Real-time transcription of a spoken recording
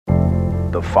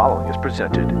The following is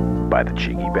presented by the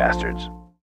Cheeky Bastards.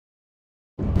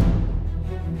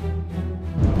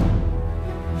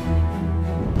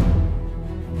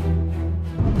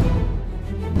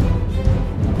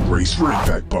 Brace for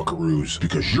impact, buckaroos,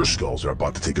 because your skulls are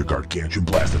about to take a gargantuan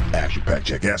blast of action-packed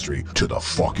jackassery to the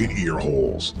fucking ear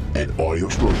holes. And audio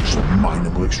exposure so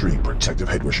mind-numbing extreme protective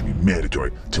headwear should be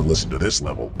mandatory to listen to this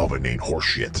level of inane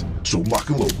horseshit. So lock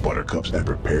and load, buttercups, and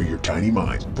prepare your tiny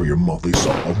minds for your monthly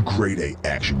assault of grade A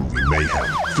action movie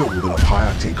mayhem, filled with enough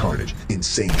high-octane carnage,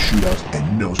 insane shootouts,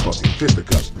 and nose-busting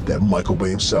fisticuffs that Michael Bay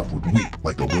himself would weep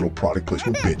like the little product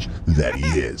placement bitch that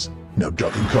he is. Now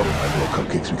duck and cover, my little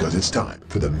cupcakes, because it's time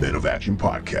for the Men of Action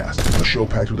podcast, a show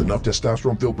packed with enough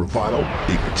testosterone-filled bravado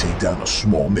it could take down a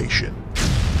small nation.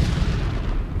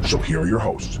 So here are your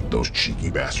hosts, those cheeky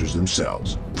bastards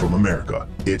themselves. From America,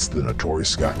 it's the notorious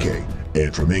Scott K,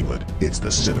 and from England, it's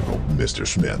the cynical Mr.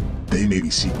 Smith. They may be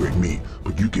secret meat,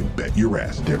 but you can bet your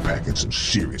ass they're packing some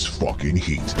serious fucking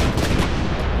heat.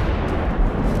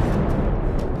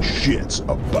 Shit's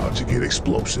about to get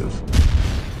explosive.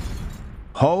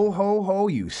 Ho, ho, ho,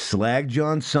 you slag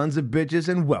John sons of bitches,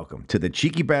 and welcome to the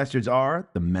Cheeky Bastards are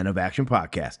the Men of Action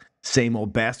podcast. Same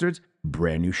old bastards,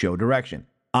 brand new show direction.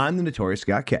 I'm the notorious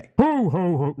Scott K. Ho,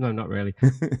 ho, ho. No, not really.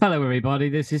 Hello, everybody.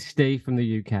 This is Steve from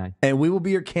the UK. And we will be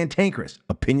your cantankerous,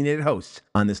 opinionated hosts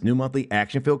on this new monthly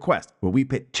action-filled quest where we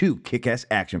pit two kick-ass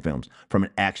action films from an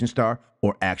action star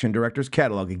or action director's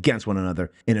catalog against one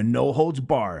another in a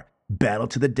no-holds-barred battle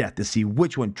to the death to see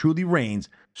which one truly reigns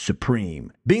supreme.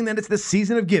 Being that it's the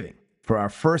season of giving, for our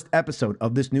first episode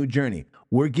of this new journey,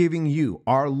 we're giving you,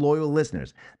 our loyal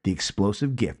listeners, the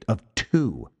explosive gift of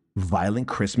two violent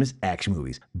Christmas action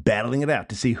movies, battling it out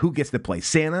to see who gets to play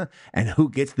Santa and who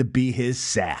gets to be his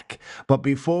sack. But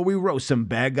before we roast some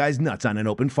bad guys' nuts on an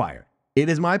open fire, it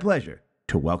is my pleasure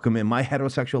to welcome in my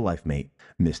heterosexual life mate,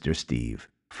 Mr. Steve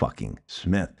fucking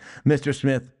Smith. Mr.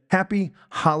 Smith, happy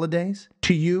holidays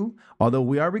to you, although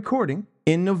we are recording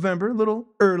in November, a little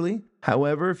early.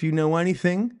 However, if you know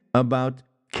anything about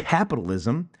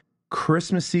capitalism,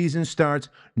 Christmas season starts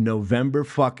November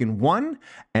fucking 1,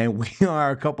 and we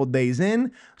are a couple days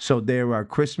in, so there are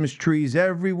Christmas trees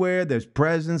everywhere, there's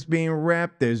presents being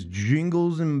wrapped, there's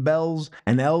jingles and bells,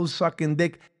 and elves sucking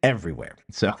dick everywhere.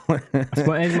 So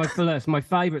It's my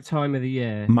favorite time of the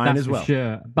year. Mine that's as well. For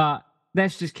sure. But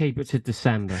let's just keep it to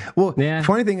December. Well, yeah.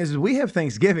 Funny thing is we have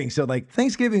Thanksgiving, so like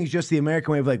Thanksgiving is just the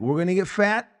American way of like, we're going to get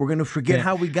fat, we're going to forget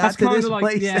how we got That's to kinda this like,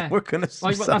 place, yeah. and we're going to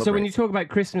celebrate. So when you talk about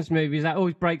Christmas movies, that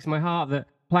always breaks my heart that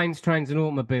Planes, Trains and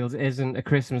Automobiles isn't a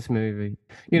Christmas movie.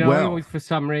 You know, Well, for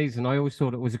some reason, I always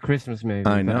thought it was a Christmas movie.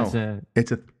 I but know.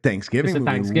 It's a Thanksgiving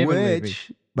movie,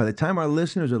 which, by the time our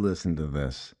listeners are listening to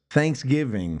this,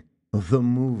 Thanksgiving, the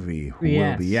movie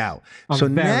will be out. So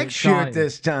next year at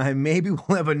this time, maybe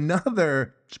we'll have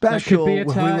another special where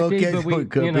we look at it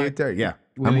could be a turkey. Yeah,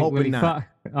 I'm hoping not.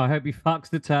 I hope he fucks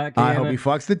the turkey. I hope he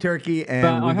fucks the turkey and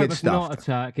but we I hope get it's stuffed. not a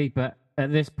turkey, but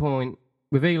at this point,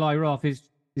 with Eli Roth, he's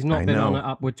not been on an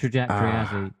upward trajectory, has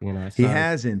he? You know, so. He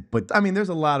hasn't, but I mean, there's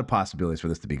a lot of possibilities for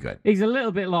this to be good. He's a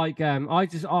little bit like I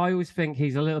always think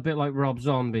he's a little bit like Rob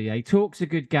Zombie. He talks a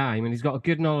good game and he's got a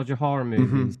good knowledge of horror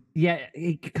movies. Yet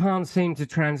he can't seem to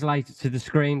translate it to the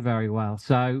screen very well.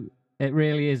 So it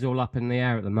really is all up in the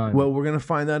air at the moment. Well, we're gonna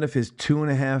find out if his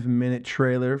 2.5 minute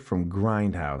trailer from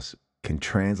Grindhouse can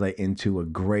translate into a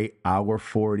great hour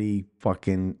 40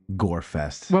 fucking gore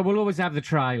fest. Well, we'll always have the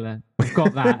trailer. We've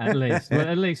got that at least. Well,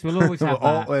 at least we'll always have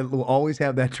that. We'll always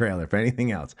have that trailer for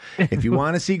anything else. If you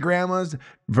want to see grandma's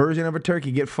version of a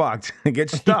turkey get fucked,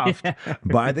 get stuffed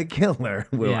by the killer,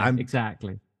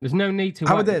 exactly. There's no need to.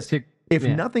 How about this? If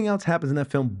nothing else happens in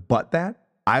that film but that,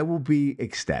 I will be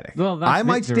ecstatic. Well, that's I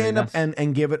might stand up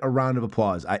and give it a round of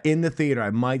applause. In the theater,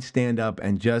 I might stand up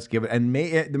and just give it, and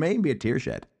there may be a tear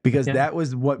shed, because that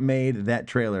was what made that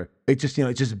trailer. It just,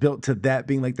 it's just built to that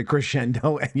being like the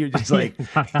crescendo, and you're just like,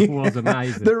 that was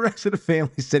amazing. The rest of the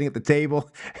family sitting at the table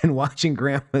and watching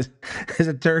grandma as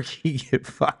a turkey get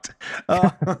fucked.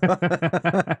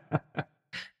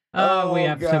 We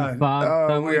have some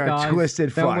fun. We are guys?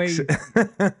 twisted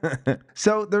fucks.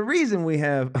 So the reason we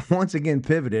have once again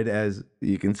pivoted, as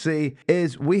you can see,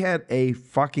 is we had a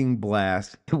fucking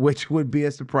blast, which would be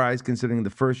a surprise considering the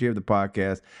first year of the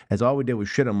podcast, as all we did was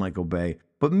shit on Michael Bay.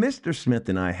 But Mr. Smith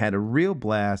and I had a real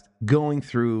blast going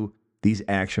through these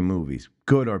action movies,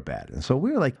 good or bad. And so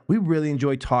we were like, we really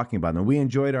enjoyed talking about them. We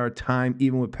enjoyed our time,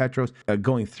 even with Petros,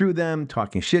 going through them,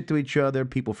 talking shit to each other,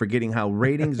 people forgetting how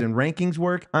ratings and rankings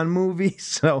work on movies.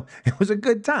 So it was a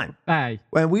good time. Hey.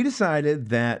 And we decided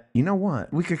that, you know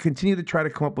what, we could continue to try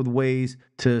to come up with ways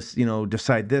to,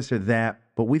 decide this or that.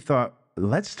 But we thought,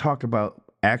 let's talk about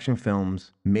action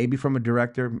films, maybe from a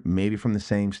director, maybe from the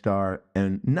same star,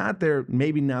 and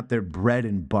maybe not their bread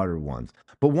and butter ones,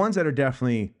 but ones that are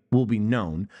definitely will be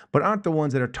known, but aren't the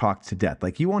ones that are talked to death.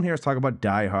 Like, you won't hear us talk about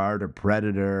Die Hard or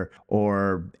Predator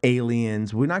or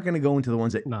Aliens. We're not going to go into the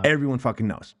ones that everyone fucking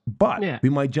knows. But we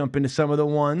might jump into some of the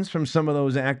ones from some of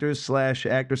those actors /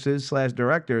 actresses /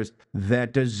 directors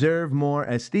that deserve more,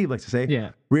 as Steve likes to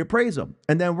say, reappraise them.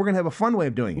 And then we're going to have a fun way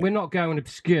of doing it. We're not going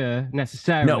obscure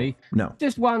necessarily. No.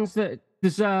 Just ones that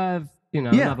deserve,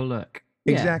 another look.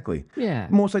 Exactly. Yeah.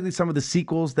 Most likely some of the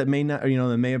sequels that may not,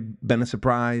 that may have been a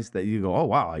surprise that you go, oh,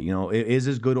 wow, it is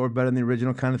as good or better than the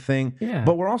original kind of thing. Yeah.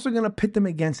 But we're also going to pit them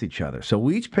against each other. So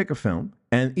we each pick a film,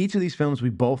 and each of these films we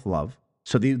both love.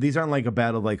 So these aren't like a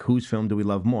battle like whose film do we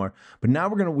love more. But now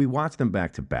we watch them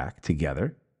back to back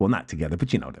together. Well, not together,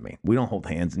 but you know what I mean. We don't hold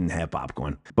hands and have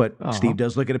popcorn. But Steve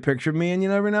does look at a picture of me, and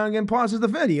every now and again pauses the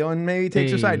video and maybe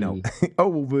takes a side note.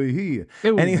 Over here.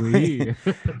 Anyway,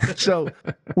 so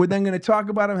we're then going to talk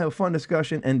about them, have a fun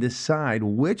discussion, and decide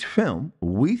which film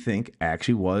we think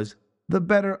actually was the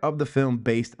better of the film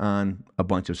based on a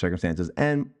bunch of circumstances.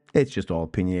 And it's just all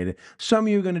opinionated. Some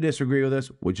of you are going to disagree with us,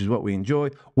 which is what we enjoy.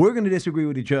 We're going to disagree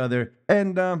with each other.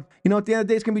 And, at the end of the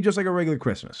day, it's going to be just like a regular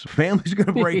Christmas. Families are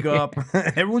going to break up.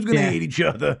 Everyone's going to hate each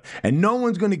other. And no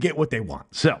one's going to get what they want.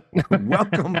 So,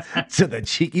 welcome to the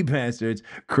Cheeky Bastards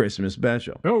Christmas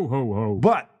special. Ho, ho, ho.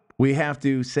 But we have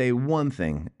to say one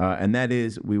thing, and that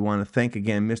is we want to thank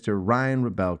again Mr. Ryan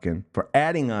Rebelkin for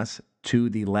adding us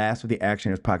to the last of the Action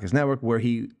Heroes Podcast Network, where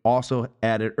he also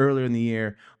added earlier in the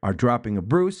year our Dropping of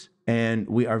Bruce. And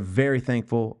we are very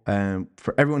thankful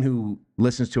for everyone who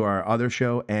listens to our other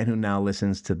show and who now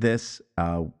listens to this.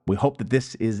 We hope that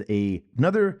this is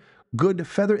another good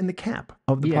feather in the cap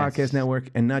of the podcast network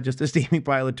and not just a steaming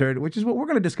pile of turd, which is what we're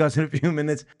going to discuss in a few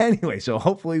minutes. Anyway, so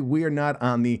hopefully we are not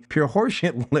on the pure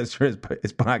horseshit list for his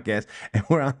podcast, and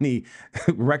we're on the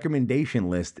recommendation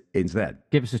list instead.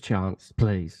 Give us a chance,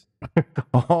 please.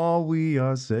 All we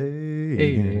are saying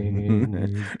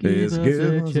is give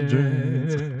us a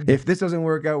chance. If this doesn't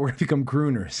work out, we're going to become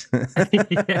crooners.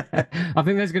 I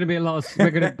think there's going to be a lot of... We're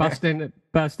going to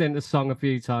burst into song a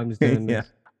few times doing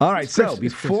this. All right, so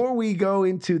before we go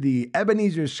into the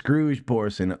Ebenezer Scrooge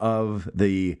portion of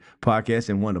the podcast,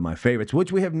 and one of my favorites,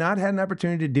 which we have not had an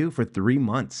opportunity to do for 3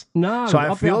 months. No. So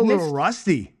I feel a little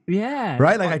rusty. Yeah.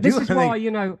 Right? Like I do. This is why,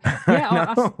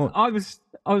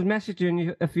 I was messaging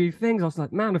you a few things. I was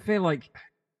like, man, I feel like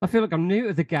I'm new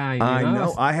to the game. I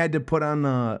know. I had to put on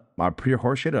our pure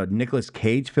horseshit, a Nicolas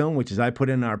Cage film, which is I put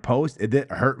in our post.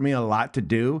 It hurt me a lot to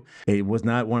do. It was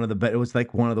not one of the best. It was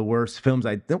like one of the worst films.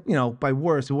 By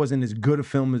worst, it wasn't as good a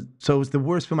film. So it was the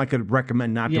worst film I could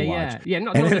recommend not to watch. Yeah,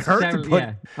 not it hurt to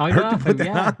put that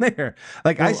on there.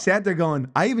 Like, I sat there going,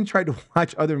 I even tried to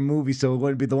watch other movies so it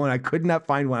wouldn't be the one. I could not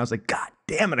find one. I was like, God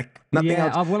damn it. Nothing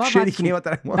else shitty came out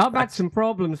that I wanted. I've had some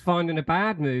problems finding a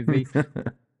bad movie.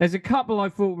 There's a couple I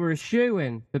thought were a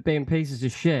shoo-in for being pieces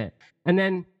of shit, and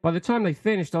then by the time they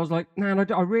finished, I was like, man,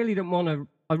 I really don't want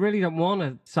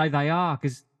to say they are,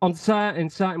 because in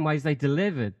certain ways they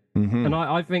delivered, and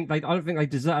I don't think they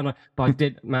deserve. But I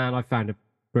did, man. I found a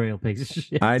real piece of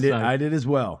shit. I did as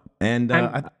well, and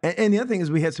the other thing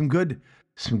is we had some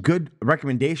good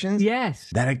recommendations. Yes,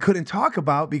 that I couldn't talk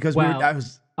about because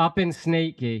I've been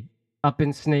sneaky,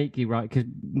 right? Because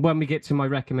when we get to my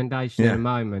recommendation in a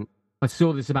moment. I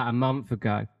saw this about a month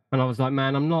ago, and I was like,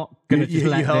 man, I'm not going to just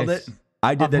let this... You held it?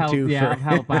 I did that too. Yeah, I've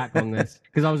held back on this,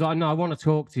 because I was like, no, I want to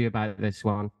talk to you about this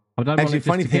one. Actually,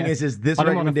 funny thing is this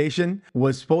recommendation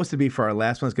was supposed to be for our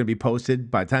last one. It's going to be posted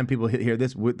by the time people hear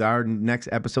this. With our next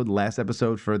episode, the last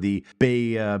episode for the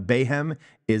Bayhem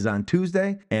is on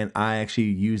Tuesday, and I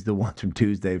actually used the ones from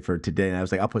Tuesday for today, and I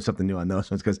was like, I'll put something new on those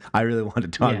ones because I really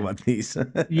wanted to talk about these.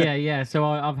 yeah. So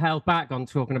I've held back on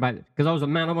talking about it because I was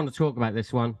like, man, I want to talk about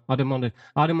this one. I didn't want a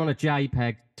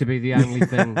JPEG to be the only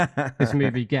thing this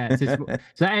movie gets.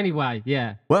 So anyway,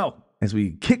 yeah. Well, as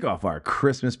we kick off our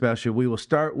Christmas special, we will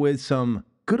start with some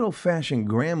good old-fashioned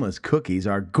grandma's cookies,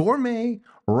 our gourmet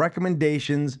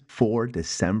recommendations for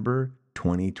December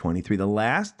 2023, the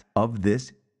last of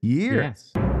this year.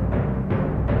 Yes.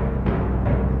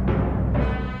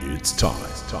 It's time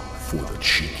for the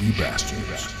Cheeky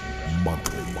Bastards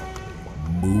monthly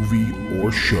movie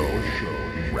or show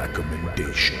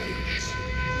recommendations.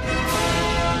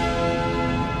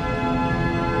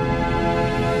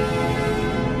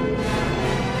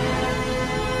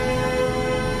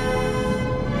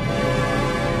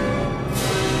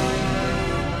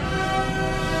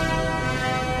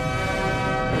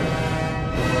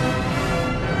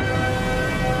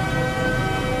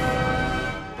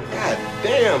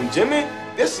 Damn, Jimmy,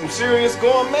 this some serious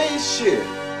gourmet shit.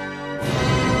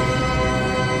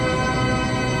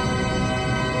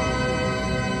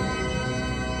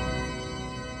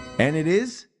 And it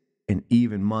is an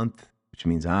even month, which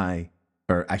means I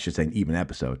should say an even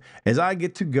episode, as I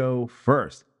get to go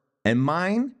first. And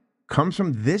mine comes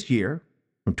from this year,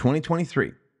 from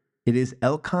 2023. It is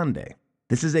El Conde.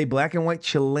 This is a black and white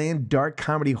Chilean dark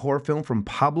comedy horror film from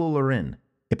Pablo Larraín.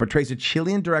 It portrays a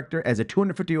Chilean director as a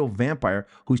 250-year-old vampire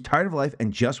who's tired of life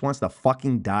and just wants to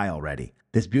fucking die already.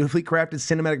 This beautifully crafted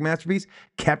cinematic masterpiece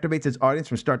captivates its audience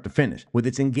from start to finish, with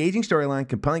its engaging storyline,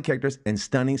 compelling characters, and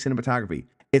stunning cinematography.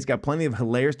 It's got plenty of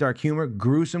hilarious dark humor,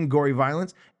 gruesome, gory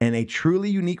violence, and a truly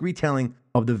unique retelling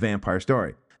of the vampire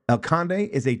story. El Conde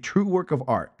is a true work of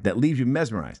art that leaves you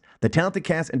mesmerized. The talented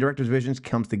cast and director's visions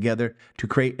comes together to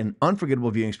create an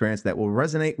unforgettable viewing experience that will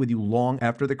resonate with you long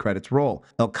after the credits roll.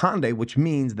 El Conde, which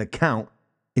means the Count,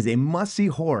 is a must-see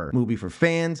horror movie for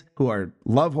fans who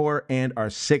love horror and are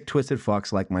sick, twisted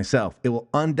fucks like myself. It will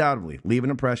undoubtedly leave an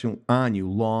impression on you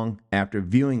long after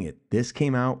viewing it. This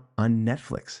came out on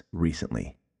Netflix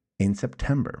recently in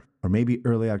September, or maybe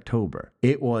early October.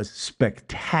 It was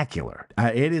spectacular.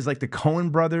 It is like the Coen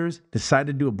brothers decided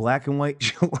to do a black and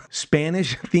white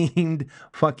Spanish-themed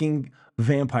fucking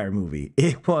vampire movie.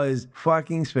 It was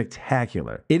fucking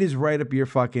spectacular. It is right up your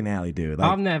fucking alley, dude.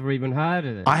 Like, I've never even heard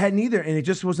of it. I hadn't either, and it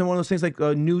just wasn't one of those things like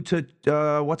new to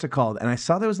what's it called? And I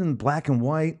saw that it was in black and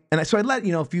white, and so I let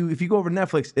if you go over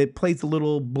Netflix, it plays the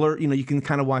little blur. You can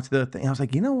kind of watch the thing. I was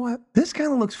like, you know what? This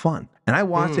kind of looks fun, and I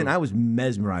watched it, and I was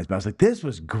mesmerized. But I was like, this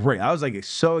was great. I was like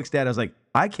so ecstatic. I was like,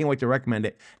 I can't wait to recommend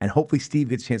it, and hopefully Steve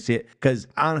gets a chance to see it, because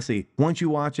honestly, once you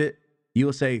watch it, you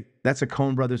will say that's a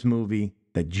Coen Brothers movie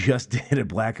that just did a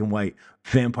black and white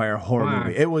vampire horror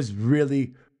movie. It was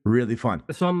really, really fun.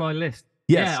 It's on my list.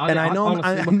 Yes, yeah, and I know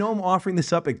I'm offering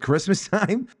this up at Christmas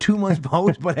time, 2 months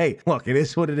post, but hey, look, it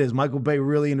is what it is. Michael Bay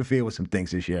really interfered with some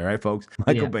things this year, right, folks?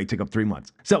 Michael Bay took up 3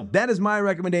 months. So that is my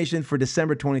recommendation for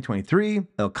December 2023.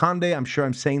 El Conde, I'm sure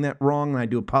I'm saying that wrong, and I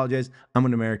do apologize. I'm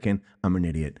an American. I'm an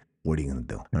idiot. What are you going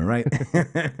to do? All right?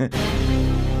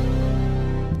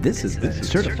 This is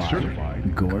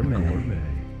certified gourmet.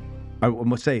 I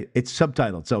must say, it's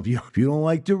subtitled. So if you don't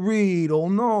like to read, oh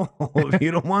no. If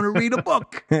you don't want to read a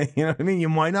book, you know what I mean? You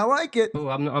might not like it. Oh,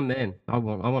 I'm in. I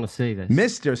want to see this.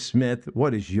 Mr. Smith,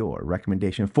 what is your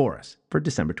recommendation for us for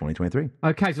December 2023?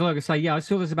 Okay, so like I say, I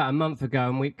saw this about a month ago,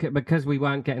 and because we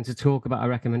weren't getting to talk about our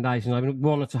recommendations, I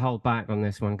wanted to hold back on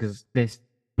this one because this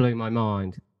blew my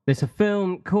mind. There's a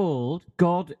film called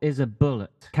God is a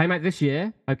Bullet. Came out this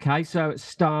year. Okay, so it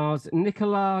stars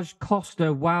Nicolás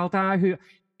Coster-Waldau, who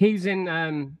he's in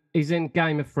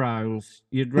Game of Thrones.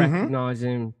 You'd recognize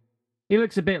him. He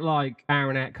looks a bit like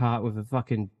Aaron Eckhart with a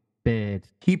fucking beard.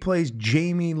 He plays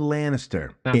Jaime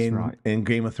Lannister in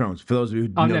Game of Thrones. For those of you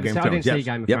who know Game of Thrones. I didn't see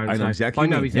Game of Thrones. I know exactly. I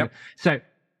know he's in it. So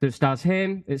it stars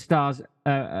him. It stars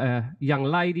a young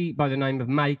lady by the name of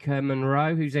Maika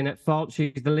Monroe, who's in It Follows.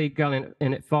 She's the lead girl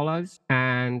in It Follows,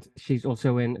 and she's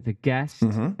also in The Guest.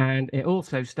 And it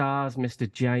also stars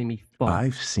Mr. Jamie Foxx.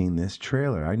 I've seen this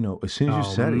trailer. I know. As soon as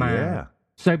you said it, yeah.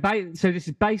 So this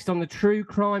is based on the true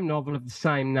crime novel of the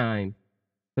same name.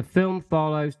 The film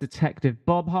follows Detective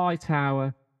Bob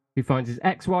Hightower, who finds his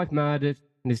ex-wife murdered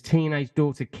and his teenage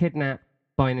daughter kidnapped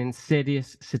by an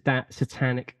insidious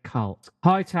satanic cult.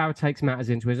 Hightower takes matters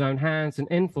into his own hands and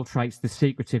infiltrates the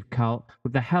secretive cult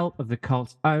with the help of the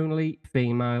cult's only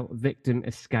female victim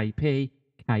escapee,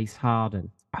 Case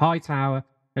Harden. Hightower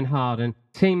and Harden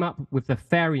team up with the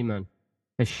Ferryman,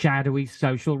 a shadowy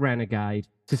social renegade,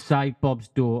 to save Bob's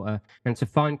daughter and to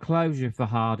find closure for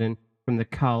Harden from the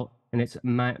cult and its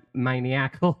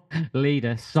maniacal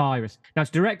leader, Cyrus. Now,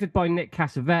 it's directed by Nick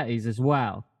Cassavetes as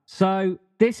well. So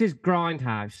this is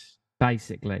Grindhouse,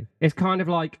 basically. It's kind of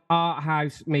like Art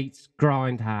House meets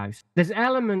Grindhouse. There's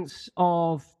elements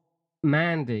of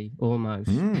Mandy, almost.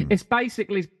 It's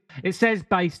basically, it says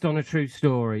based on a true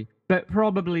story, but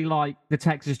probably like the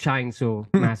Texas Chainsaw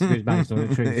Massacre is based on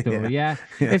a true story, yeah?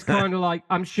 It's kind of like,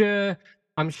 I'm sure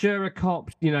a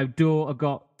cop's, daughter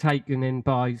got taken in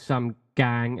by some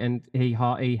gang and he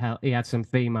had some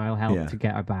female help to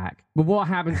get her back. But what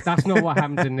happens, that's not what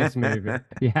happens in this movie.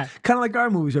 Yeah. Kind of like our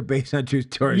movies are based on true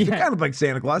stories. They're kind of like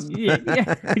Santa Claus.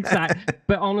 yeah, exactly.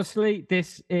 But honestly,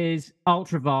 this is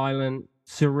ultra violent,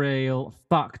 surreal,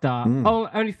 fucked up.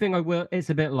 Only thing it's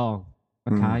a bit long.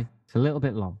 Okay? It's a little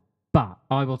bit long. But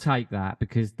I will take that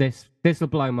because this will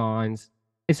blow minds.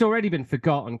 It's already been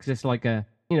forgotten because it's like a,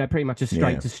 pretty much a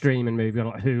straight to streaming movie on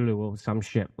like Hulu or some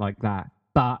shit like that.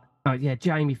 But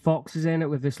Jamie Foxx is in it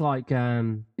with this like I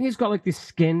think he's got like this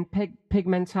skin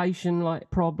pigmentation like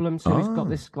problem, so he's got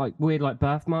this like weird like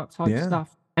birthmark type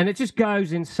stuff, and it just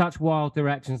goes in such wild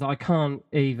directions that I can't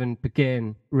even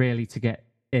begin really to get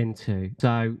into.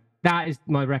 So that is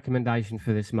my recommendation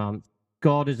for this month.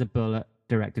 God is a Bullet,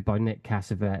 directed by Nick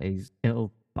Cassavetes.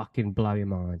 It'll fucking blow your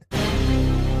mind.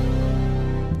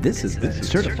 This is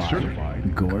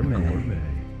certified gourmet.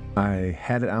 I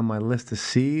had it on my list to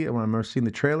see when I remember seeing the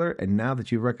trailer, and now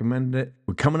that you've recommended it,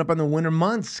 we're coming up on the winter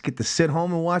months. Get to sit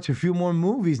home and watch a few more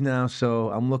movies now, so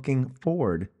I'm looking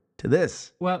forward to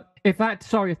this. Well, if that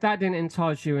didn't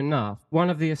entice you enough,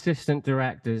 one of the assistant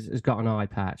directors has got an eye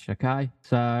patch, okay?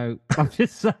 So I'm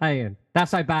just saying,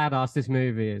 that's how badass this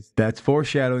movie is. That's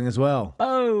foreshadowing as well.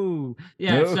 Oh,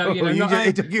 yeah. So, you know, not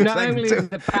only is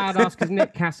it badass because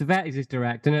Nick Cassavetes is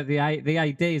directing it, the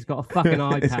AD has got a fucking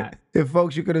eye patch. If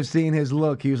folks, you could have seen his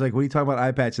look. He was like, what are you talking about,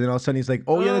 eye patch? And then all of a sudden he's like,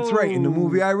 oh, yeah, that's right. In the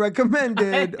movie I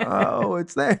recommended. Oh,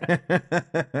 it's there.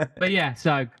 But yeah,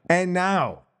 so. And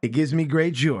now, it gives me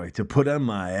great joy to put on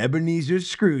my Ebenezer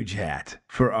Scrooge hat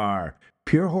for our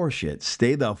pure horseshit,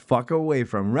 stay the fuck away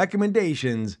from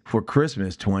recommendations for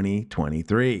Christmas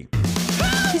 2023.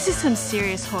 This is some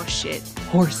serious horse shit.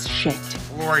 Horse shit.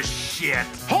 Horse shit.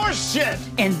 Horse shit!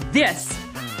 And this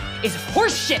is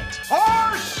horse shit!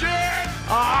 Horse shit!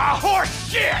 Ah,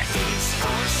 horse shit! It's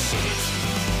horse shit.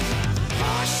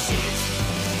 Horse shit.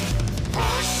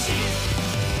 Horse shit.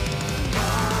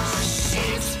 Horse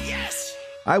shit. Yes!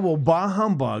 I will bah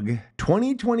humbug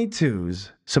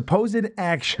 2022's supposed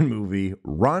action movie,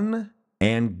 Run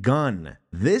and Gun.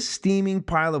 This steaming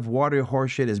pile of water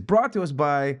horseshit is brought to us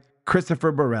by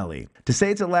Christopher Borelli. To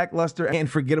say it's a lackluster and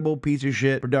forgettable piece of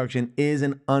shit production is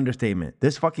an understatement.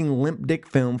 This fucking limp dick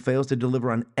film fails to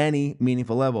deliver on any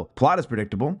meaningful level. Plot is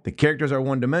predictable, the characters are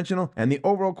one-dimensional, and the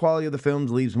overall quality of the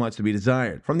films leaves much to be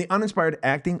desired. From the uninspired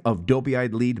acting of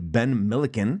dopey-eyed lead Ben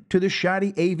Milliken to the shoddy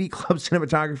AV Club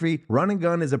cinematography, Run and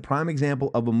Gun is a prime example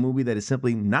of a movie that is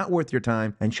simply not worth your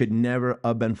time and should never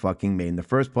have been fucking made in the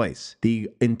first place.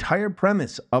 The entire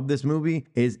premise of this movie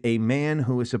is a man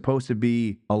who is supposed to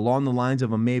be along the lines of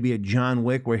maybe a John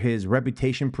Wick where his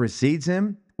reputation precedes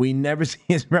him. We never see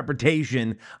his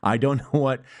reputation. I don't know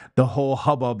what the whole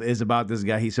hubbub is about this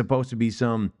guy. He's supposed to be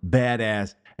some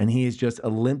badass, and he is just a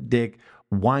limp dick,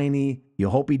 whiny. You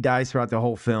hope he dies throughout the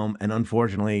whole film, and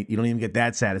unfortunately, you don't even get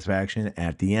that satisfaction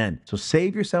at the end. So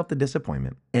save yourself the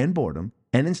disappointment and boredom,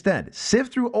 and instead,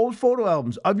 sift through old photo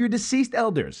albums of your deceased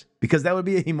elders, because that would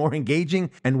be a more engaging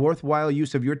and worthwhile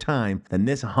use of your time than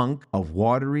this hunk of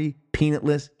watery,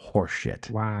 peanutless horseshit.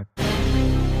 Wow.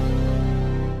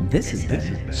 This is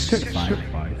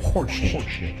certified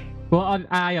horseshit. Well,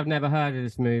 I've never heard of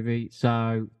this movie,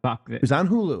 so fuck it. It was on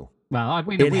Hulu. Well,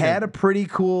 it had a pretty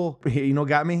cool, you know,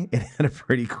 got me? It had a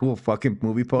pretty cool fucking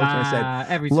movie poster. I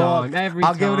said, every time.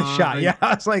 I'll give it a shot. Yeah,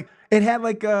 I was like, it had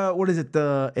like, what is it?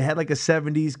 It had like a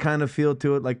 70s kind of feel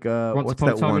to it. Like, what's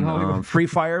that one? Free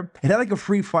Fire. It had like a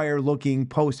Free Fire looking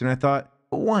poster. And I thought,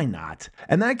 why not?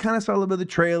 And then I kind of saw a little bit of the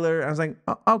trailer. I was like,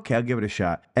 okay, I'll give it a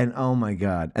shot. And oh my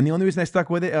God. And the only reason I stuck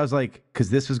with it, I was like, because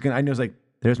this was I knew it was like,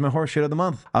 there's my horse shit of the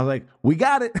month. I was like, we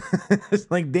got it. It's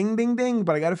like ding, ding, ding,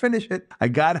 but I got to finish it. I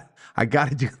got to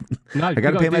do, I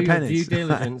got to pay my penance. Due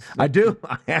diligence. I do.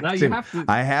 I have to.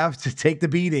 I have to take the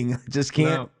beating. I just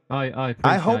can't. No,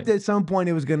 I hoped at some point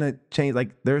it was going to change.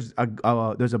 Like there's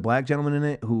a black gentleman in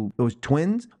it who it was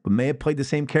twins, but may have played the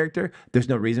same character. There's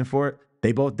no reason for it.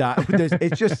 They both died.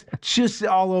 It's just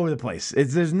all over the place.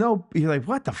 There's no, you're like,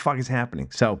 what the fuck is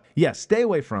happening? So yeah, stay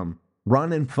away from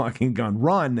Run and fucking Gun.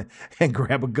 Run and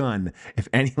grab a gun if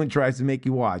anyone tries to make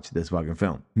you watch this fucking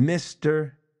film.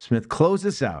 Mr. Smith, close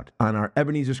this out on our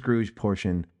Ebenezer Scrooge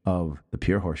portion of the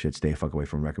pure horseshit stay fuck away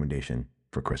from recommendation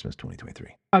for Christmas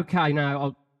 2023. Okay,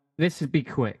 now this would be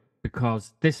quick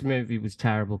because this movie was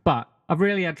terrible, but I've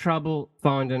really had trouble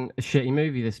finding a shitty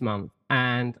movie this month.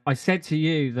 And I said to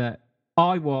you that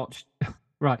I watched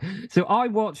right. So I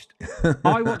watched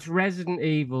Resident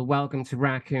Evil Welcome to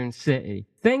Raccoon City,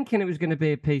 thinking it was going to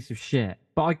be a piece of shit.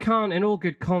 But I can't, in all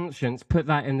good conscience, put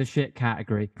that in the shit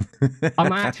category.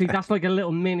 That's like a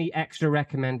little mini extra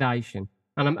recommendation.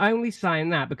 And I'm only saying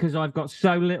that because I've got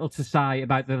so little to say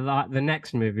about the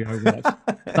next movie I watched.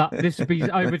 But this will be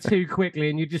over too quickly,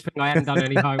 and you just think I haven't done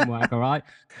any homework, all right?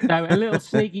 So a little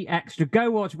sneaky extra. Go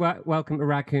watch Welcome to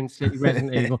Raccoon City,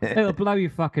 Resident Evil. It'll blow your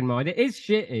fucking mind. It is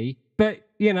shitty, but,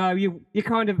 you know, you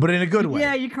kind of... But in a good way.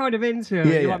 Yeah, you're kind of into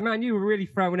it. You're like, man, you were really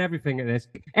throwing everything at this.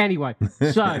 Anyway,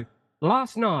 so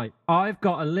last night, I've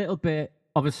got a little bit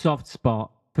of a soft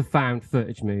spot for found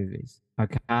footage movies,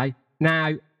 okay?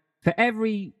 Now... for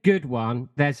every good one,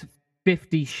 there's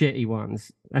 50 shitty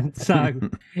ones. And so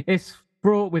it's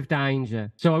fraught with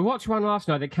danger. So I watched one last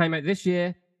night that came out this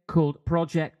year called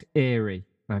Project Eerie.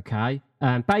 Okay.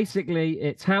 Basically,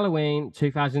 it's Halloween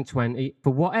 2020.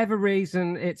 For whatever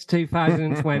reason, it's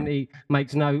 2020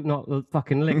 makes not a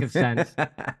fucking lick of sense.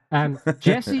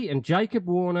 Jesse and Jacob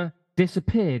Warner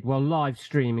disappeared while live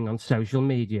streaming on social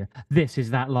media. This is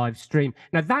that live stream.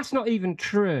 Now, that's not even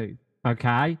true.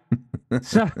 Okay.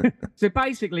 So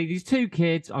basically, these two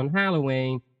kids on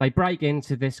Halloween, they break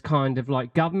into this kind of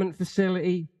like government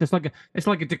facility. It's like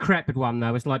a decrepit one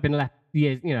though. It's like been left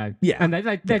years, you know. Yeah. And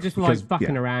they're just like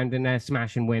fucking around and they're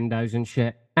smashing windows and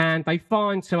shit. And they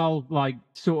find some old like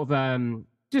sort of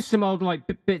just some old like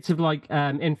bits of like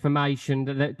information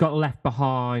that got left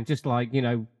behind, just like, you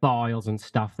know, files and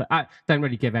stuff that I don't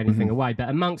really give anything away. But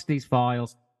amongst these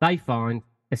files, they find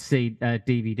a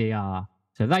DVD-R.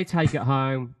 So they take it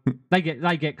home. They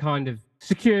get kind of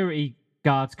security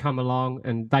guards come along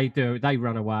and they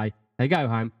run away. They go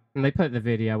home and they put the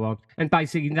video on. And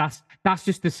basically that's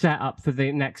just the setup for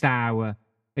the next hour.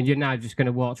 And you're now just going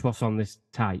to watch what's on this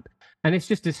tape. And it's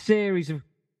just a series of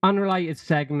unrelated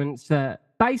segments that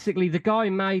basically the guy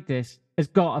who made this has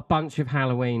got a bunch of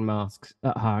Halloween masks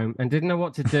at home and didn't know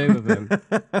what to do with them.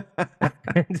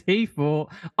 And he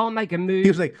thought, I'll make a movie. He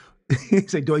was like,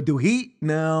 do I do heat?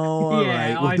 No. All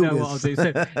yeah, right, we'll I do know this. what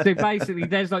I'll do. So basically,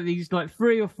 there's like these like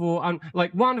 3 or 4,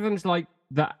 like one of them's like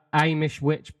the Amish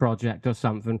Witch Project or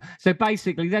something. So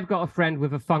basically, they've got a friend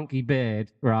with a funky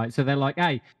beard, right? So they're like,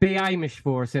 hey, be Amish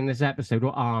for us in this episode,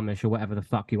 or Amish, or whatever the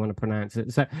fuck you want to pronounce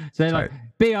it. So they're like,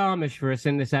 be Amish for us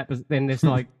in this episode, in this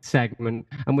like segment,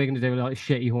 and we're going to do like a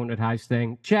shitty haunted house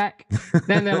thing. Check.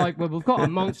 Then they're like, well, we've got a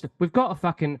monster, we've got a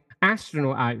fucking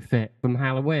astronaut outfit from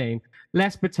Halloween.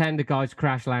 Let's pretend the guy's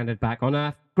crash landed back on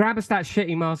Earth. Grab us that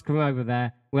shitty mask from over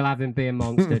there. We'll have him be a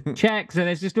monster. Check. So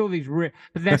there's just all these, but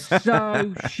they're so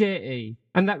shitty,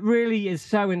 and that really is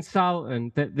so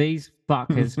insulting that these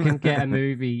fuckers can get a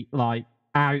movie like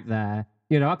out there.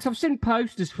 You know, because I've seen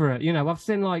posters for it. You know, I've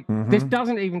seen like this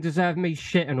doesn't even deserve me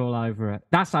shitting all over it.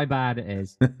 That's how bad it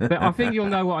is. But I think you'll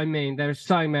know what I mean. There are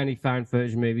so many found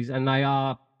footage movies, and they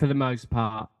are, for the most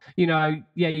part, you know,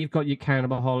 yeah, you've got your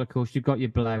Cannibal Holocaust, you've got your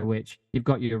Blair Witch, you've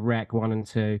got your Wreck 1 and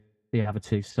 2. The other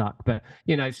 2 suck, but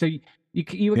you know, so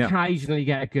you occasionally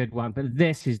get a good one, but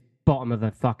this is bottom of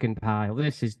the fucking pile.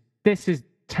 This is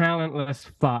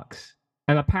talentless fucks,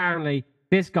 and apparently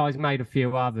this guy's made a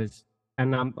few others,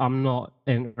 and I'm not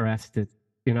interested.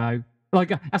 You know,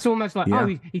 like that's almost like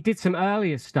he did some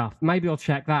earlier stuff. Maybe I'll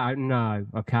check that out. No,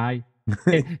 okay,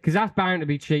 because that's bound to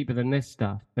be cheaper than this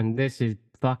stuff, and this is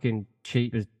fucking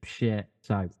cheap as shit.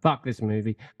 So fuck this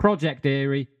movie, Project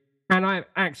Eerie. And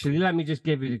let me just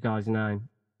give you the guy's name.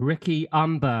 Ricky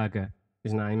Umberger,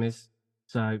 his name is.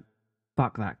 So,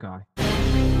 fuck that guy.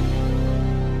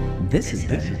 This is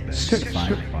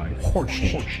certified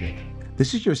horseshit.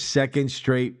 This is your second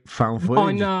straight found footage.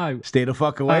 I know. Stay the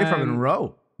fuck away from it in a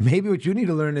row. Maybe what you need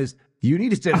to learn is you need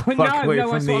to stay the fuck away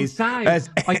from these as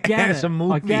a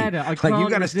movie. I get it. Like, you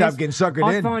got to stop getting suckered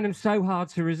in. I find them so hard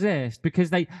to resist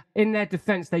because in their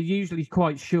defense, they're usually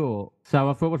quite short. So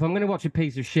I thought, if I'm going to watch a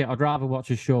piece of shit, I'd rather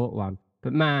watch a short one.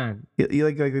 But man, you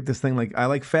like this thing, like, I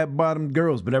like fat bottomed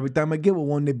girls, but every time I get with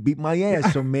one, they beat my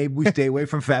ass. So maybe we stay away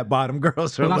from fat bottomed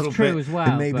girls for a little bit. That's true as well.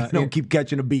 And maybe don't keep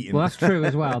catching a beating. Well, that's true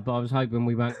as well, but I was hoping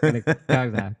we weren't going to go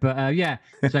there. But yeah,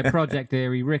 so Project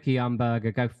Eerie, Ricky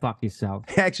Umberger, go fuck yourself.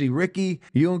 Actually, Ricky,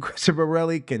 you and Christopher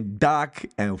Relic can dock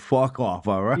and fuck off,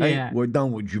 all right? Yeah. We're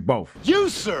done with you both. You,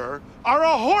 sir, are a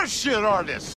horseshit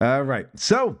artist. All right,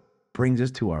 so brings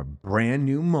us to our brand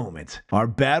new moment, our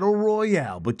battle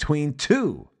royale between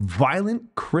 2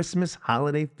 violent Christmas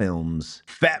holiday films,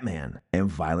 Fat Man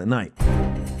and Violent Night.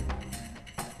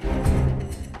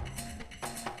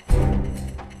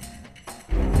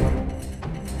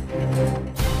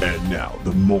 And now,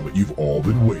 the moment you've all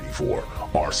been waiting for,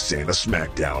 our Santa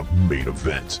Smackdown main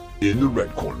event. In the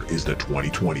red corner is the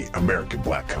 2020 American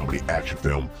black comedy action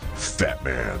film, Fat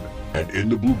Man. And in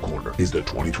the blue corner is the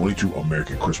 2022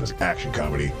 American Christmas action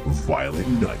comedy,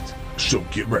 Violent Night. So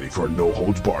get ready for a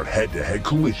no-holds-barred head-to-head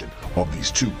collision of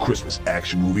these 2 Christmas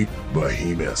action movie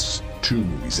behemoths. 2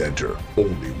 movies enter,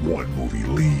 only 1 movie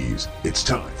leaves. It's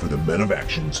time for the Men of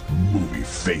Action's movie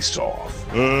face-off.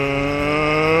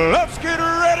 Let's get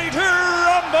ready to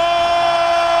rumble!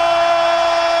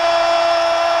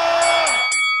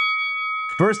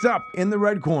 First up, in the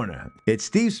red corner, it's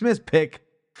Steve Smith's pick,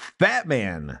 Fat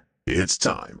Man. It's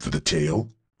time for the tale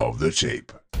of the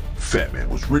tape. Fat Man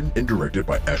was written and directed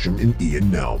by Esham and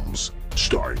Ian Nelms.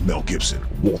 Starring Mel Gibson,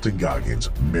 Walton Goggins,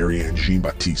 Marianne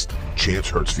Jean-Baptiste, Chance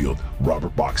Hurtsfield,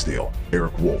 Robert Boxdale,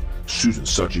 Eric Wolf, Susan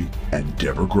Suchy, and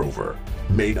Deborah Grover.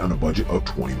 Made on a budget of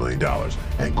 $20 million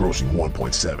and grossing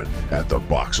 $1.7 at the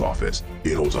box office.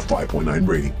 It holds a 5.9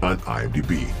 rating on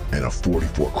IMDb and a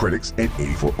 44 critics and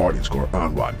 84 audience score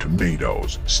on Rotten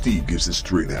Tomatoes. Steve gives this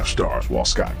 3.5 stars, while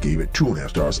Scott gave it 2.5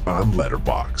 stars on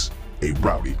Letterboxd. A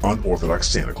rowdy, unorthodox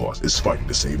Santa Claus is fighting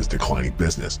to save his declining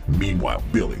business. Meanwhile,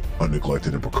 Billy, a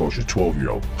neglected and precocious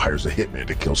 12-year-old, hires a hitman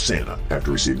to kill Santa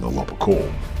after receiving a lump of coal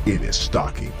in his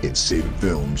stocking in Saving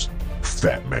Films'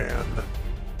 Fat Man.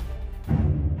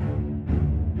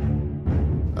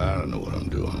 I don't know what I'm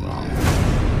doing wrong.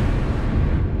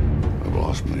 I've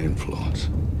lost my influence.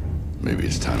 Maybe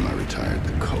it's time I retired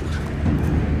the coat.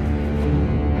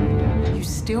 You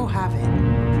still have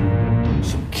it.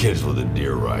 Some kids with a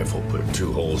deer rifle put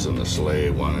 2 holes in the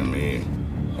sleigh, one in me.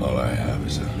 All I have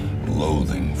is a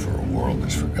loathing for a world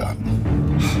that's forgotten.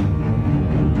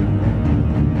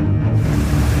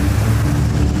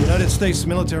 The United States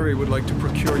military would like to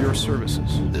procure your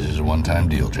services. This is a one-time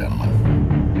deal, gentlemen.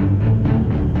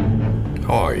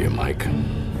 How are you, Mike?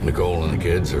 Nicole and the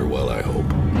kids are well, I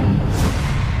hope.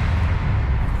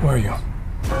 Where are you?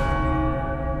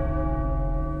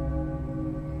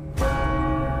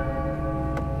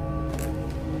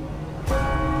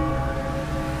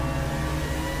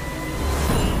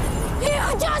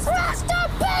 You just lost a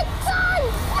big son!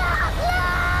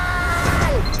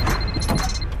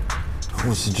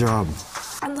 What's the job?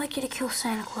 I'd like you to kill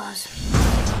Santa Claus.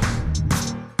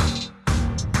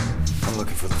 I'm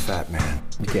looking for the Fat Man.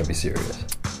 You can't be serious.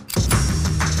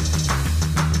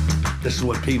 This is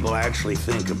what people actually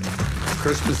think of me.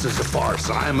 Christmas is a farce.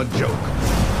 I am a joke.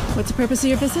 What's the purpose of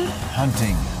your visit?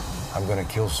 Hunting. I'm gonna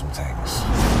kill some things.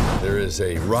 There is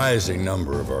a rising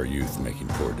number of our youth making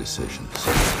poor decisions.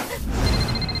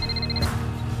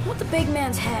 Want the big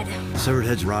man's head. Severed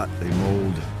heads rot, they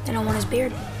mold. Then I want his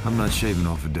beard. I'm not shaving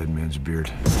off a dead man's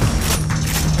beard.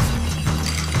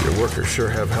 Your workers sure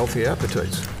have healthy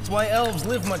appetites. That's why elves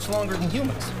live much longer than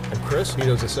humans. And Chris, he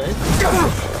does the same?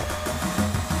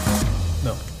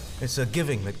 No, it's a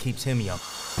giving that keeps him young.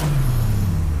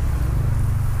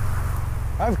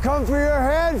 I've come for your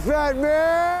head, Fat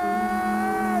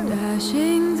Man!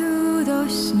 Dashing through the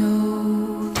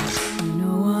snow,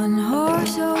 no one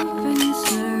horse open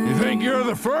sleigh. You think you're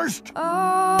the first?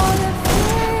 All the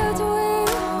fields will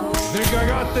go. Think I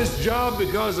got this job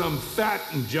because I'm fat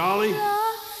and jolly?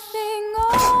 Laughing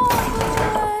all the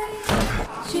way.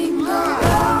 Jingle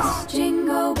bells,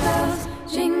 jingle bells,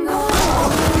 jingle all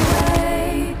the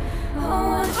way.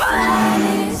 Oh, what fun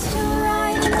it is to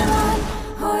ride in one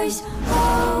horse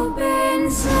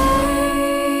open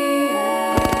sleigh.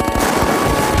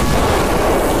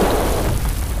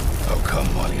 Oh, come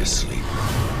while you sleep.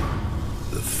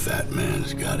 The Fat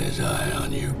Man's got his eye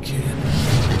on you, kid.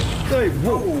 Hey,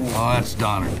 whoa! Oh, that's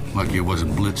Donner. Lucky it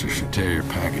wasn't Blitzer. Should tear your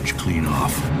package clean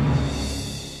off.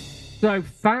 So,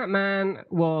 Fat Man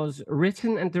was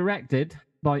written and directed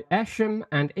by Esham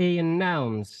and Ian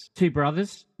Nelms, 2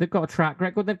 brothers. They've got a track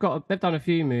record. They've done a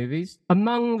few movies.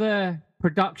 Among the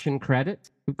production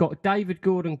credits, we've got David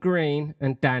Gordon Green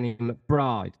and Danny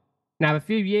McBride. Now, a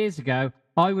few years ago,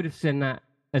 I would have seen that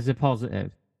as a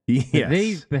positive.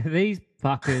 Yes. But these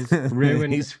fuckers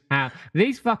ruined these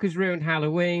fuckers ruined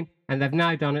Halloween, and they've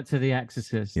now done it to The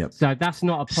Exorcist. Yep. So that's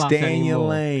not a plus Stay in anymore. your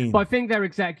lane. But I think they're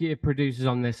executive producers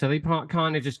on this, so they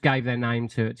kind of just gave their name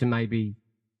to it to maybe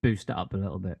boost it up a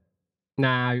little bit.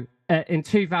 Now, in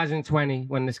 2020,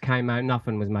 when this came out,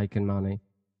 nothing was making money.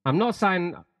 I'm not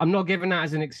giving that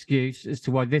as an excuse as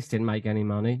to why this didn't make any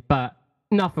money, but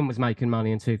nothing was making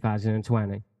money in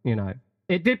 2020, you know.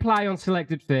 It did play on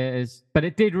selected theaters, but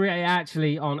it did really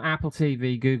actually on Apple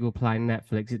TV, Google Play,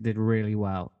 Netflix, it did really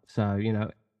well. So, you know,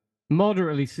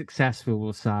 moderately successful,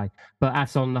 we'll say, but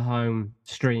that's on the home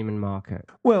streaming market.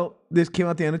 Well, this came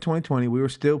out at the end of 2020. We were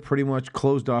still pretty much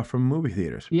closed off from movie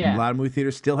theaters. Yeah. A lot of movie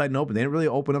theaters still hadn't opened. They didn't really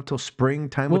open up till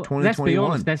springtime of 2021. Let's be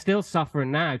honest, they're still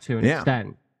suffering now to an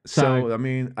extent. So, I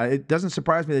mean, it doesn't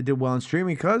surprise me they did well in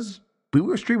streaming because we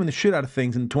were streaming the shit out of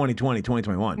things in 2020,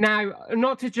 2021. Now,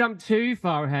 not to jump too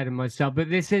far ahead of myself, but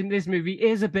this movie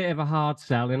is a bit of a hard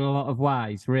sell in a lot of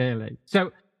ways, really.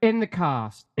 So, in the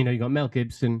cast, you know, you got Mel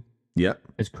Gibson. Yep.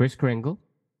 As Kris Kringle.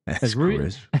 As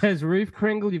Ruth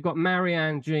Kringle, you've got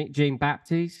Marianne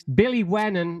Jean-Baptiste. Billy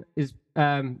Wennon is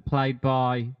played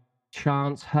by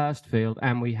Chance Hurstfield,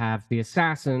 and we have the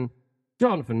assassin,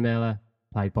 Jonathan Miller,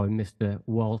 played by Mr.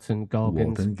 Walton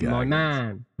Goggins. My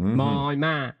man. Mm-hmm. My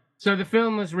man. So the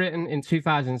film was written in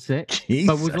 2006, Jesus.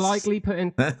 but was likely put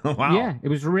in. Wow. Yeah, it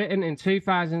was written in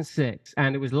 2006,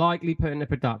 and it was likely put into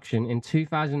production in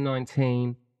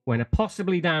 2019 when a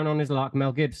possibly down on his luck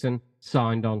Mel Gibson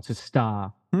signed on to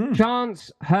star.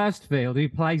 Chance Hurstfield, who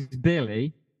plays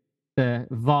Billy, the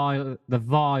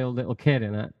vile little kid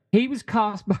in it, he was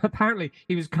cast by the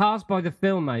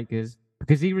filmmakers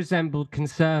because he resembled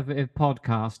conservative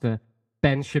podcaster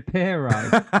Ben Shapiro,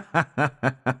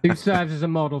 who serves as a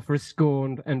model for a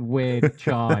scorned and weird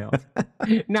child.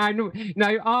 Now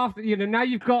after now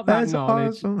you've got that That's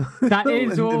knowledge. awesome. That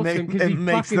is awesome because he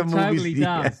fucking totally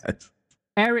does. Yes.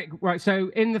 Eric, right? So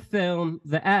in the film,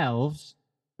 the elves,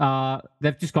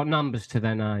 they've just got numbers to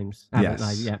their names, haven't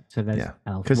they? Yeah. So there's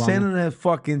elves. Because Santa doesn't have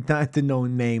fucking time to know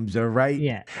names, all right?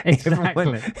 Yeah,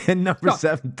 exactly. And number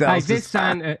 7 tells us.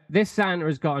 This Santa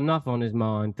has got enough on his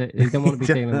mind that he don't want to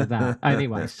be dealing with that.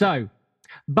 Anyway,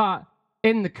 but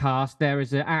in the cast there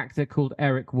is an actor called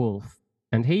Eric Wolf,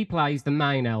 and he plays the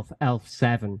main elf, Elf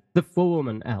 7, the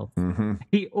foreman elf. Mm-hmm.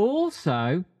 He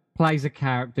also plays a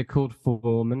character called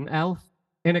Foreman Elf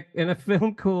in a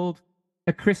film called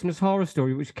A Christmas Horror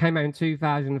Story, which came out in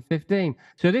 2015.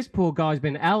 So this poor guy's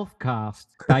been elf cast,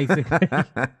 basically.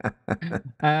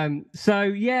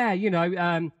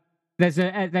 There's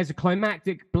a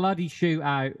climactic bloody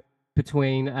shootout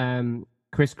between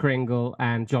Chris Kringle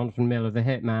and Jonathan Miller, the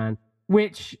hitman,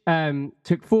 which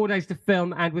took 4 days to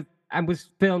film and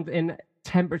was filmed in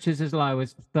temperatures as low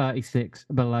as 36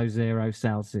 below 0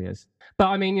 Celsius. But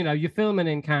I mean, you're filming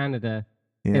in Canada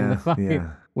in the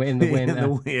fucking in the winter.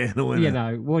 in the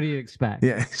winter. What do you expect?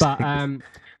 Yeah. Exactly.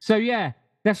 But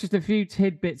that's just a few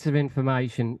tidbits of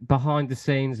information behind the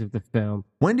scenes of the film.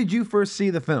 When did you first see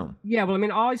the film? Yeah, well, I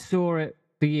mean, I saw it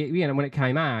when it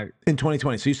came out in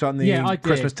 2020. So you saw it in the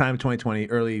Christmas time of 2020,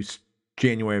 early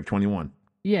January of 21.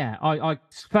 Yeah, I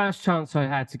first chance I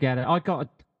had to get it.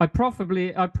 I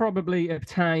probably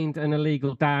obtained an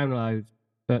illegal download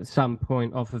at some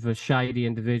point off of a shady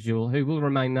individual who will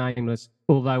remain nameless,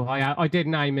 although I did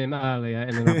name him earlier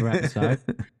in another episode.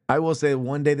 I will say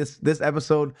one day this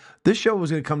show was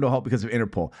going to come to a halt because of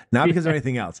Interpol, not because of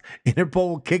anything else. Interpol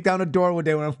will kick down a door one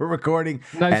day when we're recording,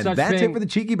 and that's it for the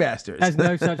Cheeky Bastards. There's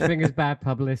no such thing as bad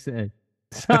publicity.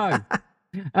 So,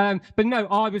 but no,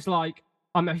 I was like,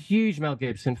 I'm a huge Mel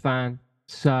Gibson fan,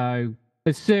 so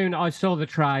as soon I saw the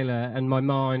trailer and my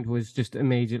mind was just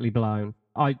immediately blown.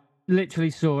 I literally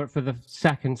saw it for the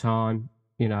second time,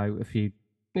 a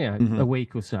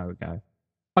week or so ago.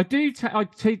 I do tend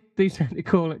to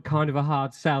call it kind of a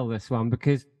hard sell, this one,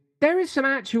 because there is some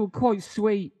actual quite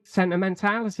sweet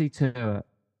sentimentality to it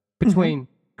between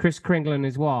Chris Kringle and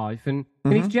his wife, and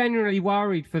he's genuinely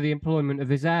worried for the employment of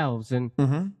his elves, and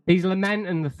he's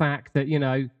lamenting the fact that,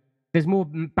 there's more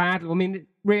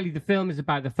really the film is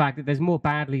about the fact that there's more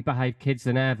badly behaved kids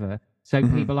than ever, so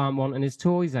people aren't wanting his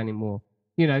toys anymore.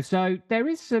 So there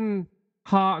is some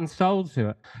heart and soul to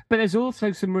it, but there's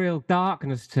also some real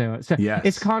darkness to it. So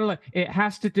it's kind of like it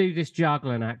has to do this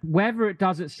juggling act. Whether it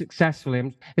does it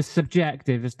successfully is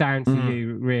subjective. It's down to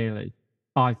you, really,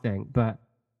 I think. But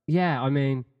yeah, I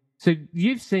mean, so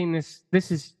you've seen this.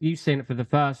 You've seen it for the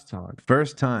first time.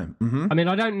 First time. I mean,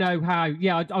 I don't know how.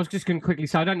 Yeah, I was just going to quickly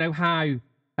say I don't know how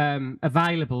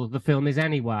available the film is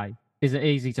anyway. Is it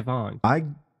easy to find? I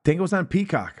think it was on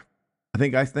Peacock. I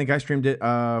think I streamed it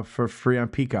for free on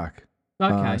Peacock.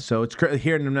 Okay. So it's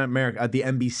here in America at the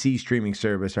NBC streaming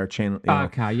service. Our channel,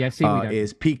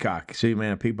 is Peacock. So you may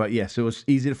not Peacock, but yes, so it's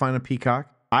easy to find on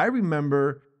Peacock. I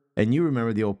remember, and you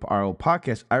remember our old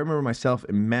podcast. I remember myself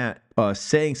and Matt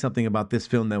saying something about this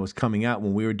film that was coming out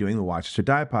when we were doing the Watch Us or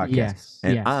Die podcast.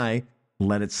 And I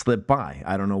let it slip by.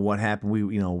 I don't know what happened.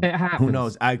 It happens. Who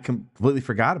knows? I completely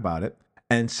forgot about it.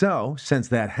 And so since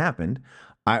that happened,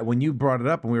 when you brought it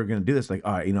up and we were going to do this, like,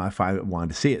 all right, I finally wanted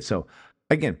to see it. So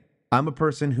again, I'm a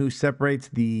person who separates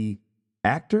the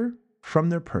actor from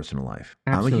their personal life.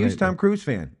 Absolutely. I'm a huge Tom Cruise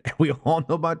fan. We all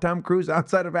know about Tom Cruise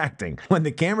outside of acting. When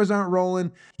the cameras aren't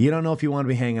rolling, you don't know if you want to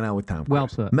be hanging out with Tom Cruise. Well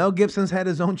put. Mel Gibson's had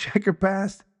his own checker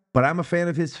past, but I'm a fan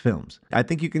of his films. I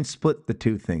think you can split the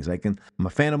two things. I'm a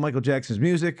fan of Michael Jackson's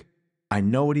music. I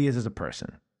know what he is as a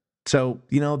person. So,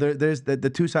 there's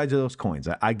the two sides of those coins.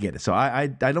 I get it. So I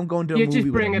don't go into a movie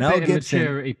with Mel Gibson. You just bring a bit of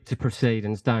maturity to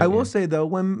proceedings, don't you? I will say, though,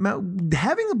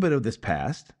 having a bit of this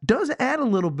past does add a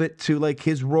little bit to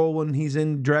his role when he's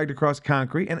in Dragged Across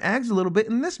Concrete, and adds a little bit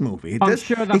in this movie. I'm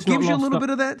sure that's it gives you a little bit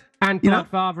of that. And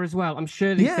Godfather as well. I'm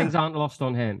sure these things aren't lost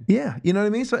on him. Yeah, you know what I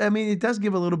mean? So, I mean, it does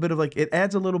give a little bit of it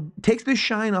adds a little, takes the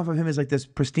shine off of him as this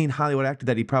pristine Hollywood actor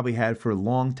that he probably had for a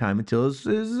long time until his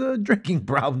drinking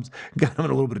problems got him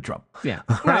in a little bit of trouble. trouble. Yeah.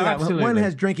 Right? No, Like, absolutely. when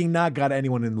has drinking not got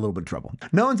anyone in a little bit of trouble?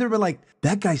 No one's ever been like,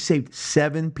 that guy saved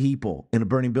 7 people in a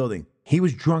burning building. He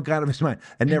was drunk out of his mind.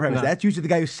 That never happens. No. That's usually the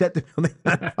guy who set the building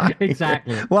on fire.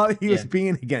 Exactly. While he was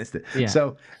being against it. Yeah.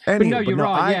 So, But anyway, no, you're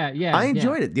right. Yeah. I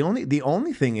enjoyed it. The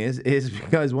only thing is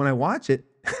because when I watch it,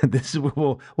 this is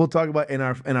what we'll talk about in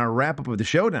our wrap up of the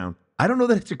showdown. I don't know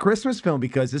that it's a Christmas film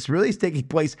because this really is taking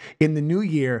place in the new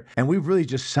year, and we've really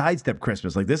just sidestepped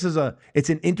Christmas. Like it's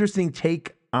an interesting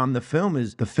take on the film.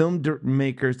 Is the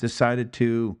filmmakers decided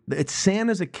it's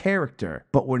Santa's a character,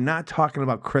 but we're not talking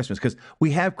about Christmas because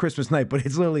we have Christmas night, but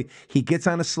it's literally he gets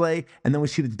on a sleigh and then we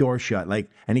see the door shut,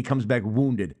 and he comes back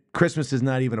wounded. Christmas is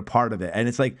not even a part of it, and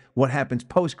it's like what happens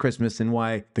post Christmas and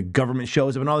why the government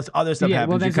shows up and all this other stuff happens.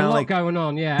 Well, there's a lot going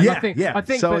on. And Yeah, I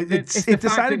think so it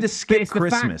decided to skip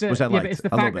Christmas, which I liked. But it's the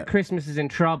a little fact bit. that Christmas is in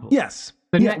trouble. Yes.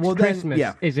 The Yeah, next well, then, Christmas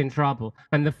yeah. is in trouble,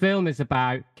 and the film is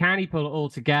about can he pull it all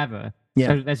together? Yeah.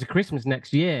 So there's a Christmas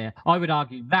next year. I would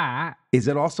argue that. Is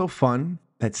it also fun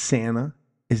that Santa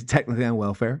is technically on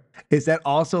welfare? Is that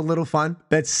also a little fun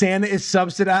that Santa is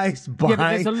subsidized by but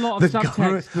there's a lot of the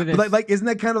government? subtext with it. Like, isn't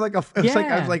that kind of like I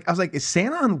was like, is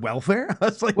Santa on welfare? I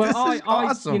was like, Well, this is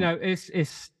awesome.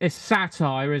 It's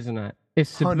satire, isn't it?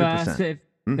 It's 100%. subversive.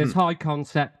 There's high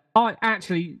concept.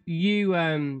 You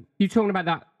talking about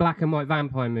that black and white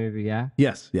vampire movie, yeah?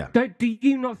 Yes, yeah. Do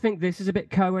you not think this is a bit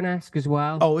Coen-esque as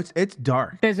well? Oh, it's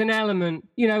dark. There's an element,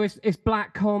 it's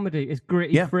black comedy, it's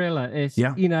gritty thriller,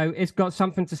 it's got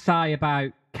something to say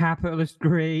about capitalist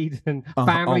greed and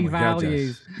family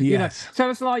values. God, yes. So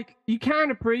it's like you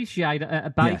can appreciate it at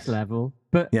a base level,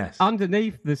 but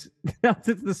underneath this,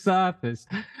 under the surface.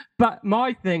 But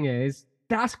my thing is,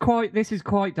 this is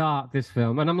quite dark, this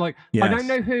film. And I'm like, I don't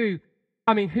know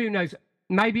who knows?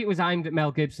 Maybe it was aimed at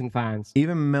Mel Gibson fans.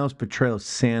 Even Mel's portrayal of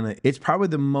Santa, it's probably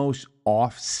the most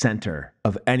off-center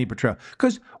of any portrayal.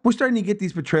 Because we're starting to get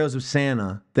these portrayals of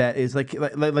Santa that is like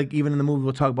even in the movie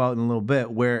we'll talk about in a little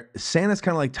bit, where Santa's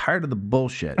kind of like tired of the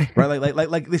bullshit, right?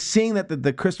 like the seeing that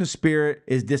the Christmas spirit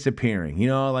is disappearing,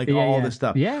 all this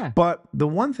stuff. Yeah. But the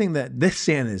one thing that this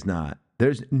Santa is not,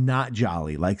 there's not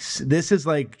jolly. Like, this is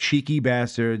like cheeky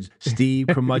bastards, Steve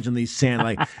curmudgeonly Santa.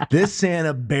 Like, this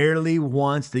Santa barely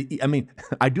wants to. I mean,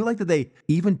 I do like that they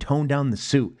even toned down the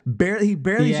suit. He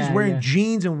barely is just wearing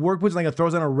jeans and work boots, like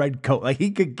throws on a red coat. Like, he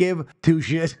could give 2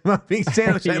 shits about being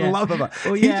Santa, which I love about.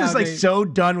 Well, he's just so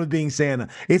done with being Santa.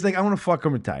 It's like, I want to fuck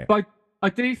him retire. But I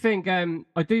do think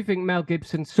Mel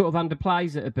Gibson sort of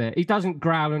underplays it a bit. He doesn't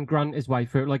growl and grunt his way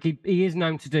through it like he is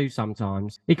known to do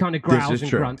sometimes. He kind of growls and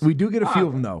grunts. We do get a few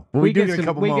of them though. We do get a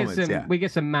couple moments. We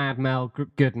get some Mad Mel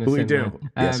goodness. We in do.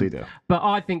 There. Yes, we do. But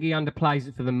I think he underplays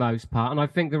it for the most part, and I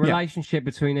think the relationship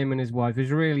between him and his wife is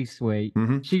really sweet.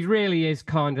 Mm-hmm. She really is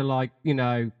kind of like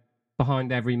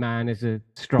behind every man is a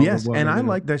stronger woman. And I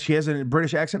like that she has a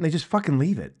British accent and they just fucking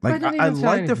leave it. Like, I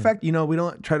like the fact, we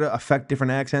don't try to affect different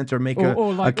accents or make a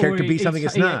character be something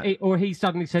it's not. Or he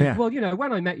suddenly says, well,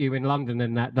 when I met you in London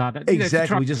and that.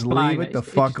 Exactly, we just leave it the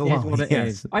fuck alone. What it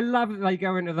is. I love that they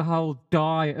go into the whole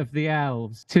diet of the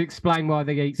elves to explain why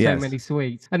they eat so many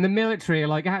sweets. And the military are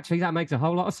like, actually, that makes a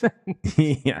whole lot of sense.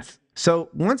 Yes. So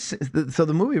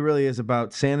the movie really is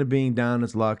about Santa being down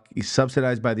his luck. He's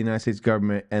subsidized by the United States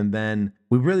government, and then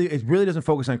it really doesn't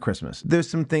focus on Christmas. There's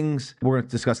some things we're going to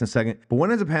discuss in a second, but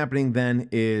what ends up happening then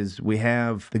is we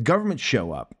have the government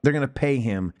show up. They're going to pay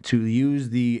him to use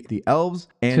the elves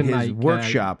and his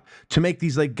workshop to make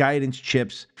these like guidance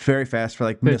chips very fast for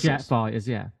like missiles. Jet fighters,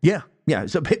 yeah. Yeah,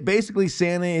 so basically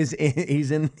Santa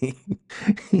he's in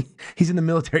the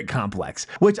military complex,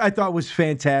 which I thought was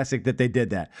fantastic that they did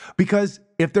that. Because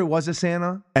if there was a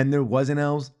Santa and there was an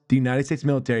elves, the United States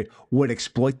military would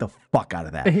exploit the fuck out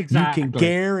of that. Exactly. You can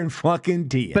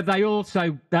guarantee it. But they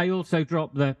also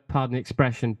drop the, pardon the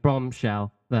expression,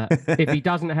 bombshell that if he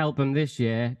doesn't help them this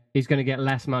year, he's going to get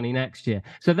less money next year.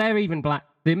 So they're even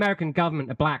the American government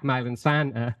are blackmailing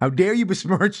Santa. How dare you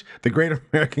besmirch the great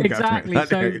American government?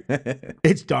 Exactly. So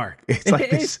it's dark. It's like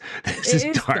this is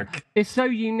dark. It's so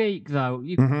unique, though.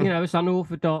 It's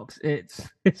unorthodox.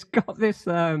 It's got this.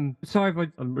 Sorry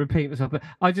if I'm repeating myself, but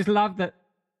I just love that.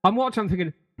 I'm watching. I'm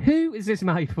thinking, who is this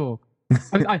made for?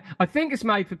 I think it's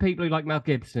made for people who like Mel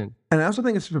Gibson, and I also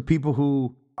think it's for people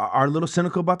who are a little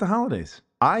cynical about the holidays.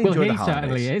 I enjoy the holidays. He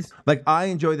certainly is. Like, I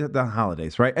enjoy the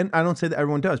holidays, right? And I don't say that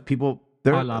everyone does. People.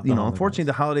 Unfortunately,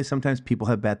 the holidays, sometimes people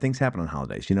have bad things happen on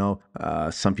holidays.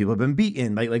 Some people have been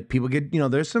beaten. Like people get,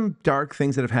 there's some dark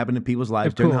things that have happened in people's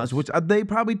lives during the holidays, which they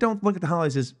probably don't look at the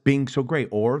holidays as being so great,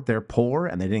 or they're poor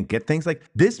and they didn't get things. Like,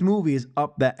 this movie is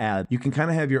up that alley. You can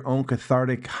kind of have your own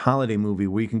cathartic holiday movie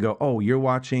where you can go, oh, you're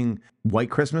watching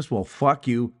White Christmas? Well, fuck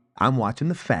you. I'm watching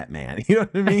The Fat Man. You know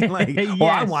what I mean? Like, Yes. or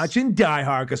I'm watching Die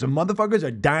Hard because some motherfuckers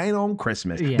are dying on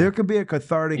Christmas. Yeah. There could be a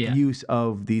cathartic use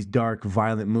of these dark,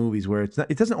 violent movies where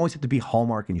it doesn't always have to be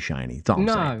Hallmark and shiny. That's all I'm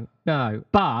saying. No.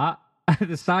 But at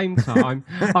the same time,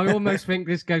 I almost think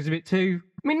this goes a bit too...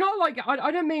 I mean, not like... I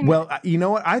don't mean... Well, you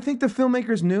know what? I think the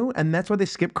filmmakers knew, and that's why they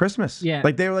skipped Christmas. Yeah.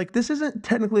 Like, they were like, this isn't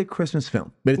technically a Christmas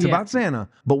film, but it's about Santa.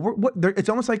 But it's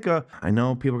almost like I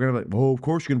know people are going to be like, oh, of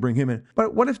course you're going to bring him in.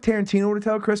 But what if Tarantino were to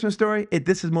tell a Christmas story?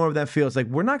 This is more of that feel. It's like,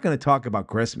 we're not going to talk about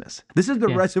Christmas. This is the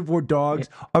Reservoir Dogs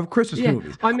of Christmas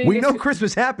movies. I mean, we know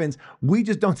Christmas happens. We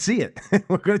just don't see it.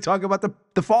 We're going to talk about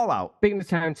the fallout. Speaking of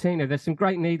Tarantino, there's some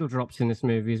great needle drops in this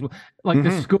movie as well. Like,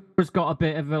 the score's got a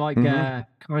bit of a,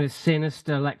 kind of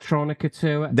sinister electronica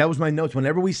to it. That was my notes.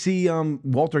 Whenever we see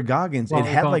Walter Goggins,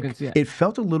 it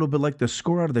felt a little bit like the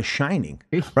score out of The Shining.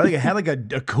 Right? Like it had like a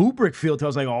Kubrick feel to it. I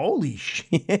was like, holy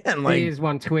shit. Like, he is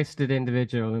one twisted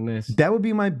individual in this. That would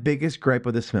be my biggest gripe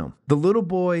of this film. The little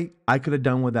boy I could have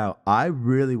done without. I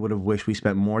really would have wished we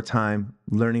spent more time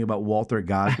learning about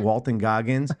Walton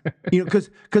Goggins. You know, because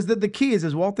the key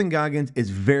is Walton Goggins is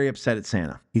very upset at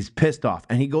Santa. He's pissed off,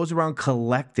 and he goes around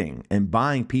collecting and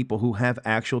buying people who have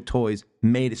actual toys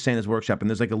made at Santa's workshop, and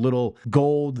there's like a little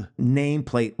gold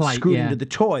nameplate screwed into the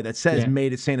toy that says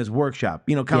made at Santa's workshop.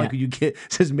 You know, kind of like you get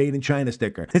says made in China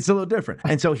sticker. It's a little different.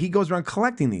 And so he goes around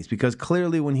collecting these because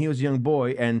clearly when he was a young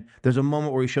boy, and there's a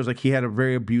moment where he shows like he had a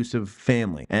very abusive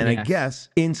family. And I guess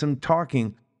in some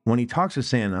talking, when he talks to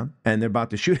Santa and they're about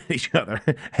to shoot at each other,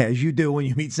 as you do when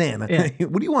you meet Santa. Yeah.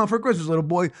 What do you want for Christmas, little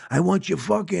boy? I want your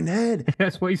fucking head.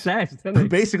 That's what he says, doesn't he?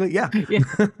 Basically, yeah.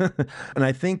 And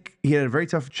I think he had a very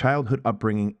tough childhood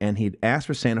upbringing, and he'd asked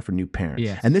for Santa for new parents.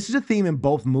 Yes. And this is a theme in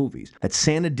both movies, that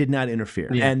Santa did not interfere.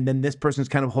 Yeah. And then this person's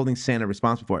kind of holding Santa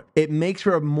responsible for it. It makes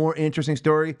for a more interesting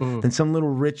story than some little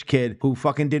rich kid who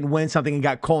fucking didn't win something and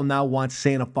got cold and now wants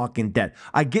Santa fucking dead.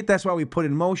 I get that's why we put it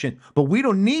in motion, but we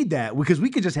don't need that because we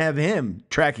could just have him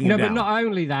tracking him down. No, but not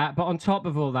only that, but on top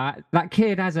of all that, that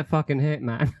kid has a fucking hit,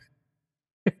 man.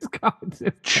 It's kind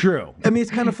of true. I mean,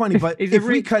 it's kind of funny, but if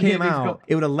we cut him out,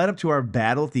 it would have led up to our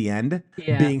battle at the end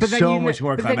being so much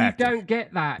more climactic. But then you don't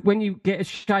get that. When you get a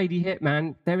shady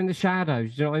hitman, they're in the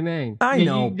shadows. Do you know what I mean? I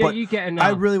know, but you get enough. I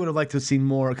really would have liked to see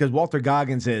more because Walton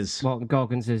Goggins is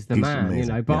the man, amazing. You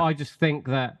know. But I just think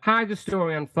that how the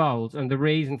story unfolds and the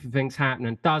reason for things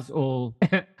happening does all.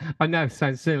 I know, it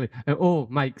sounds silly. It all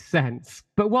makes sense.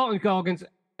 But Walton Goggins.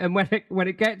 And when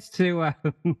it gets to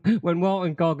when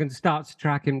Walton Goggins starts to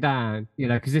track him down, you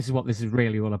know, because this is what this is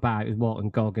really all about, is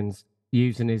Walton Goggins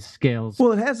using his skills.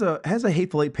 Well, it has a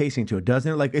Hateful Eight pacing to it,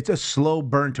 doesn't it? Like, it's a slow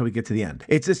burn till we get to the end.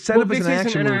 It's a setup as an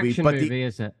action movie, but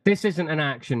is it? This isn't an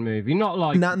action movie.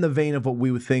 Not in the vein of what we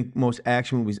would think most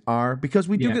action movies are, because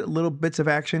we do get little bits of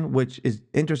action, which is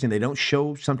interesting. They don't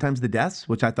show sometimes the deaths,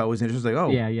 which I thought was interesting.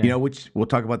 Like, you know, which we'll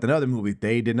talk about another movie.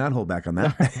 They did not hold back on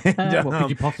that. What could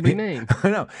you possibly mean? I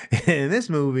know. In this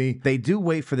movie, they do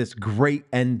wait for this great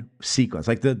end sequence.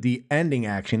 Like the ending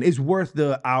action is worth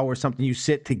the hour something you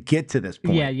sit to get to this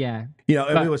point. Yeah. You know,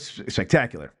 it was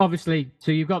spectacular. Obviously,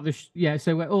 so you've got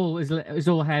so we're all is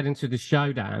all heading to the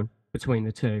showdown between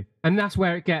the two, and that's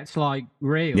where it gets like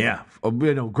real. Yeah,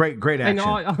 you know, great action. And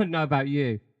I don't know about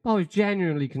you. I was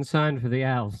genuinely concerned for the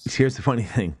elves. Here's the funny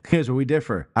thing. Here's where we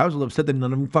differ. I was a little upset that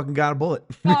none of them fucking got a bullet.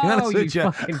 Oh, you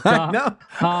fucking dark,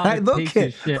 hard piece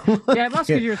of shit. Yeah, that's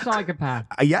because you're a psychopath.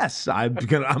 Yes, I'm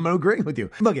agreeing with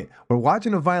you. Look, we're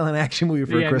watching a violent action movie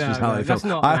for a Christmas holiday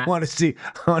film. I want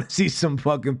to see some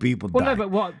fucking people die.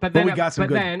 But then we got some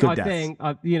good deaths.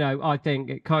 I think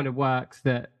it kind of works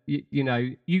that you know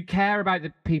you care about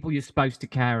the people you're supposed to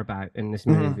care about in this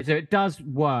movie, so it does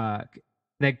work.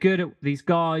 They're good at these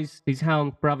guys, these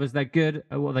Helm brothers. They're good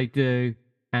at what they do,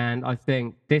 and I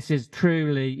think this is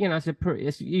truly, you know,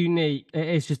 it's unique.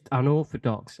 It's just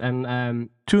unorthodox, and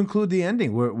to include the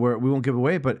ending, where we won't give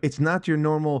away, but it's not your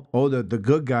normal. Oh, the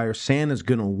good guy or Santa's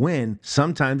gonna win.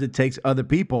 Sometimes it takes other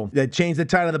people that change the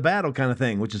tide of the battle, kind of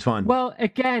thing, which is fun. Well,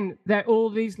 again, there are all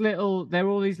these little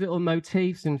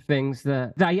motifs and things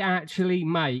that they actually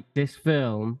make this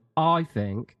film. I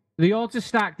think. The odds are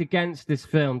stacked against this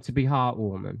film to be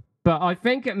heartwarming, but I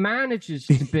think it manages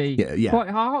to be quite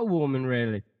heartwarming,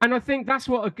 really. And I think that's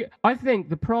what I think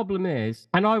the problem is.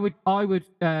 And I would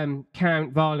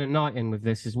count Violent Night in with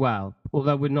this as well,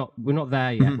 although we're not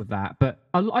there yet with that. But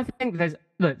I think there's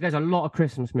a lot of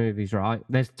Christmas movies, right?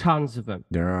 There's tons of them.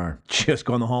 There are. Just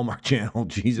go on the Hallmark Channel.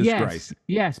 Jesus Christ.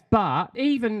 Yes, but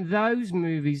even those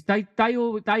movies, they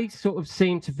sort of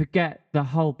seem to forget the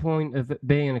whole point of it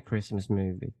being a Christmas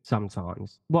movie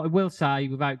sometimes. What I will say,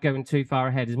 without going too far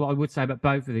ahead, is what I would say about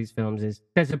both of these films is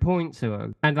there's a point to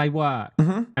them, and they work,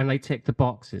 and they tick the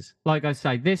boxes. Like I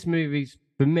say, this movie's,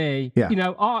 for me, you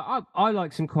know, I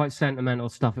like some quite sentimental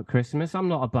stuff at Christmas. I'm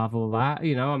not above all that.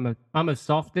 You know, I'm a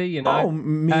softie, you know. Oh,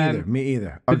 me either. Me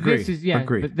either. Agreed.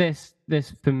 Agreed. But this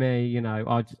for me, you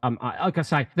know, like I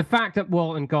say, the fact that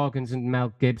Walton Goggins and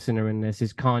Mel Gibson are in this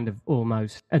is kind of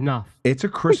almost enough. It's a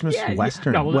Christmas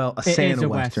Western. No, well, a Santa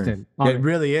Western. It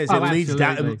really is. It leads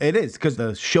down. It is, because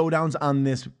the showdowns on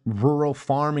this rural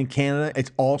farm in Canada,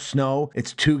 it's all snow.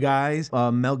 It's two guys.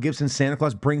 Mel Gibson, Santa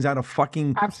Claus, brings out a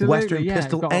fucking Western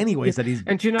pistol anyways that he's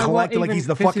collected like he's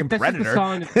the fucking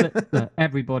Predator. Look,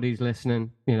 everybody's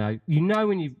listening. You know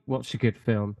when you watch a good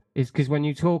film, is because when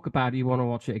you talk about it, you want to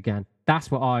watch it again.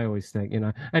 That's what I always think, you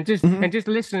know. And just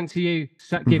listening to you,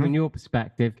 giving your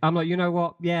perspective, I'm like, you know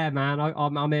what? Yeah, man,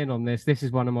 I'm in on this. This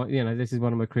is one of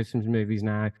my Christmas movies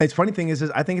now. It's funny thing is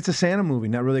I think it's a Santa movie,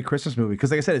 not really a Christmas movie.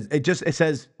 Because like I said, it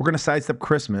says we're gonna sidestep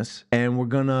Christmas and we're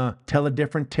gonna tell a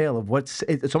different tale of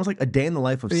it's almost like a day in the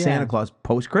life of Santa Claus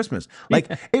post Christmas. Like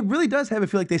it really does have. I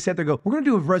feel like they sat there, we're gonna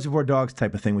do a Reservoir Dogs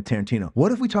type of thing with Tarantino.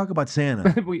 What if we talk about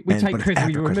Santa? we take Christmas.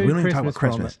 We don't even talk about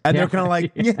Christmas. And they're kind of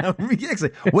like, exactly.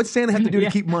 What's Santa have to do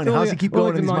to keep money? How's he keep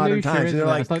going in these modern times? And they're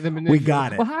like, we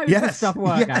got it. Well, how does this stuff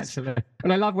work, actually?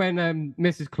 And I love when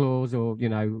Mrs. Claus or,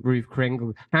 Ruth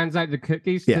Kringle hands out the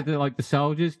cookies to the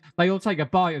soldiers. They all take a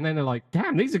bite and then they're like,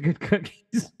 damn, these are good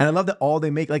cookies. And I love that all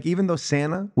they make, like even though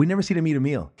Santa, we never see him eat a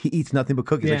meal. He eats nothing but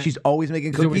cookies. Like she's always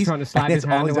making cookies. Always trying to slap his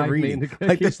hand away from eating the cookies.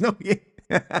 Like there's no...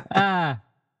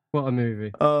 What a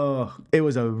movie. Oh, it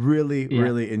was a really,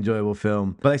 really enjoyable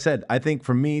film. But like I said, I think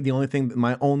for me,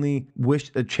 my only wish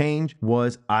to change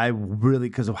was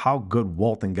because of how good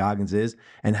Walton Goggins is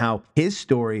and how his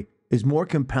story is more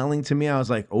compelling to me. I was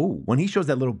like, oh, when he shows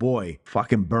that little boy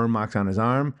fucking burn marks on his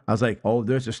arm, I was like, oh,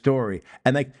 there's a story.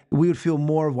 And like, we would feel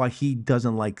more of why he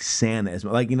doesn't like Santa as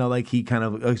much. Like, like he kind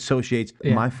of associates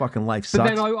my fucking life sucks.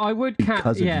 But then I would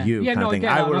because of you. Yeah, kind of thing.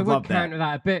 I would have loved that. Counter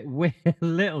that a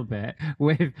little bit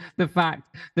with the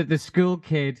fact that the school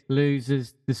kid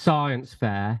loses the science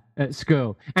fair at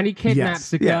school and he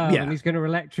kidnaps the girl and he's going to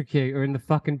electrocute her in the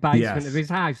fucking basement of his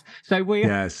house. So that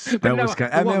was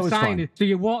kind of, what I'm saying is, so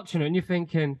you're watching it and you're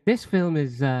thinking, this film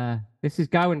is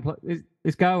going.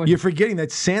 You're forgetting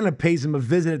that Santa pays him a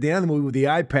visit at the end of the movie with the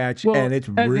eye patch, and it's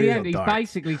real the end, dark. He's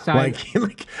basically saying,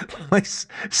 like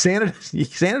Santa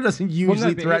doesn't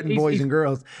usually threaten boys and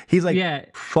girls. He's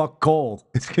like, fuck Cole.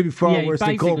 It's gonna be far worse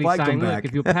than Cole if I come back. Look,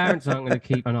 if your parents aren't going to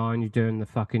keep an eye on you during the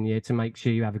fucking year to make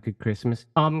sure you have a good Christmas,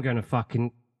 I'm going to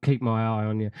fucking keep my eye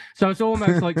on you. So it's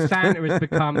almost like Santa has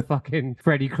become fucking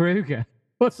Freddy Krueger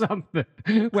or something.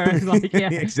 Whereas like,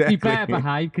 exactly. You better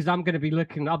behave because I'm going to be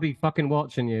looking, I'll be fucking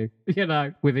watching you,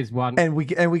 with his one. And we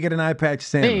get an eye patch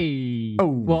Santa. Hey. Oh,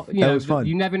 well, that was fun.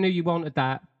 You never knew you wanted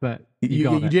that, but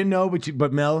you didn't know,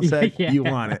 but Mel said you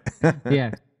want it.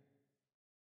 Yeah.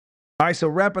 All right, so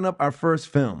wrapping up our first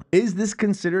film. Is this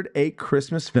considered a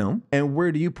Christmas film? And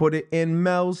where do you put it in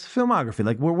Mel's filmography?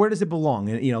 Like, where does it belong?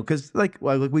 And, because like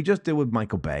we just did with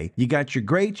Michael Bay, you got your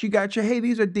greats, you got your, hey,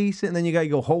 these are decent. And then you got to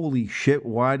go, holy shit,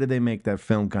 why did they make that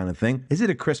film kind of thing? Is it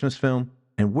a Christmas film?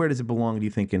 And where does it belong, do you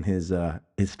think, in his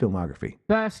filmography?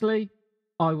 Firstly,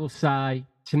 I will say,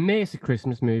 to me, it's a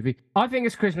Christmas movie. I think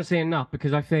it's Christmassy enough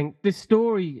because I think this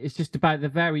story is just about the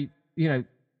very,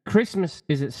 Christmas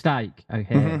is at stake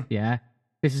here, yeah?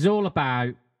 This is all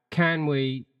about, can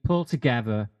we pull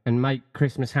together and make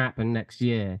Christmas happen next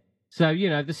year? So,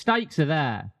 the stakes are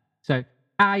there. So,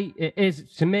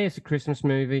 to me, it's a Christmas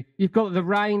movie. You've got the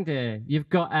reindeer, you've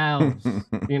got elves,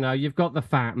 you've got the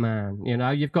fat man,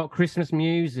 you've got Christmas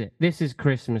music. This is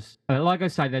Christmas. Like I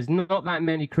say, there's not that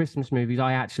many Christmas movies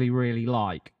I actually really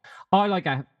like. I like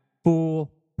 4,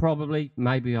 probably,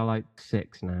 maybe I like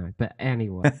 6 now. But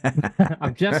anyway,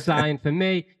 I'm just saying, for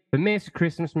me, it's a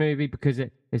Christmas movie because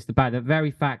it's about the very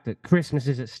fact that Christmas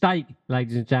is at stake,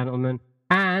 ladies and gentlemen.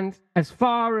 And as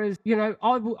far as,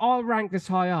 I'll rank this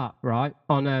high up, right,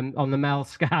 on the Mel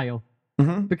scale.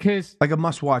 Because... like a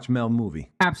must-watch Mel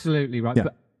movie. Absolutely, right. Yeah.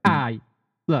 But,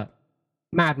 look,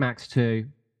 Mad Max 2,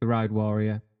 The Road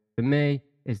Warrior, for me,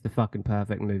 is the fucking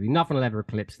perfect movie. Nothing will ever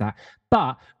eclipse that.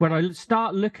 But when I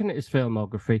start looking at his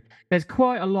filmography, there's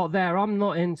quite a lot there I'm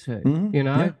not into,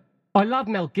 Yeah. I love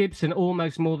Mel Gibson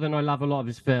almost more than I love a lot of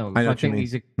his films. I know think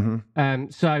he's a...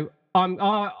 So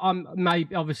I'm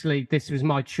maybe obviously this was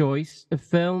my choice of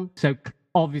film, so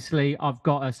obviously I've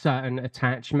got a certain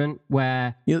attachment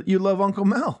where you love Uncle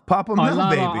Mel, Papa Mel,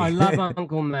 baby. I love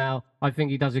Uncle Mel. I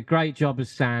think he does a great job as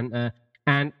Santa,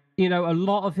 and you know, a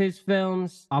lot of his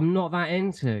films I'm not that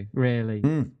into,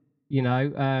 really. You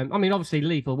know, I mean, obviously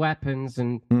Lethal Weapons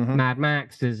and Mad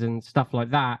Maxes and stuff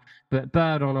like that, but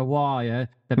Bird on a Wire,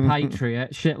 The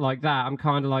Patriot, shit like that, I'm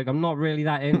kind of like, I'm not really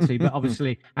that into. But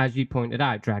obviously, as you pointed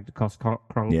out, Dragged Across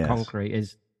Concrete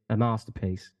is a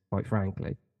masterpiece, quite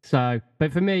frankly. So,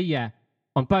 but for me, yeah,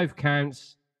 on both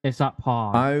counts, it's up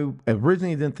high. I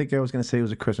originally didn't think I was going to say it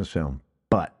was a Christmas film.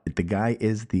 But the guy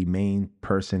is the main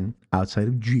person outside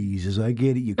of Jesus. I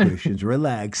get it, you Christians,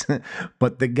 relax.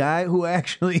 But the guy who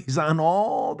actually is on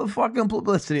all the fucking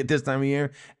publicity at this time of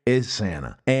year is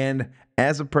Santa. And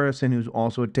as a person who's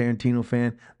also a Tarantino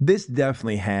fan, this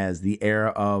definitely has the era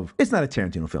of, it's not a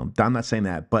Tarantino film, I'm not saying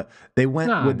that, but they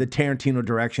went with the Tarantino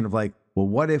direction of like, well,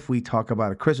 what if we talk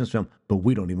about a Christmas film, but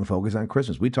we don't even focus on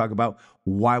Christmas? We talk about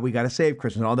why we got to save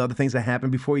Christmas and all the other things that happen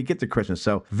before you get to Christmas.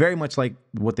 So very much like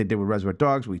what they did with Reservoir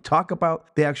Dogs. We talk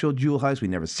about the actual jewel heist. We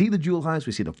never see the jewel heist.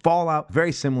 We see the fallout.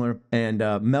 Very similar. And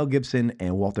Mel Gibson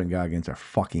and Walter Goggins are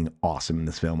fucking awesome in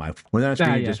this film. When they're on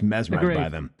screen, just mesmerized by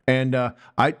them. And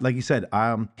I, like you said,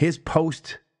 his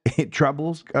post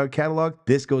Troubles catalog,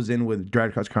 this goes in with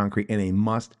Dragged Across Concrete in a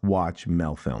must-watch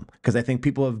Mel film. Because I think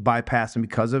people have bypassed him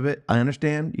because of it. I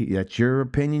understand. That's your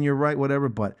opinion. You're right, whatever.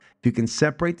 But if you can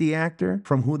separate the actor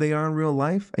from who they are in real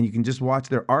life and you can just watch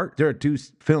their art, there are two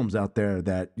films out there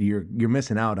that you're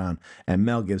missing out on. And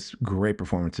Mel gives great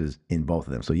performances in both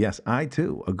of them. So yes, I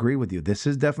too agree with you. This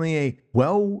is definitely a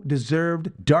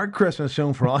well-deserved dark Christmas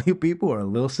film for all you people who are a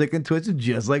little sick and twisted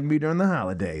just like me during the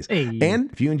holidays. Hey.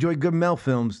 And if you enjoy good Mel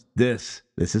films, this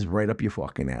is right up your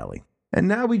fucking alley. And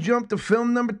now we jump to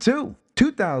film number 2,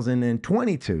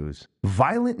 2022's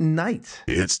Violent Night.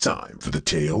 It's time for the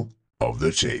tale of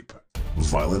the tape.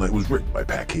 Violent Night was written by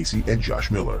Pat Casey and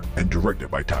Josh Miller and directed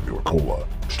by Tommy Wirkola,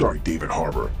 starring David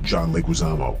Harbour, John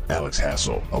Leguizamo, Alex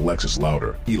Hassel, Alexis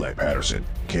Louder, Eli Patterson,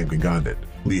 Cam Gongondet,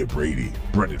 Leah Brady,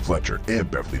 Brendan Fletcher,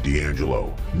 and Beverly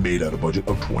D'Angelo. Made at a budget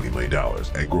of $20 million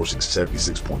and grossing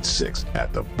 $76.6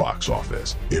 at the box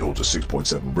office. It holds a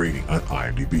 6.7 rating on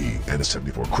IMDb and a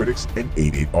 74 critics and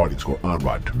 88 audience score on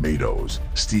Rotten Tomatoes.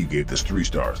 Steve gave this 3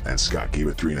 stars and Scott gave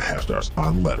it 3.5 stars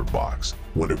on Letterboxd.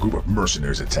 When a group of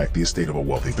mercenaries attack the estate of a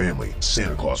wealthy family,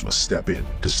 Santa Claus must step in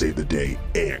to save the day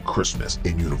and Christmas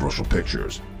in Universal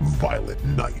Pictures' Violent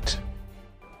Night.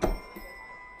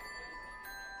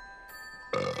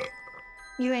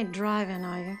 You ain't driving,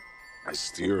 are you? I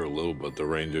steer a little, but the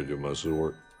reindeer do most of the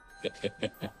work.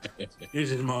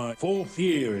 This is my 4th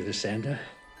year as a Santa.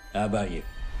 How about you?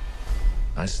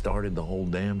 I started the whole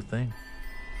damn thing.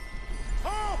 Ho,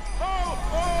 ho,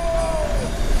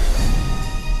 ho!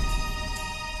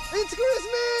 It's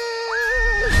Christmas!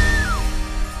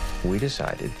 We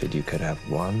decided that you could have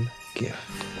one gift.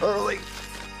 Early.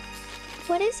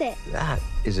 What is it? That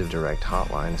is a direct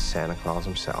hotline to Santa Claus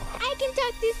himself. I can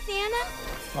talk to Santa.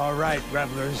 All right,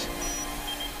 revelers.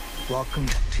 Welcome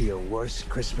to your worst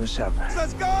Christmas ever.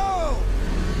 Let's go!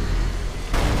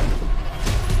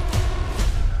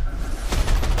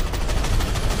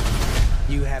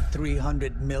 You have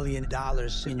 $300 million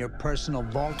in your personal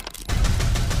vault.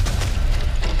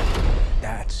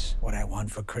 That's what I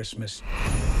want for Christmas.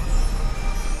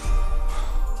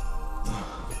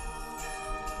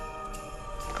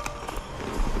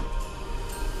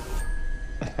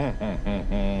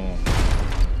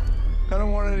 I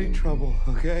don't want any trouble,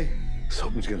 okay?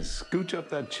 Someone's gonna scooch up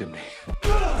that chimney.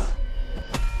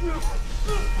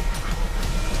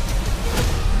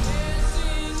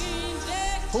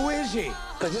 Who is he?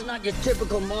 Because it's not your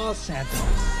typical mall Santa.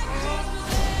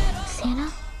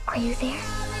 Santa, are you there?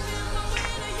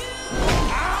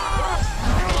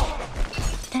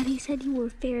 Daddy said you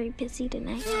were very busy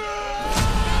tonight.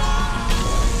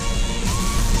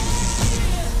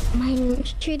 My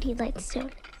name's Trudy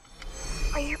Lightstone.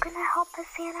 Are you gonna help us,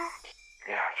 Santa?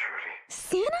 Yeah, Trudy.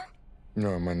 Santa?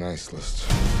 You're on my nice list.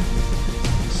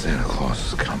 Santa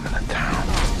Claus is coming to town.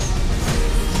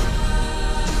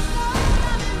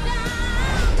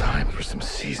 Time for some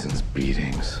season's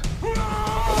beatings.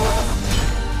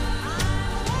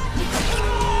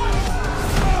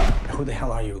 Who the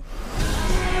hell are you?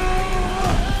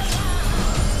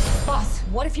 Boss,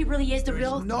 what if he really is the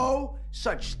real? There's no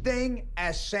such thing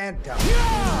as Santa.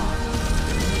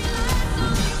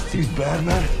 These bad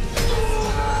men,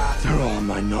 they're all on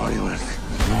my naughty list.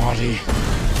 Naughty.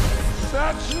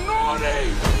 That's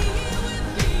naughty!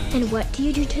 And what do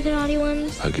you do to the naughty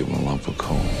ones? I give him a lump of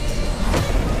coal.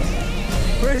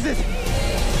 Where is it?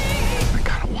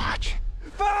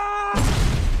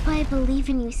 I believe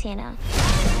in you, Santa.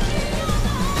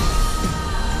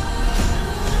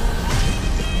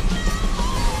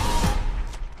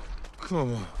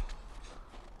 Come on.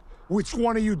 Which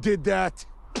one of you did that?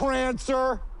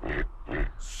 Prancer?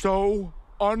 So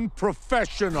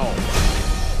unprofessional.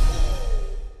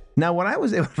 Now, when I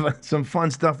was able to find some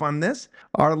fun stuff on this,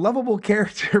 our lovable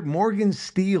character, Morgan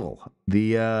Steele,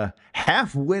 the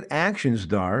half-wit action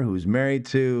star who's married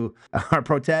to our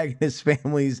protagonist's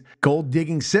family's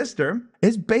gold-digging sister,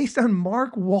 is based on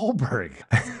Mark Wahlberg.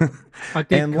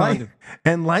 And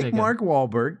like Mark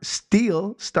Wahlberg,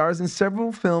 Steele stars in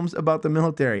several films about the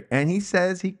military. And he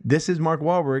says this is Mark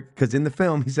Wahlberg because in the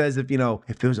film he says if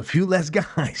there was a few less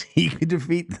guys, he could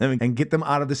defeat them and get them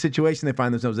out of the situation they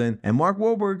find themselves in. And Mark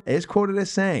Wahlberg is quoted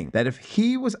as saying that if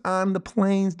he was on the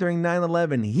planes during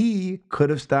 9/11, he could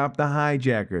have stopped the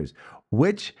hijackers,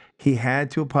 which he had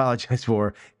to apologize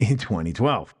for in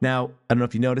 2012. Now, I don't know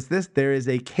if you noticed this, there is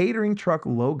a catering truck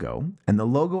logo, and the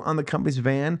logo on the company's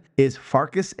van is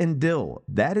Farkas and Dill.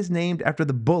 That is named after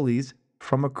the bullies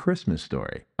from A Christmas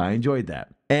Story. I enjoyed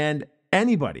that. And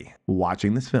anybody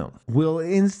watching this film will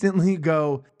instantly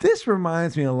go, this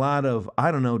reminds me a lot of,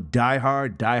 I don't know, Die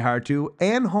Hard, Die Hard 2,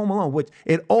 and Home Alone, which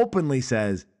it openly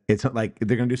says it's like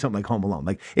they're going to do something like Home Alone.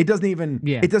 Like it doesn't even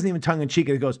tongue in cheek.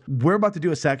 It goes, we're about to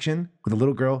do a section with a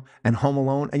little girl and Home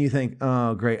Alone. And you think,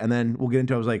 oh, great. And then we'll get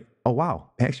into it. I was like, oh, wow.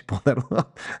 I actually pulled that off.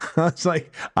 I was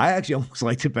like, I actually almost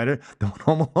liked it better than what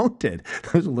Home Alone did.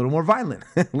 It was a little more violent,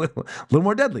 a little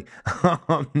more deadly.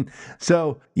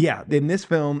 So yeah, in this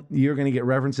film, you're going to get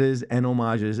references and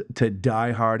homages to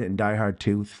Die Hard and Die Hard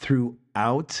 2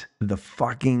 throughout the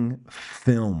fucking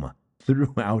film.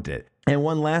 Throughout it. And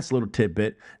one last little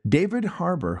tidbit, David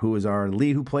Harbour, who is our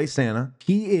lead who plays Santa,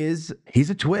 he's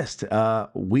a twist.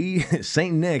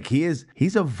 Saint Nick,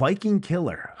 he's a Viking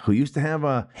killer who used to have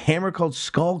a hammer called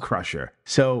Skull Crusher.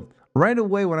 So right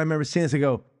away when I remember seeing this, I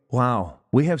go, wow,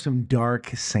 we have some dark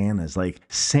Santas. Like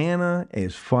Santa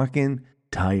is fucking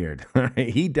tired.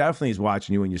 He definitely is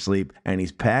watching you when you sleep, and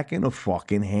he's packing a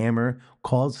fucking hammer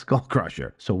called Skull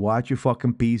Crusher. So watch your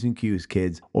fucking P's and Q's,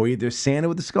 kids. Or either Santa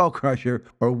with the Skull Crusher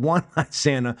or one-eyed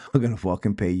Santa are gonna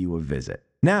fucking pay you a visit.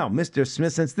 Now, Mr.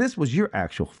 Smith, since this was your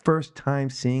actual first time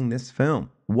seeing this film,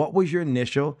 what was your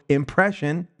initial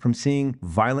impression from seeing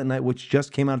Violent Night, which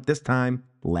just came out this time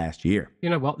last year? You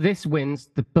know what? This wins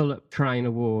the Bullet Train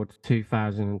Award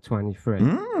 2023,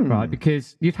 right?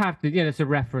 Because you'd have to, it's a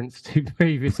reference to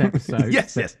previous episodes.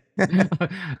 yes.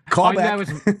 Call back.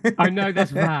 I know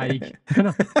that's vague, and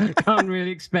I can't really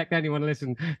expect anyone to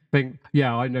listen think,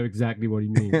 yeah, I know exactly what he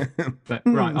means. But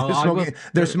right,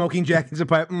 they're smoking jackets and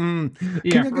pipe. Can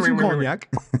you get some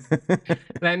cognac?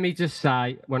 Let me just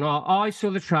say, when I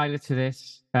saw the trailer to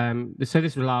this, so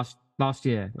this was last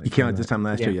year. You came out this time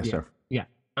last year, yes, sir. Yeah,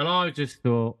 and I just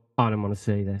thought, I don't want to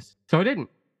see this, so I didn't.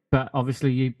 But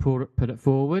obviously, you put it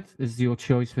forward as your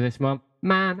choice for this month.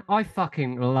 Man, I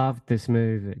fucking loved this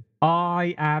movie.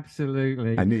 I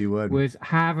absolutely I knew you would. Was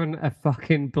having a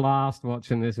fucking blast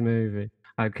watching this movie.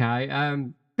 Okay.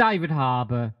 David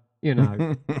Harbour, he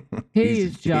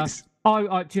is just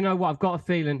do you know what? I've got a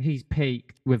feeling he's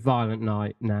peaked with Violent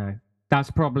Night now.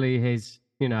 That's probably his,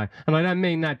 and I don't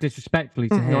mean that disrespectfully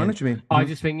to him. No, I know what you mean. I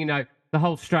just think, the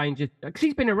whole Stranger, because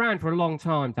he's been around for a long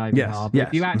time, David Harbour. Yes.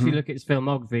 If you actually look at his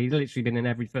filmography, he's literally been in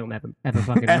every film ever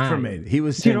fucking made. He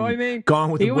was, do you know what I mean? Gone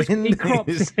with the Wind. He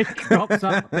crops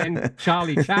up in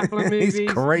Charlie Chaplin movies. He's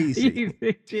crazy.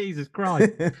 Jesus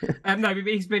Christ. No, but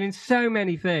he's been in so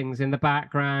many things in the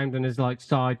background and as like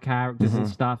side characters and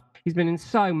stuff. He's been in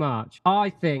so much. I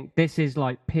think this is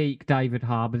like peak David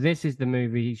Harbour. This is the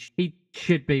movie he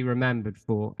should be remembered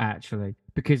for, actually,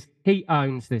 because he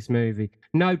owns this movie.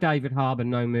 No David Harbour,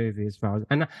 no movie, as far as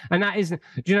and that isn't.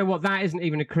 Do you know what? That isn't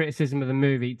even a criticism of the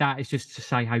movie. That is just to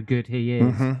say how good he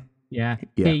is. Yeah.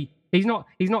 He's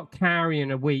not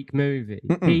carrying a weak movie.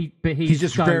 He's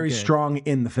just so very good. Strong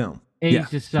in the film. He's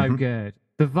just so good.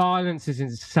 The violence is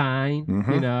insane,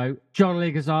 John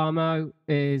Leguizamo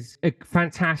is a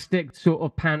fantastic sort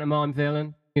of pantomime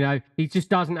villain. He just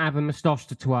doesn't have a moustache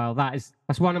to twirl. That's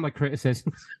one of my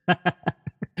criticisms.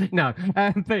 No,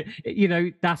 but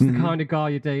that's the kind of guy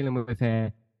you're dealing with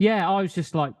here. Yeah, I was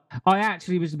just like, I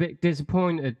actually was a bit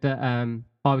disappointed that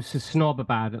I was a snob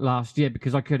about it last year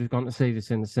because I could have gone to see this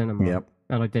in the cinema,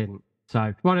 and I didn't.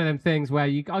 So one of them things where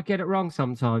I get it wrong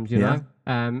sometimes, you know.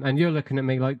 And you're looking at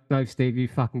me like, no, Steve, you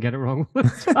fucking get it wrong all the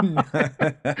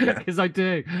time. Because I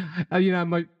do.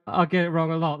 I get it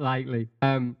wrong a lot lately.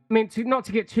 Not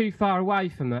to get too far away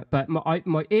from it, but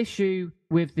my issue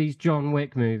with these John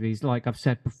Wick movies, like I've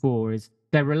said before, is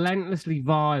they're relentlessly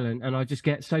violent, and I just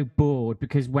get so bored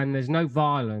because when there's no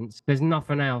violence, there's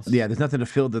nothing else. Yeah, there's nothing to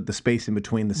fill the space in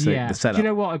between the setup. Do you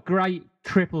know what a great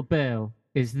triple bill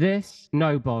is? This,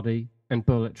 Nobody, and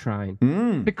Bullet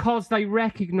Train. Because they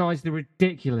recognise the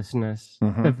ridiculousness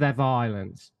of their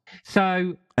violence.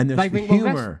 So and there's they think,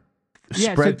 humor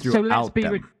spread throughout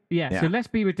them. So let's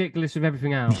be ridiculous with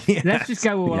everything else. Let's just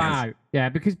go all out. Yeah,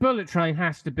 because Bullet Train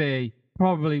has to be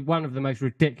probably one of the most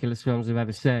ridiculous films I've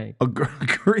ever seen.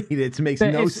 Agreed. It makes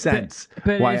no sense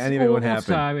why any of it would happen. It's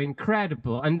also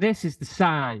incredible, and this is the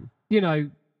same. You know,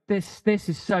 this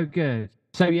is so good.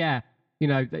 So yeah,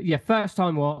 first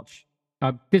time watch.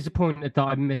 I'm disappointed that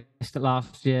I missed it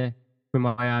last year from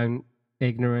my own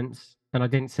ignorance, and I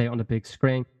didn't see it on the big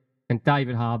screen. And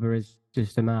David Harbour is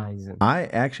just amazing. I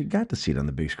actually got to see it on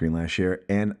the big screen last year,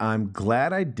 and I'm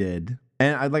glad I did.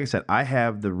 And like I said, I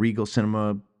have the Regal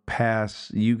Cinema Pass.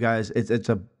 You guys, it's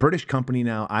a British company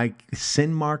now.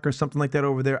 Cinemark or something like that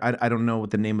over there. I don't know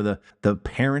what the name of the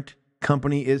parent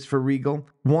company is for Regal.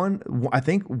 I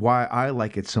think why I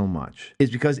like it so much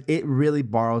is because it really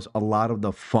borrows a lot of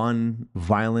the fun,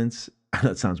 violence, I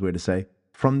know it sounds weird to say,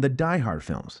 from the Die Hard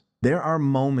films. There are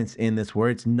moments in this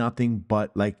where it's nothing but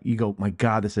like you go, my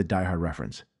God, this is a Die Hard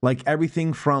reference. Like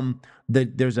everything from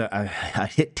there's a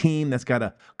hit team that's got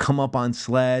to come up on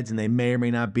sleds and they may or may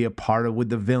not be a part of with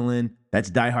the villain. That's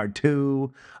Die Hard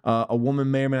 2. A woman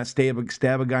may or may not stab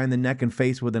a guy in the neck and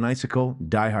face with an icicle.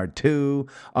 Die Hard 2.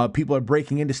 People are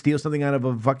breaking in to steal something out of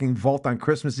a fucking vault on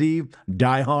Christmas Eve.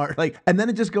 Die Hard. And then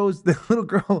it just goes, the little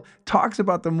girl talks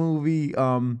about the movie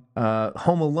Home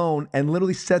Alone and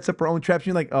literally sets up her own traps.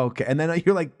 You're like, okay. And then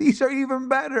you're like, these are even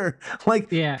better.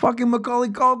 Fucking Macaulay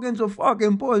Culkin's a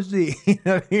fucking pussy.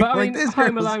 But I mean,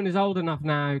 Home Alone is old enough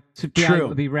now to be able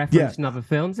to be referenced in other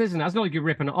films, isn't it? It's not like you're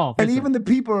ripping it off. And even the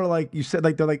people are like, you said,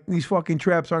 they're like, these fucking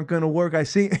traps aren't going to work. I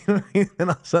see. And all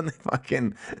of a sudden they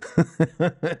fucking.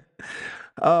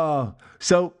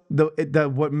 So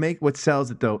what sells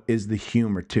it though is the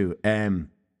humor too, and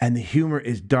the humor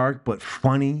is dark but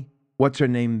funny. What's her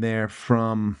name there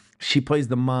from? She plays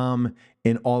the mom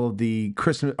in all of the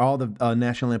Christmas, all the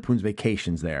National Lampoon's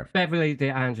Vacations there. Beverly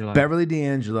D'Angelo. Beverly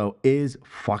D'Angelo is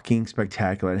fucking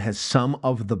spectacular. It has some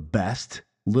of the best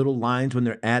little lines when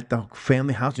they're at the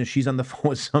family house and she's on the phone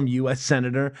with some U.S.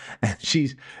 senator and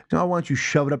she's, why don't you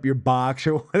shove it up your box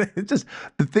or what? It's just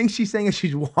the things she's saying as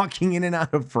she's walking in and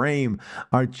out of frame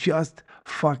are just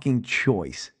fucking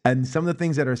choice. And some of the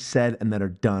things that are said and that are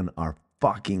done are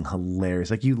fucking hilarious.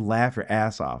 Like you laugh your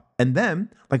ass off. And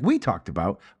then, like we talked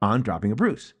about on Dropping a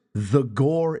Bruce, the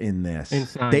gore in this.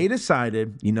 Insane. They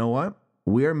decided, you know what?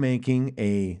 We're making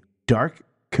a dark,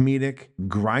 comedic,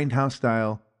 grindhouse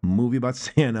style movie about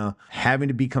Santa having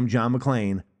to become John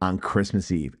McClane on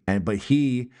Christmas Eve. But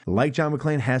he, like John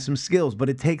McClane, has some skills, but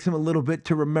it takes him a little bit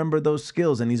to remember those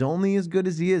skills. And he's only as good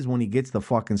as he is when he gets the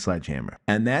fucking sledgehammer.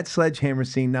 And that sledgehammer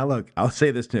scene, now look, I'll say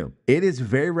this too. It is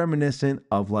very reminiscent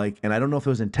of and I don't know if it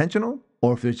was intentional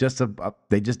or if it's just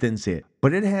they just didn't see it.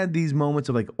 But it had these moments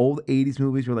of old 80s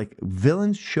movies where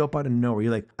villains show up out of nowhere.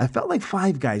 You're like, I felt like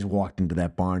 5 guys walked into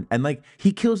that barn and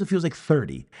he kills, it feels like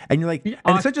 30. And you're like,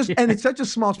 it's such a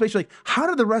small space. You're like, how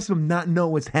do the rest of them not know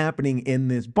what's happening in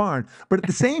this barn? But at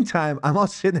the same time, I'm all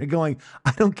sitting there going,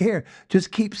 I don't care.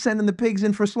 Just keep sending the pigs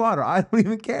in for slaughter. I don't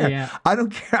even care. Yeah. I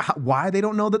don't care why they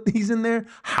don't know that he's in there,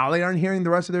 how they aren't hearing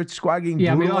the rest of their squad getting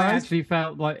brutalized. I actually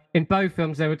felt like in both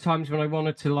films, there were times when I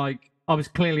wanted to I was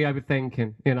clearly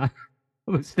overthinking,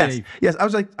 with Steve. Yes. I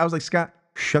was like, Scott,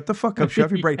 shut the fuck up,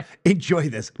 shut your brain. Enjoy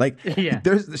this.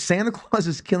 There's Santa Claus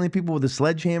is killing people with a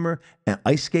sledgehammer and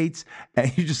ice skates,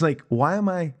 and you're just like, why am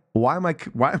I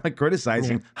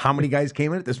criticizing how many guys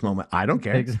came in at this moment? I don't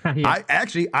care.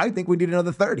 Exactly. I think we need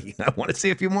another 30. I want to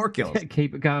see a few more kills.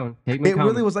 Keep it going. It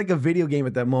really was like a video game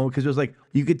at that moment because it was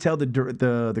you could tell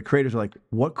the creators were like,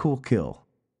 what cool kill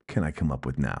can I come up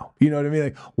with now? You know what I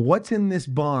mean? What's in this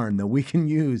barn that we can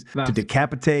use to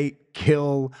decapitate,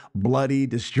 kill, bloody,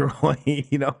 destroy?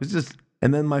 It's just.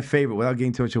 And then my favorite, without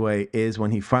getting too much away, is when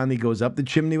he finally goes up the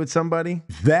chimney with somebody.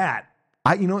 The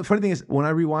funny thing is, when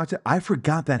I rewatched it, I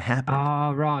forgot that happened.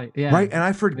 Oh, right. Yeah. Right? And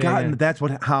I've forgotten that's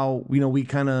how we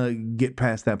kind of get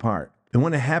past that part. And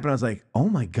when it happened, I was like, oh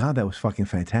my God, that was fucking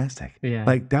fantastic. Yeah.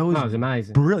 That was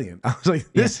amazing. Brilliant. I was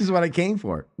like, this is what I came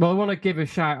for. Well, I want to give a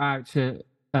shout out to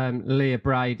Leah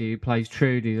Brady, who plays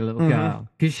Trudy, the little girl,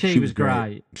 because she was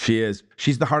great. She is.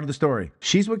 She's the heart of the story.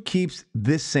 She's what keeps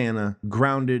this Santa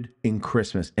grounded in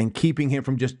Christmas and keeping him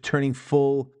from just turning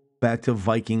full back to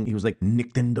Viking. He was like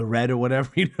nicked in the red or whatever.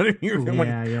 You know what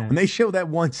I mean? When they show that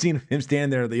one scene of him standing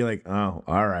there, you're like, oh,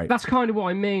 all right. That's kind of what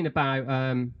I mean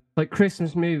about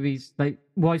Christmas movies.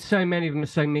 why so many of them are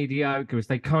so mediocre is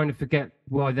they kind of forget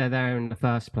why they're there in the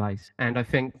first place. And I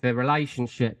think the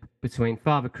relationship between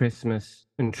Father Christmas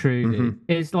and Trudy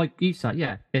is, like you said,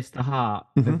 yeah, it's the heart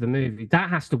of the movie. That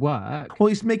has to work. Well,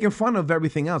 he's making fun of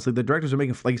everything else. Like the directors are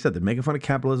making, like you said, they're making fun of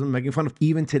capitalism, making fun of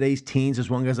even today's teens.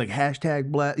 There's one guy's like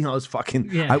 #black. You know, it's fucking.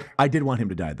 Yeah. I did want him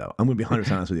to die though. I'm gonna be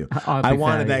 100% honest with you. I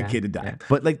wanted that kid to die. Yeah.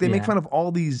 But like they make fun of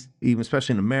all these, even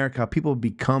especially in America, people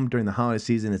become during the holiday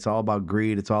season. It's all about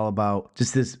greed. It's all about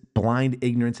just this blind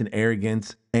ignorance and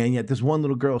arrogance. And yet this one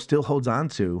little girl still holds on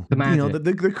to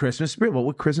the Christmas spirit. Well,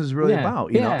 what Christmas is really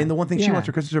about, you know. And the one thing she wants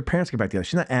for Christmas is her parents get back together.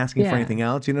 She's not asking for anything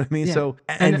else. You know what I mean? So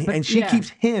and she keeps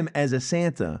him as a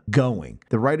Santa going.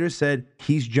 The writers said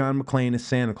he's John McClane as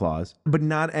Santa Claus, but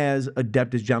not as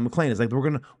adept as John McClane is. Like we're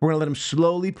gonna let him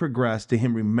slowly progress to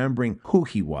him remembering who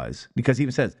he was, because he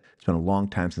even says it's been a long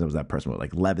time since I was that person. What,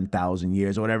 like 11,000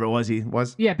 years or whatever it was. He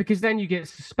was. Yeah, because then you get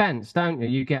suspense, don't you?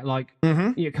 You get like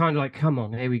you're kind of like, come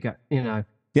on, here we go. You know.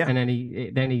 Yeah. And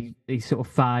then he sort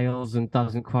of fails and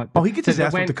doesn't quite. Oh, he gets his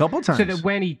ass whipped a couple of times. So that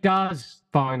when he does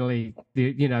finally,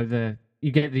 you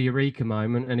get the eureka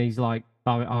moment, and he's like,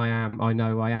 I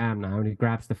know I am now, and he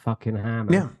grabs the fucking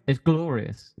hammer. Yeah. It's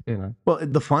glorious, you know. Well,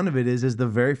 the fun of it is the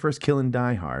very first kill in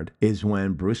Die Hard is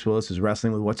when Bruce Willis is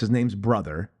wrestling with what's his name's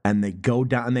brother, and they go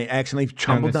down and they accidentally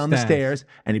tumble down the stairs,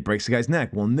 and he breaks the guy's neck.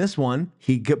 Well, in this one,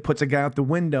 he puts a guy out the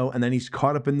window, and then he's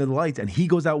caught up in the lights, and he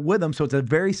goes out with him. So it's a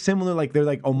very similar, like they're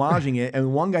like homaging it,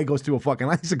 and one guy goes through a fucking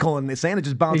icicle, and Santa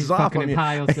just bounces off on him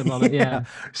on it. Yeah.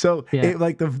 So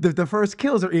like the first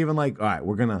kills are even like, all right,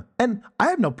 we're gonna, and I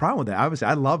have no problem with that. Obviously,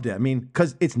 I loved it. I mean,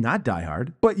 because it's not Die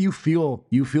Hard, but you feel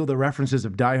the references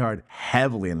of Die Hard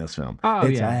heavily in this film. Oh,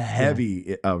 it's a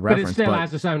heavy reference, but it still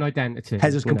has its own identity.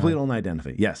 Has its complete own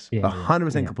identity. Yes,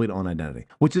 100% complete own identity.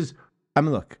 Which is, I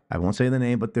mean, look, I won't say the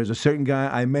name, but there's a certain guy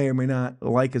I may or may not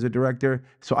like as a director,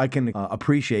 so I can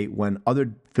appreciate when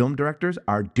other film directors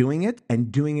are doing it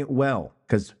and doing it well,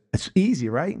 because it's easy,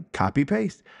 right? Copy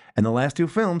paste. And the last two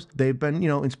films, they've been,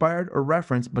 inspired or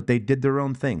referenced, but they did their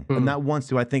own thing. And not once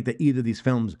do I think that either of these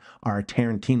films are a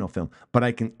Tarantino film,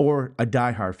 or a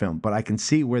Die Hard film, but I can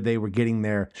see where they were getting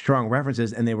their strong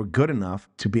references, and they were good enough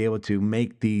to be able to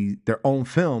make their own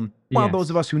film. Well, those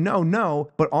of us who know,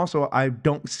 but also I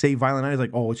don't say violent eyes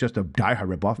like, oh, it's just a Die Hard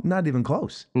ripoff. Not even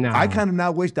close. No. I kind of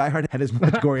now wish Die Hard had as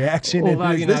much gory action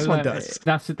as this one does.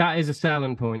 That is a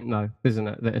selling point, though, isn't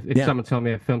it? That if someone told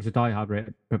me a film's a Die Hard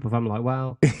ripoff, I'm like,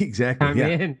 well, exactly. I'm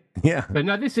in. Yeah. But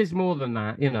no, this is more than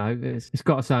that. It's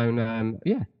got its own,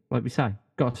 like we say,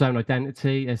 got its own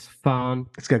identity. It's fun.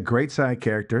 It's got great side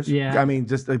characters. Yeah. I mean,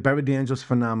 just like Beverly D'Angelo's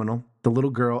phenomenal. The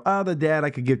little girl, the dad, I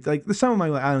could give, like, some of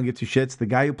my, I don't give two shits. The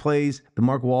guy who plays the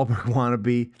Mark Wahlberg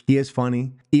wannabe, he is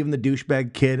funny. Even the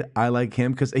douchebag kid, I like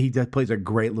him because he plays a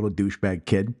great little douchebag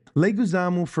kid.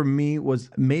 Leguizamo for me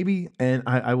was maybe, and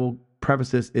I will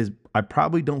preface this, is I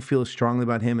probably don't feel as strongly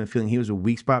about him and feeling he was a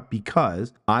weak spot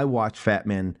because I watched Fat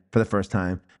Man for the first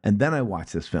time and then I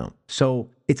watched this film. So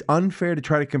it's unfair to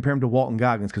try to compare him to Walton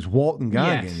Goggins because Walton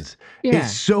Goggins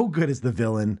is so good as the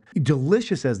villain,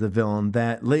 delicious as the villain,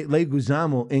 that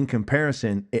Leguizamo in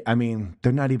comparison, I mean,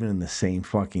 they're not even in the same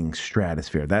fucking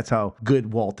stratosphere. That's how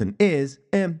good Walton is.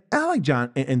 And I like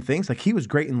John and things like he was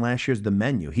great in last year's The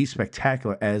Menu. He's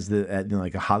spectacular as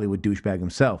like a Hollywood douchebag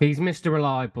himself. He's Mr.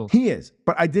 Reliable. He is,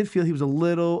 but I did feel he was a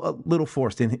little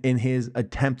forced in his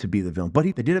attempt to be the villain. But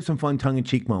they did have some fun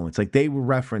tongue-in-cheek moments. Like they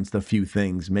referenced a few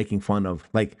things, making fun of,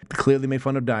 like, clearly made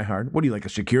fun of Die Hard. What are you, like a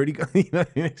security guard?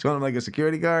 Makes fun of like a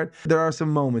security guard. There are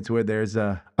some moments where there's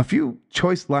a few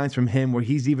choice lines from him where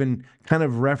he's even kind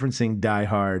of referencing Die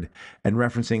Hard and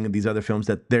referencing these other films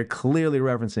that they're clearly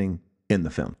referencing in the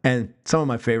film. And some of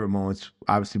my favorite moments,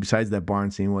 obviously besides that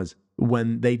barn scene, was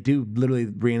when they do literally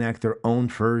reenact their own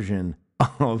version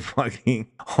of fucking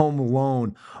Home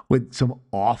Alone with some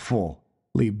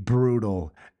awfully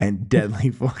brutal and deadly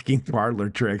fucking parlor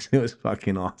tricks. It was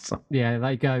fucking awesome. Yeah,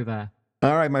 they go there.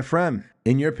 All right, my friend,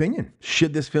 in your opinion,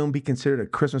 should this film be considered a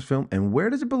Christmas film, and where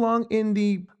does it belong in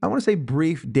the, I want to say,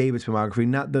 brief David's filmography,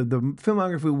 not the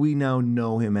filmography we now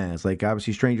know him as, like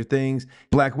obviously Stranger Things,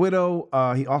 Black Widow.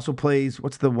 He also plays,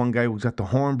 what's the one guy who's got the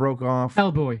horn broke off?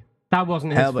 Hellboy. That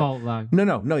wasn't his fault, though.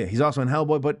 No, yeah. He's also in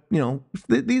Hellboy, but,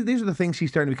 these are the things he's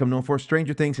starting to become known for.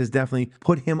 Stranger Things has definitely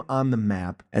put him on the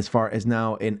map as far as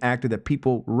now an actor that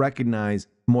people recognize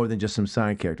more than just some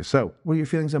side character. So, what are your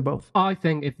feelings on both? I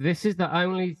think if this is the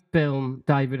only film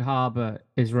David Harbour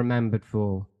is remembered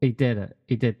for, he did it.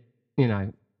 He did,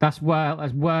 That's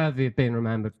worthy of being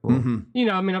remembered for. You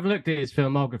know, I mean, I've looked at his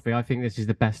filmography. I think this is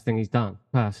the best thing he's done,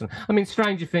 personally. I mean,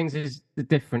 Stranger Things is a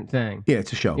different thing. Yeah,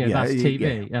 it's a show. You know, yeah, that's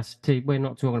TV. Yeah. That's We're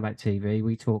not talking about TV.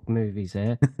 We talk movies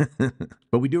here.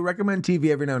 But we do recommend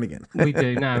TV every now and again. We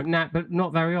do now, but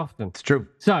not very often. It's true.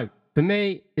 So, for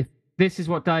me, if this is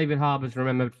what David Harbour's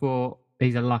remembered for,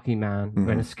 he's a lucky man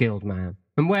and a skilled man.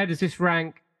 And where does this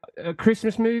rank?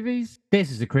 Christmas movies?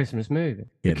 This is a Christmas movie.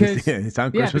 Yeah, because, it's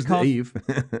on Christmas Eve.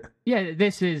 Yeah,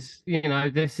 this is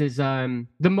the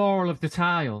moral of the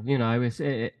tale. You know, it's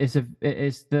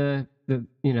the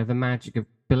the magic of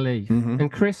belief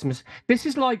and Christmas. This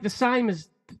is like the same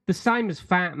as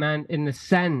Fat Man in the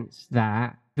sense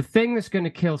that the thing that's going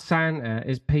to kill Santa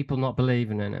is people not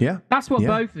believing in it. Yeah, that's what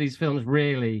both of these films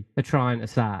really are trying to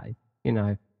say. You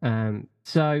know,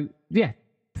 so yeah,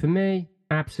 for me,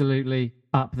 absolutely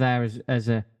up there as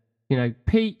a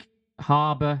peak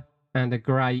Harbour and a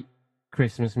great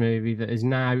Christmas movie that is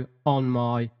now on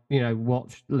my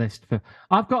watch list for.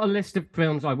 I've got a list of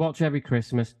films I watch every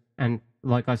Christmas, and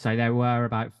like I say, there were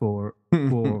about four.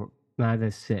 Now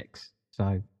there's 6.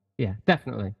 So yeah,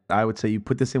 definitely. I would say you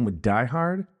put this in with Die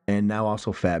Hard, and now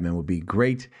also Fat Man would be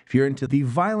great if you're into the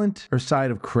violenter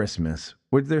side of Christmas.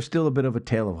 Where there's still a bit of a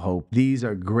tale of hope. These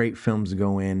are great films to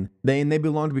go in. They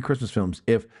belong to be Christmas films.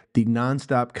 If the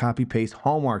nonstop copy-paste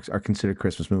hallmarks are considered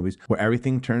Christmas movies, where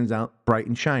everything turns out bright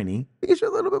and shiny, these are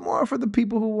a little bit more for the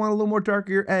people who want a little more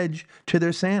darker edge to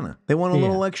their Santa. They want a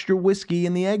little extra whiskey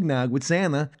in the eggnog with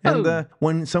Santa. And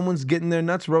when someone's getting their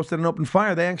nuts roasted on an open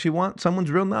fire, they actually want someone's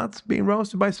real nuts being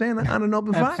roasted by Santa on an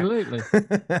open fire. Absolutely.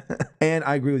 And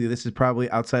I agree with you. This is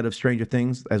probably, outside of Stranger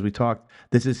Things, as we talked,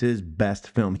 this is his best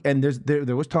film. And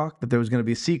there was talk that there was going to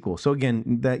be a sequel. So again,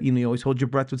 that you always hold your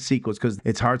breath with sequels because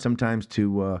it's hard sometimes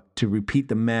to repeat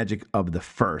the magic of the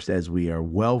first, as we are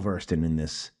well versed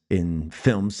in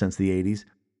films since the 80s.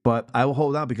 But I will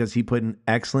hold out because he put in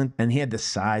excellent, and he had the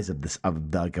size of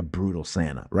like a brutal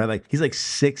Santa, right? Like he's like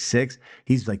 6'6",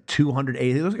 he's like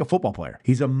 280. He looks like a football player.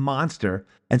 He's a monster,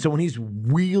 and so when he's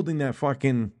wielding that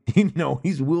fucking,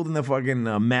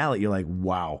 mallet, you're like,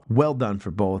 wow, well done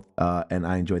for both, and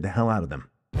I enjoyed the hell out of them.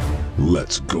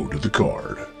 Let's go to the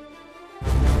card.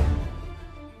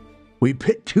 We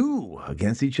pit 2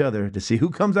 against each other to see who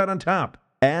comes out on top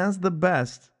as the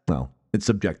best. Well, it's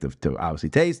subjective to obviously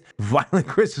taste. Violent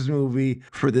Christmas movie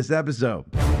for this episode.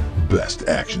 Best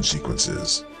action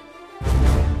sequences.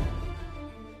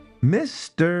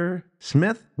 Mr.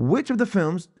 Smith, which of the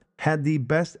films had the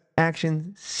best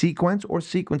action sequence or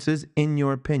sequences in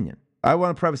your opinion? I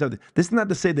want to preface something. This is not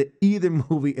to say that either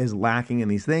movie is lacking in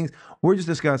these things. We're just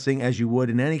discussing, as you would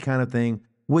in any kind of thing,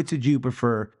 which did you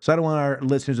prefer? So I don't want our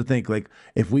listeners to think like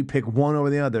if we pick one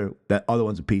over the other, that other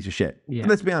one's a piece of shit. Yeah.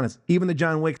 Let's be honest. Even the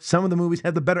John Wick, some of the movies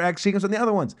have the better action sequence than the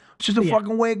other ones. It's just the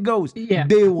fucking way it goes. Yeah.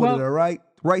 Deal with it, all right?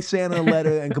 Write Santa a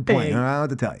letter and complain. I don't know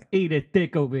what to tell you. Eat a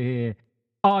dick over here.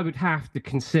 I would have to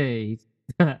concede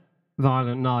that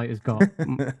Violent Night has got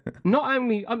not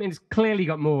only, I mean, it's clearly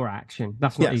got more action.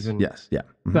 That's not even. Yes, yeah.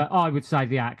 Mm-hmm. But I would say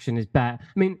the action is better.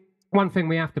 I mean, one thing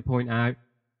we have to point out,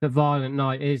 that Violent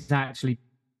Night is actually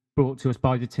brought to us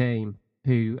by the team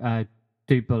who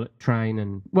do Bullet Train,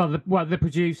 and the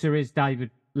producer is David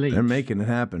Leitch. They're making it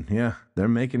happen. Yeah, they're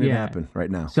making it happen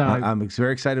right now. So I'm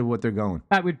very excited what they're going.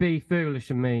 That would be foolish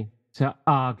of me to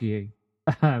argue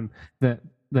that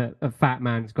a Fat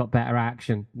Man's got better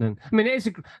action than. I mean, it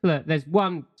is look. There's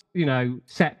one, main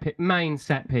set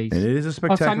piece. And it is a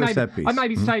spectacular set piece.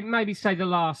 I maybe say the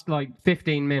last like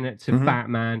 15 minutes of Fat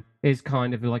Man is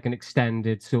kind of like an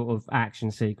extended sort of action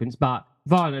sequence, but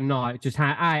Violent Night just A,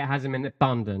 it has them in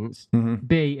abundance.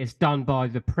 B, it's done by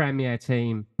the premier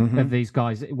team of these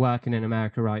guys working in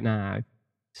America right now.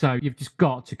 So you've just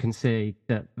got to concede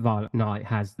that Violent Night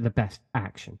has the best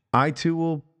action. I too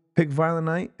will pick Violent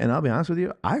Night, and I'll be honest with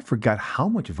you, I forgot how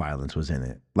much violence was in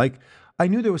it. Like, I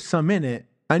knew there was some in it.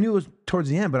 I knew it was towards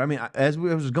the end, but I mean, as I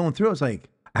was going through, I was like,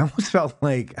 I almost felt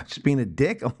like I was just being a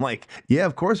dick. I'm like, yeah,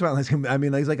 of course violence. I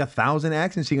mean, there's like 1,000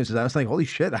 action sequences. I was like, holy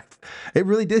shit, it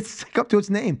really did stick up to its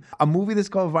name. A movie that's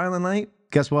called Violent Night,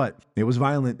 guess what? It was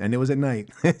violent, and it was at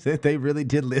night. They really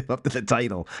did live up to the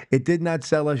title. It did not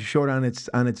sell us short on its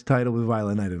title with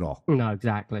Violent Night at all. No,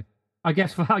 exactly. I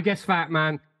guess Fat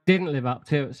Man didn't live up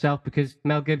to itself because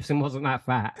Mel Gibson wasn't that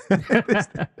fat.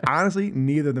 Honestly,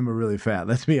 neither of them are really fat.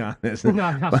 Let's be honest.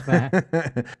 No, that's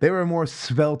fair. They were a more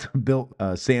svelte-built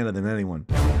Santa than anyone.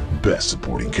 Best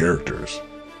supporting characters.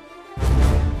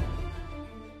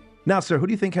 Now, sir, who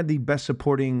do you think had the best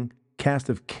supporting cast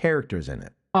of characters in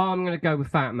it? I'm going to go with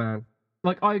Fat Man.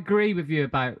 Like, I agree with you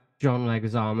about John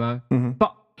Leguizamo,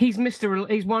 but he's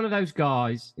one of those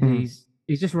guys.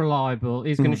 He's just reliable.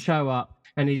 He's going to show up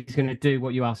and he's going to do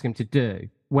what you ask him to do.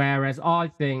 Whereas I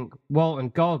think Walton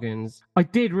Goggins, I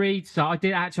did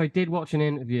watch an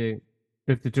interview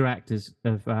with the directors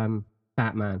of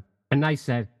Batman, and they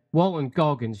said Walton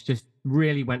Goggins just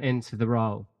really went into the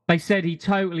role. They said he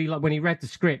totally, like, when he read the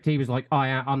script, he was like,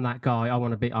 I'm that guy.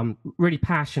 I'm really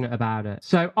passionate about it.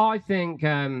 So I think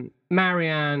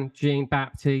Marianne Jean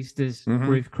Baptiste as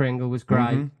Ruth Kringle was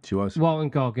great. She was. Walton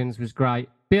Goggins was great.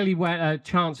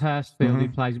 Chance Hurstfield, who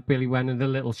plays Billy Wenner, the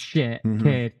little shit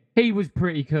kid, he was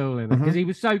pretty cool in it because he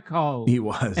was so cold. He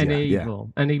was, and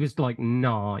evil, and he was like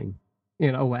 9.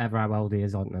 Or whatever how old he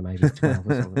is, I don't know, maybe he's 12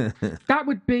 or something. That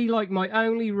would be like my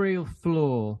only real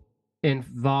flaw in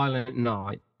Violent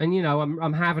Night. And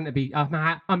I'm having to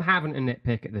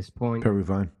nitpick at this point.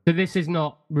 Perfectly fine. So this is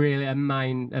not really a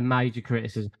major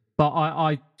criticism, but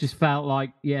I just felt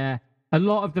like, a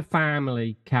lot of the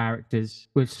family characters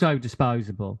were so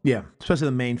disposable. Yeah, especially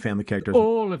the main family characters.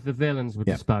 All of the villains were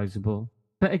disposable.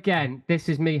 But again, this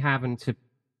is me having to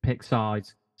pick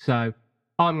sides. So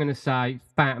I'm going to say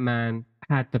Fat Man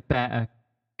had the better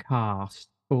cast,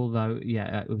 although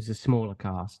it was a smaller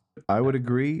cast. I would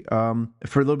agree.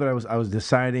 For a little bit, I was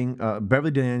deciding.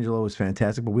 Beverly D'Angelo was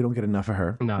fantastic, but we don't get enough of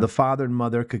her. No. The father and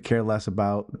mother could care less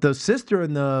about. The sister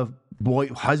and the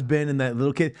husband and that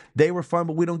little kid, they were fun,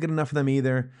 but we don't get enough of them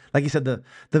either. Like you said, the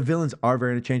villains are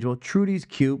very interchangeable. Trudy's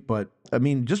cute, but I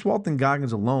mean, just Walton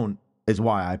Goggins alone is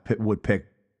why I would pick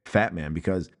Fat Man,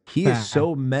 because he is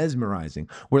so mesmerizing.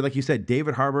 Where, like you said,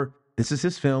 David Harbour, this is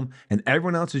his film, and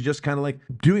everyone else is just kind of like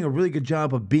doing a really good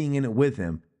job of being in it with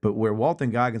him. But where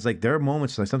Walton Goggins, like, there are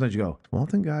moments, like, sometimes you go, is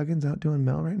Walton Goggins out doing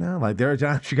Mel right now? Like, there are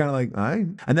times you're kind of like, all right.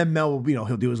 And then Mel will,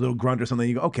 he'll do his little grunt or something.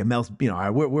 You go, okay, Mel's, all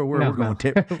right, we're going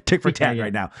tick for tat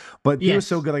right now. But he was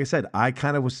so good, like I said, I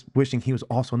kind of was wishing he was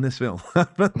also in this film. Like,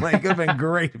 it would have been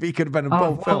great if he could have been in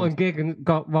both films.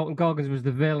 Walton Goggins was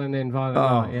the villain in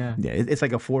Violent Night, Yeah, it's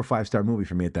like a 4 or 5 star movie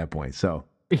for me at that point. So,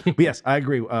 but yes, I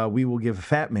agree. We will give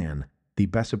Fat Man the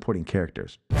best supporting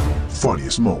characters.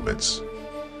 Funniest moments.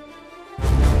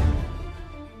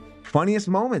 Funniest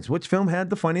moments. Which film had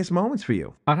the funniest moments for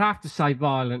you? I'd have to say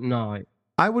Violent Night.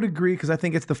 I would agree, because I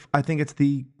think it's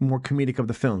the more comedic of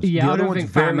the films. Yeah, the I other don't one's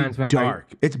think very Batman's very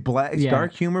dark. It's black. It's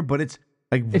dark humor, but it's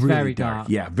like it's really very dark. dark.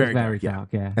 Yeah, very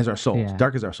dark. Yeah. As our souls. Yeah.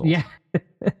 Dark as our souls. Yeah.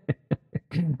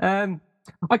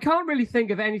 I can't really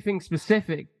think of anything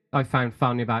specific I found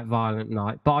funny about Violent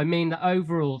Night, but I mean the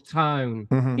overall tone.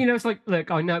 It's like, look,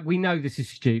 we know this is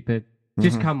stupid.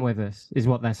 Just come with us, is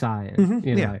what they're saying.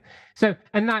 You know, so,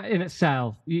 and that in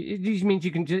itself, it just means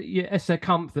you can it's a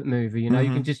comfort movie. You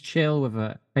can just chill with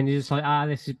it, and you're just like,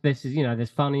 this is there's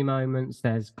funny moments,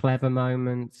 there's clever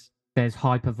moments, there's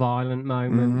hyper violent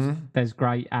moments, there's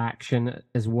great action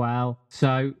as well.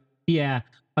 So I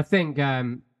think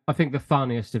the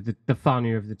funniest of the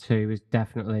funnier of the two is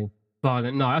definitely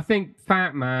Violent Night. I think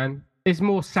Fat Man is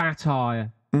more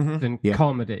satire than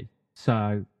comedy.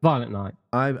 So, Violent Night.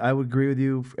 I would agree with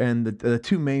you. And the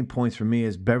two main points for me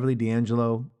is Beverly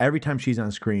D'Angelo. Every time she's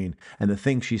on screen, and the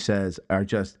things she says are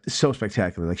just so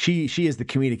spectacular. Like, she is the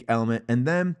comedic element. And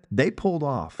then they pulled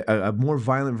off a more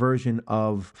violent version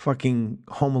of fucking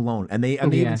Home Alone. And they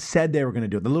even said they were going to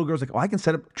do it. The little girl's like, I can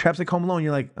set up traps like Home Alone.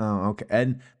 You're like, oh, okay.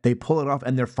 And they pull it off,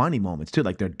 and they're funny moments too.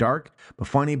 Like, they're dark but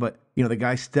funny. But the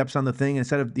guy steps on the thing, and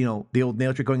instead of the old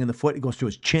nail trick going in the foot, it goes to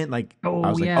his chin. Like, I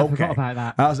was like, okay. I forgot about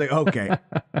that. I was like, okay.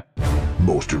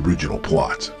 Most original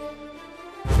plot.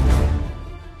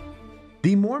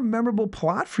 The more memorable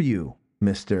plot for you,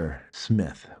 Mr.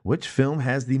 Smith. Which film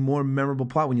has the more memorable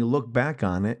plot? When you look back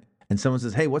on it and someone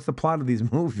says, hey, what's the plot of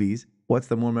these movies? What's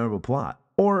the more memorable plot?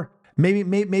 Or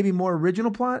maybe more original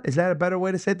plot? Is that a better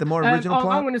way to say it? The more original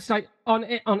plot? I'm going to say, on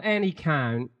any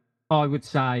count, I would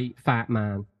say Fat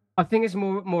Man. I think it's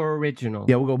more original.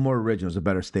 Yeah, we'll go more original is a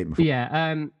better statement.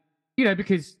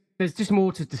 Because there's just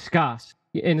more to discuss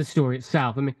in the story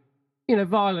itself. I mean,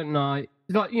 Violent Night,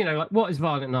 like what is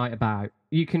Violent Night about?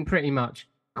 You can pretty much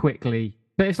quickly,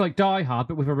 but it's like Die Hard,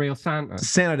 but with a real Santa.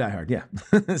 Santa Die Hard, yeah.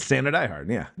 Santa Die Hard,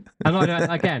 yeah.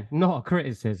 And again, not a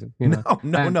criticism,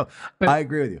 No, but I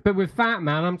agree with you. But with Fat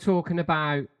Man, I'm talking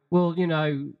about, well,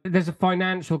 there's a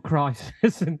financial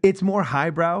crisis. And it's more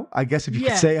highbrow, I guess, if you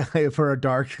could say, for a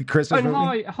dark Christmas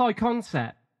movie. High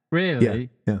concept. Really?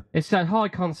 Yeah. It's a high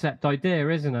concept idea,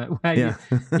 isn't it? Where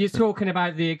you're talking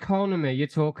about the economy, you're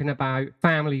talking about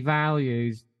family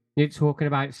values, you're talking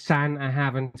about Santa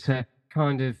having to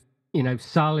kind of,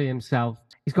 sully himself.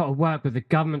 He's got to work with the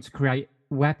government to create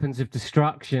weapons of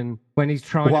destruction when he's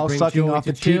trying to bring sucking joy off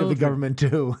to the teeth of the children. government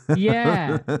too.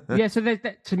 Yeah. So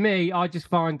to me, I just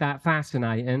find that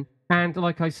fascinating. And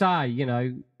like I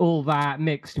say, all that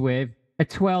mixed with a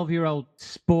 12-year-old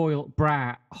spoilt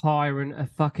brat hiring a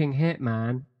fucking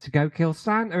hitman to go kill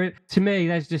Santa. To me,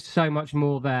 there's just so much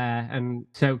more there, and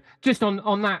so just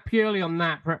on that, purely on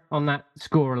that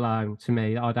score alone, to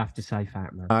me, I'd have to say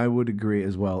Fat Man. I would agree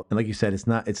as well. And like you said, it's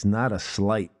not a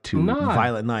slight to No.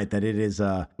 Violent Night that it is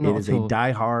a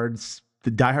Die Hard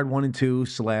 1 and 2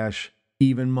 /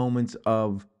 even moments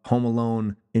of Home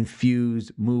Alone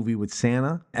infused movie with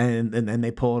Santa, and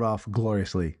they pull it off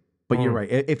gloriously. But you're right.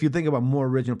 If you think about more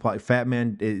original plot, Fat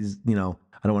Man is, I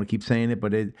don't want to keep saying it,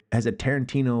 but it has a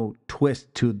Tarantino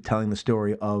twist to telling the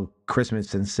story of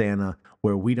Christmas and Santa,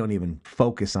 where we don't even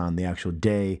focus on the actual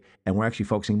day, and we're actually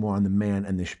focusing more on the man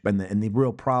and the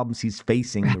real problems he's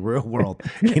facing in the real world.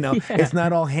 It's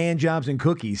not all hand jobs and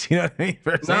cookies, you know what I mean,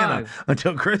 for Santa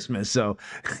until Christmas. So,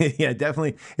 yeah,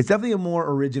 definitely, it's definitely a more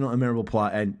original and memorable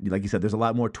plot. And like you said, there's a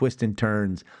lot more twists and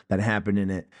turns that happen in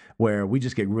it, where we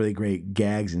just get really great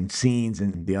gags and scenes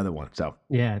in the other one. So,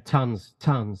 yeah, tons.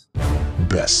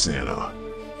 Best Santa.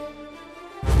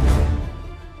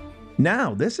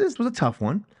 Now, this was a tough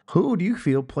one. Who do you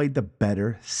feel played the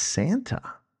better Santa?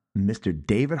 Mr.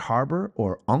 David Harbour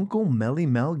or Uncle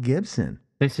Mel Gibson?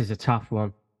 This is a tough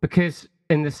one, because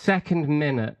in the second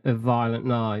minute of Violent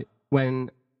Night,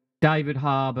 when David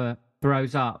Harbour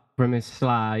throws up from his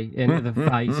sleigh into the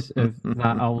face of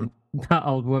that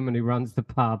old woman who runs the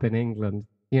pub in England,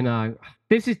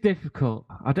 this is difficult.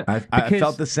 I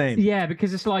felt the same. Yeah,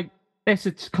 because it's like, it's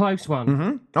a close one.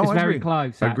 Mm-hmm. Oh, it's I very agree.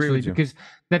 close, I actually, agree with you. because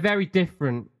they're very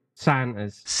different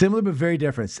Santas. Similar but very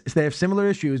different. They have similar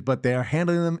issues, but they are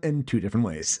handling them in two different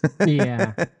ways.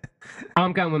 Yeah.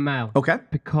 I'm going with Mel. Okay.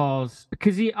 Because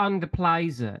he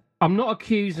underplays it. I'm not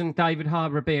accusing David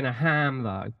Harbour of being a ham,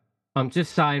 though. I'm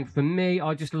just saying, for me,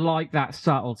 I just like that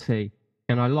subtlety.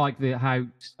 And I like Mel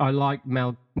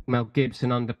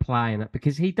Gibson underplaying it,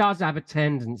 because he does have a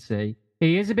tendency.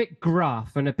 He is a bit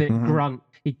gruff and a bit grunt.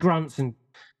 He grunts and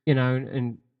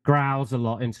growls a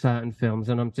lot in certain films,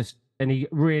 and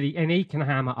he can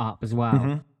hammer up as well.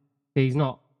 Mm-hmm. He's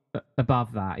not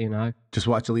above that, Just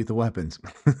watch Lethal Weapons.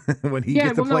 When he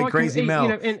gets to play Crazy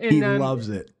Mel, he loves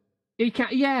it. He can,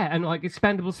 and like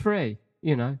Expendables 3,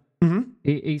 Mm-hmm.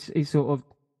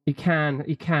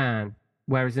 he can.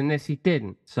 Whereas in this, he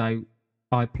didn't. So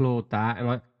I applaud that,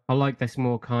 and I like this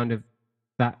more kind of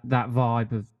that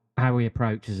vibe of how he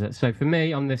approaches it. So for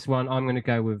me on this one, I'm going to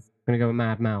go with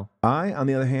Mad Mel. I, on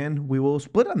the other hand, we will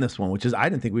split on this one, which is I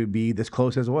didn't think we'd be this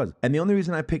close as it was. And the only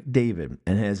reason I picked David,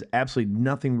 and it has absolutely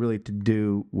nothing really to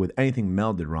do with anything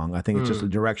Mel did wrong. I think it's just the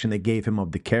direction they gave him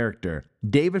of the character.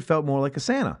 David felt more like a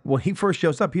Santa. When he first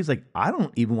shows up, he's like, I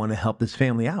don't even want to help this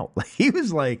family out. Like, he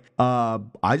was like, I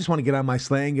just want to get on my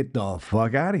sleigh and get the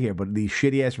fuck out of here. But these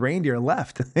shitty ass reindeer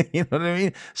left. You know what I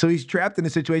mean? So he's trapped in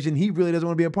a situation he really doesn't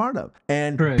want to be a part of.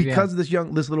 And because this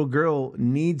little girl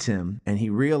needs him, and he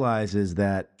realizes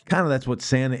that kind of that's what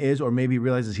Santa is, or maybe he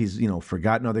realizes he's,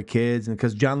 forgotten other kids. And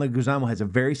because John Leguizamo has a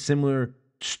very similar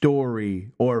story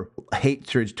or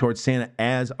hatred towards Santa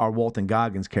as our Walton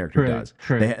Goggins character does.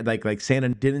 True. They had, like Santa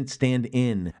didn't stand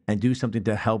in and do something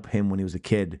to help him when he was a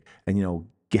kid, and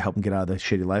help him get out of the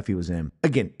shitty life he was in.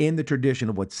 Again, in the tradition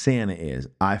of what Santa is,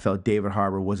 I felt David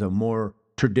Harbour was a more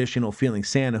traditional feeling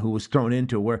Santa who was thrown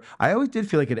into, where I always did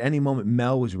feel like at any moment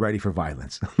Mel was ready for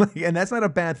violence. And that's not a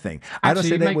bad thing. I don't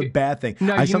say that with bad thing.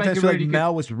 No, I sometimes feel like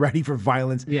Mel was ready for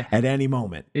violence at any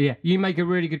moment. Yeah, you make a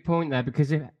really good point there,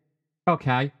 because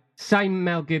say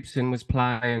Mel Gibson was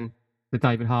playing the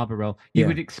David Harbour role, you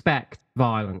would expect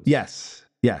violence.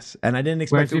 Yes, and I didn't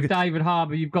expect. Whereas with David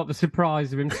Harbour, you've got the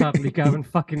surprise of him suddenly going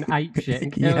fucking ape shit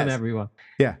and killing everyone.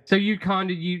 Yeah. So you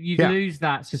lose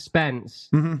that suspense.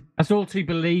 Mm-hmm. That's all too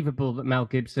believable that Mel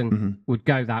Gibson would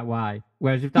go that way.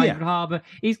 Whereas with David Harbour,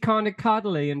 he's kind of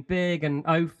cuddly and big and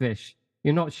oafish.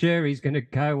 You're not sure he's going to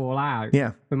go all out.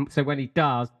 Yeah. So when he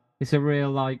does, it's a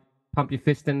real pump your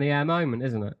fist in the air moment,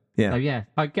 isn't it? Yeah.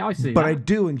 So I see. But that. I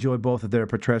do enjoy both of their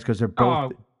portrayals, because they're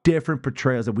both different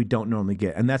portrayals that we don't normally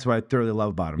get, and that's what I thoroughly love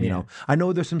about them. I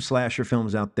know there's some slasher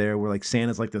films out there where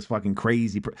Santa's like this fucking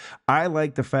crazy. I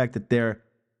like the fact that they're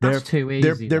too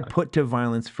easy. They're put to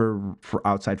violence for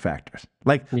outside factors.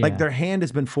 Like their hand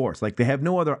has been forced. Like they have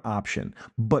no other option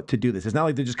but to do this. It's not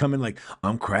like they just come in like,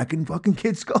 I'm cracking fucking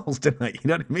kids' skulls tonight. You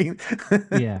know what I mean?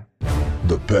 Yeah.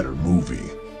 The better movie.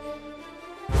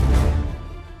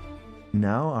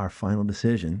 Now our final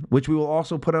decision, which we will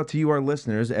also put out to you, our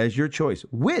listeners, as your choice.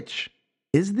 Which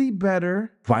is the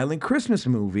better violent Christmas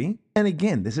movie? And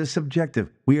again, this is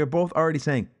subjective. We are both already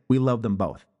saying we love them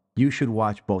both. you should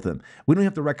watch both of them. We don't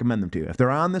have to recommend them to you. If they're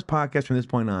on this podcast from this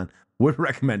point on, we're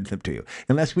recommending them to you.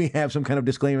 Unless we have some kind of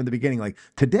disclaimer in the beginning, like,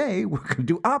 today we're going to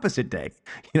do opposite day,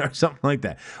 or something like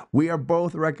that. We are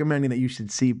both recommending that you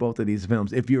should see both of these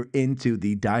films if you're into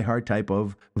the diehard type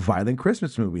of violent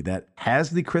Christmas movie that has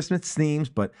the Christmas themes,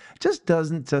 but just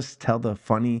doesn't just tell the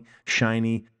funny,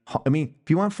 shiny, I mean, if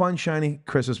you want fun, shiny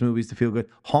Christmas movies to feel good,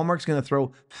 Hallmark's going to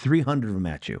throw 300 of them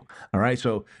at you. All right,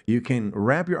 so you can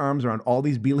wrap your arms around all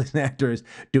these B-list actors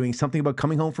doing something about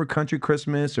coming home for country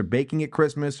Christmas or baking at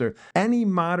Christmas or any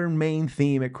modern main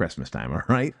theme at Christmas time, all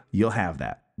right? You'll have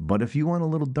that. But if you want a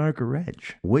little darker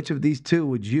edge, which of these two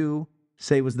would you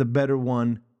say was the better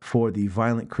one for the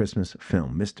violent Christmas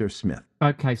film, Mr. Smith?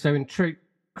 Okay, so in true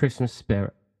Christmas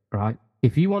spirit, right?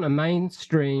 If you want a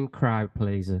mainstream crowd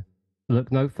pleaser, look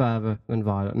no further than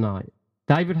Violent Night.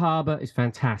 David Harbour is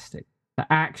fantastic. The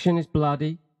action is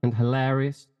bloody and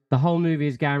hilarious. The whole movie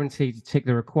is guaranteed to tick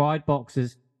the required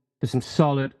boxes for some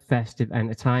solid festive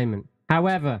entertainment.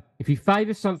 However, if you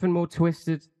favour something more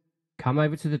twisted, come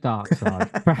over to the dark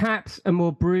side. Perhaps a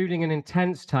more brooding and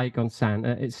intense take on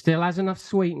Santa, it still has enough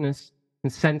sweetness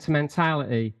and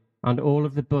sentimentality under all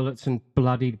of the bullets and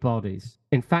bloodied bodies.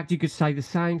 In fact, you could say the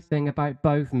same thing about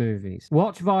both movies.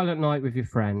 Watch Violent Night with your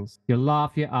friends. You'll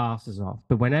laugh your asses off.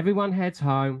 But when everyone heads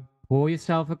home, pour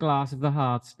yourself a glass of the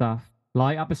hard stuff,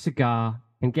 light up a cigar,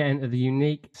 and get into the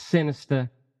unique,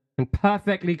 sinister, and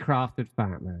perfectly crafted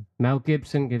Fat Man. Mel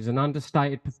Gibson gives an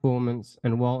understated performance,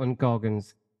 and Walton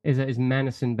Goggins is at his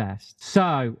menacing best.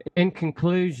 So, in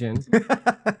conclusion,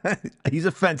 he's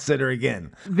a fence sitter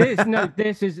again.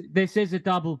 this is a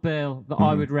double bill that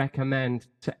I would recommend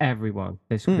to everyone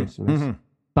this Christmas.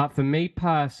 But for me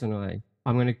personally,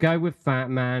 I'm going to go with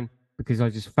Fat Man because I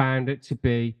just found it to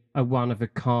be a one of a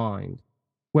kind.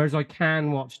 Whereas I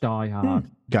can watch Die Hard.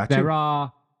 Gotcha. There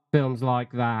are films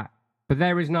like that, but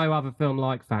there is no other film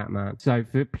like Fat Man. So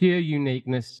for pure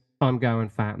uniqueness, I'm going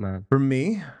Fat Man. For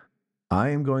me, I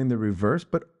am going the reverse,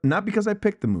 but not because I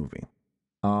picked the movie.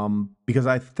 Because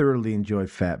I thoroughly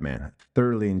enjoyed Fat Man.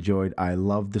 I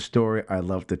love the story. I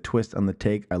love the twist on the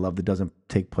take. I love that it doesn't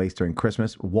take place during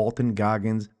Christmas. Walton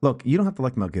Goggins. Look, you don't have to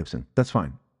like Mel Gibson. That's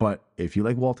fine. But if you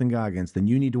like Walton Goggins, then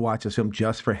you need to watch this film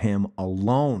just for him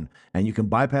alone. And you can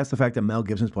bypass the fact that Mel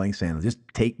Gibson's playing Santa.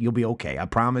 You'll be okay. I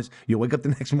promise. You'll wake up the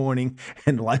next morning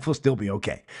and life will still be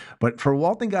okay. But for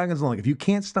Walton Goggins alone, if you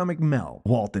can't stomach Mel,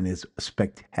 Walton is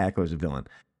spectacular as a villain.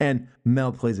 And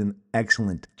Mel plays an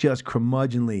excellent, just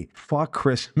curmudgeonly, fuck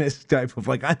Christmas type of,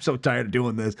 like, I'm so tired of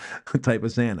doing this type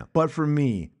of Santa. But for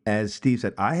me, as Steve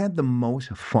said, I had the most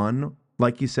fun,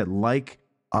 like you said, like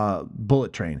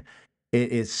Bullet Train.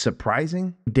 It is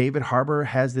surprising. David Harbour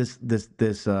has this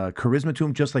charisma to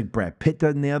him, just like Brad Pitt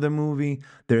did in the other movie.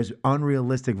 There's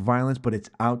unrealistic violence, but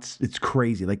it's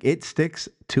crazy. Like, it sticks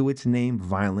to its name,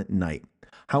 Violent Night.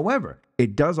 However,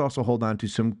 it does also hold on to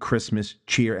some Christmas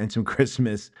cheer and some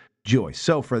Christmas joy.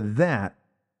 So for that,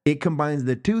 it combines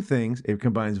the two things. It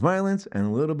combines violence and a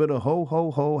little bit of ho,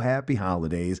 ho, ho, happy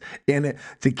holidays in it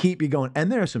to keep you going.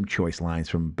 And there are some choice lines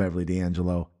from Beverly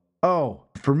D'Angelo. Oh,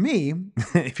 for me,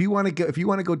 if you want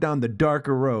to go down the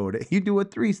darker road, you do a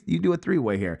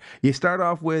three-way here. You start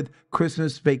off with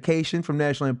Christmas Vacation from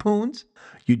National Lampoon's,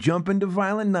 you jump into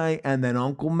Violent Night, and then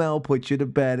Uncle Mel puts you to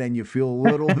bed, and you feel a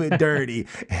little bit dirty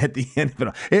at the end of it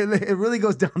all. It really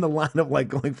goes down the line of like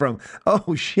going from,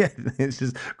 oh shit, it's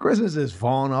just Christmas is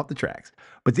falling off the tracks.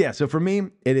 But yeah, so for me,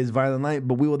 it is Violent Night,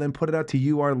 but we will then put it out to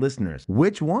you, our listeners.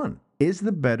 Which one is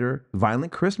the better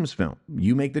violent Christmas film?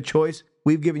 You make the choice.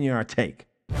 We've given you our take.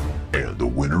 And the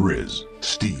winner is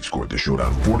Steve scored the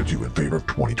showdown 4-2 in favor of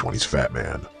 2020's Fat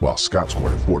Man, while Scott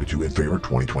scored a 4-2 in favor of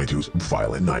 2022's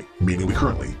Violent Night, meaning we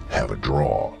currently have a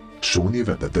draw. So in the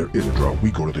event that there is a draw,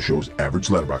 we go to the show's average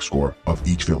letterbox score of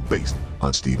each film based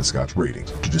on Steve and Scott's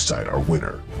ratings to decide our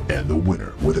winner. And the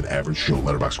winner, with an average show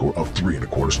letterbox score of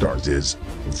 3.25 stars, is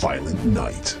Violent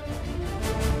Night.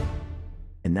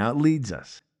 And now it leads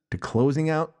us to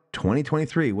closing out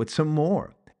 2023 with some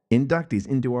more inductees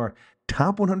into our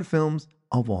top 100 films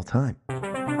of all time.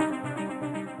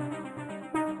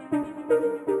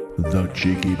 The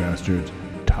Cheeky Bastards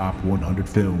Top 100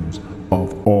 Films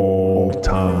of All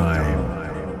Time.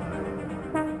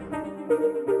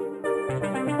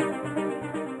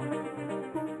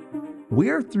 We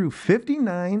are through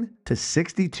 59 to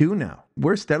 62 now.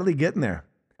 We're steadily getting there.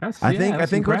 I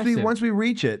think once we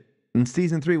reach it, in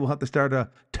season 3, we'll have to start a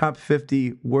top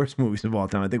 50 worst movies of all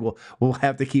time. I think we'll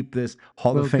have to keep this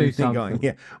Hall of Fame thing going.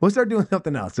 Yeah, we'll start doing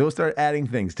something else. So we'll start adding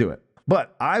things to it.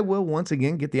 But I will once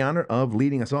again get the honor of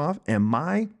leading us off. And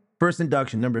my first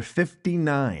induction, number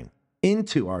 59,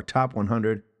 into our top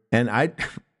 100. And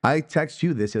I text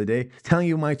you this the other day, telling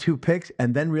you my 2 picks,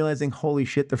 and then realizing, holy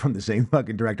shit, they're from the same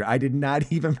fucking director. I did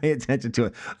not even pay attention to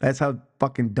it. That's how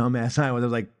fucking dumbass I was. I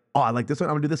was like, oh, I like this one,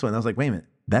 I'm gonna do this one. And I was like, wait a minute,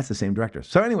 that's the same director.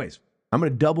 So anyways, I'm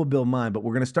gonna double bill mine, but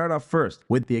we're gonna start off first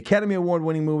with the Academy Award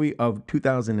winning movie of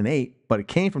 2008, but it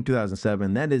came from 2007,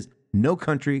 and that is No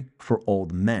Country for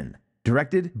Old Men.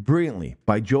 Directed brilliantly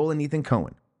by Joel and Ethan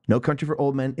Coen. No Country for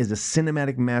Old Men is a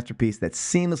cinematic masterpiece that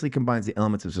seamlessly combines the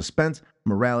elements of suspense,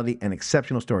 morality, and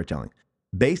exceptional storytelling.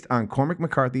 Based on Cormac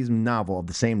McCarthy's novel of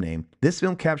the same name, this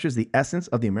film captures the essence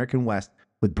of the American West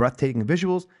with breathtaking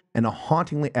visuals and a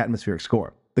hauntingly atmospheric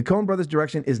score. The Coen brothers'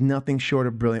 direction is nothing short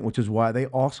of brilliant, which is why they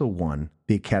also won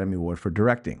the Academy Award for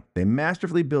directing. They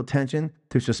masterfully build tension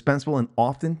through suspenseful and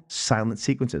often silent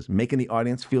sequences, making the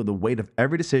audience feel the weight of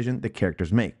every decision the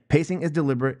characters make. Pacing is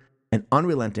deliberate and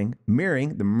unrelenting,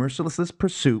 mirroring the merciless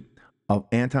pursuit of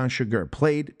Anton Chigurh,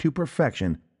 played to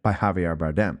perfection by Javier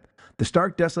Bardem. The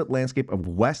stark, desolate landscape of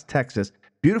West Texas,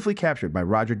 beautifully captured by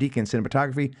Roger Deakins'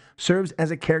 cinematography, serves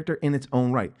as a character in its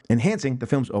own right, enhancing the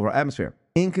film's overall atmosphere.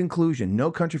 In conclusion,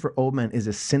 No Country for Old Men is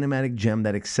a cinematic gem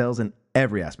that excels in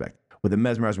every aspect. With a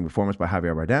mesmerizing performance by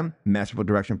Javier Bardem, masterful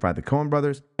direction by the Coen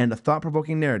brothers, and a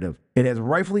thought-provoking narrative, it has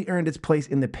rightfully earned its place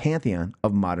in the pantheon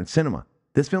of modern cinema.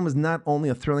 This film is not only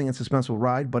a thrilling and suspenseful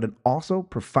ride, but an also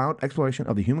profound exploration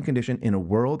of the human condition in a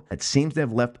world that seems to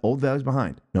have left old values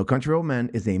behind. No Country for Old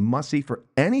Men is a must-see for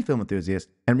any film enthusiast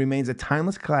and remains a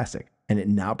timeless classic, and it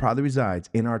now proudly resides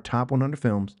in our top 100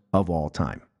 films of all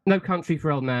time. No Country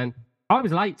for Old Men. I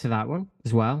was late to that one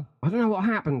as well. I don't know what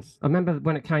happened. I remember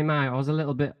when it came out, I was a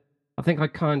little bit, I think I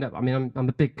kind of, I mean, I'm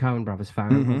a big Coen brothers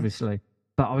fan, obviously.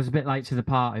 But I was a bit late to the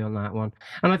party on that one.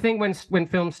 And I think when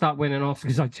films start winning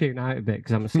Oscars, I tune out a bit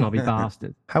because I'm a snobby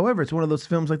bastard. However, it's one of those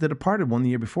films like The Departed one the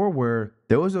year before where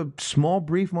there was a small,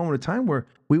 brief moment of time where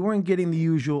we weren't getting the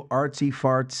usual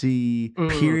artsy-fartsy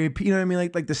period. You know what I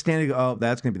mean? Like the standard, oh,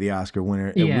 that's going to be the Oscar winner.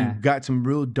 And we got some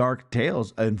real dark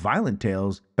tales and violent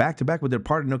tales back-to-back with The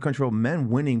Departed, No Country for Old Men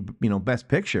winning, Best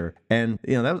Picture. And,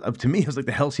 that was, to me, it was like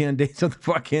the halcyon days of the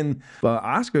fucking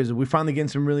Oscars. We finally getting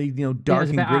some really, dark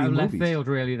and gritty movies. Left field,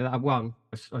 really, that I won,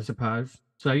 I suppose.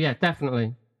 So, yeah,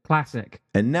 definitely. Classic.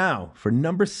 And now for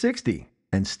number 60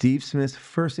 and Steve Smith's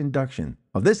first induction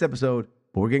of this episode,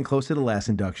 but we're getting close to the last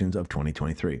inductions of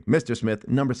 2023. Mr. Smith,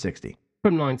 number 60.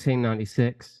 From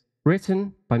 1996.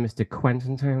 Written by Mr.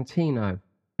 Quentin Tarantino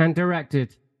and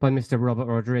directed by Mr. Robert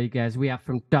Rodriguez, we have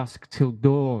From Dusk Till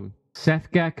Dawn. Seth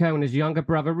Gecko and his younger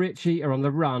brother Richie are on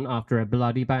the run after a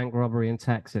bloody bank robbery in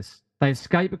Texas. They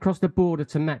escape across the border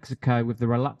to Mexico with the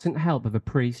reluctant help of a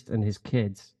priest and his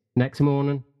kids. Next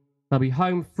morning, they'll be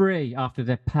home free after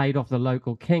they've paid off the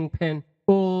local kingpin.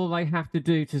 All they have to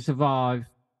do to survive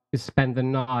is spend the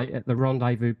night at the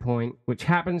rendezvous point, which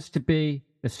happens to be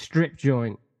a strip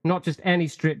joint. Not just any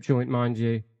strip joint, mind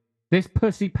you. This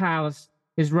pussy palace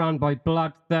is run by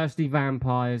bloodthirsty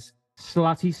vampires,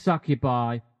 slutty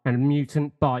succubi, and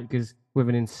mutant bikers with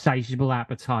an insatiable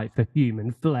appetite for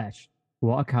human flesh.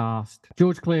 What a cast.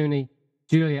 George Clooney,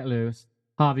 Juliette Lewis,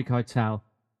 Harvey Keitel,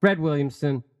 Fred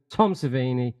Williamson, Tom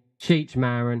Savini, Cheech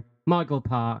Marin, Michael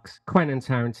Parks, Quentin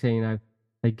Tarantino.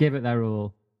 They give it their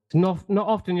all. Not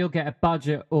often you'll get a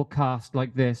budget or cast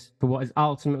like this for what is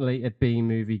ultimately a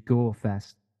B-movie gore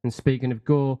fest. And speaking of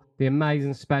gore, the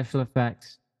amazing special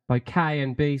effects by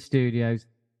K&B Studios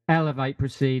elevate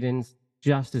proceedings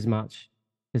just as much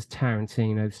as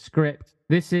Tarantino's script.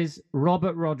 This is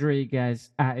Robert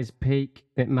Rodriguez at his peak.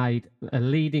 It made a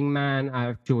leading man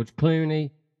out of George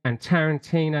Clooney, and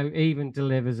Tarantino even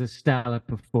delivers a stellar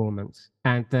performance.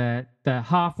 And the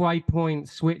halfway point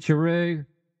switcheroo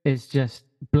is just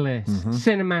bliss.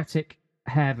 Cinematic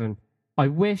heaven. I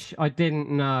wish I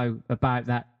didn't know about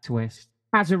that twist.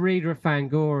 As a reader of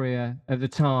Fangoria at the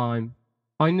time,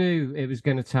 I knew it was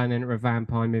going to turn into a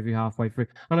vampire movie halfway through.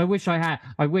 And I wish I had.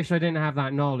 I wish I didn't have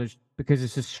that knowledge, because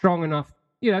it's a strong enough,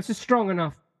 it's a strong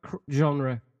enough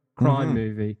genre crime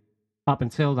movie up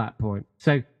until that point.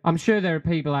 So I'm sure there are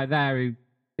people out there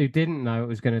who didn't know it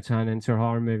was going to turn into a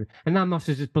horror movie, and that must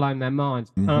have just blown their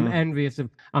minds. And I'm envious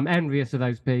of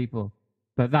those people.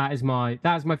 But that is my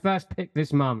first pick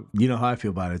this month. You know how I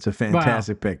feel about it. It's a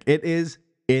fantastic pick. It is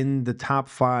in the top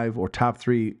 5 or top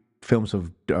 3 films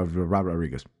of Robert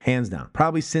Rodriguez, hands down.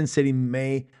 Probably Sin City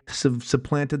may have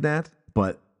supplanted that,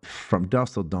 but From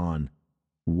Dusk Till Dawn,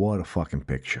 what a fucking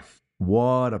picture.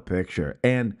 What a picture.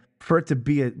 And for it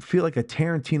to feel like a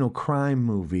Tarantino crime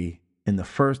movie in the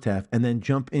first half, and then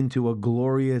jump into a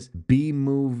glorious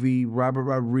B-movie, Robert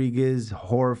Rodriguez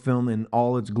horror film in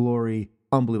all its glory,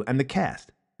 unbelievable. And the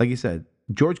cast, like you said,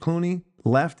 George Clooney,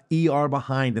 left ER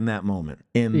behind in that moment.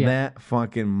 That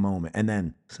fucking moment. And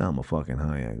then Salma fucking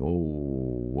Hayek. Oh,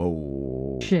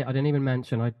 whoa. Shit, I didn't even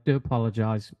mention. I do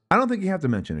apologize. I don't think you have to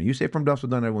mention her. You say From Dusk Till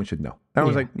Dawn, everyone should know. I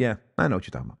was like, yeah, I know what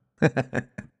you're talking about.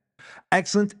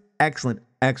 Excellent, excellent,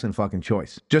 excellent fucking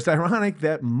choice. Just ironic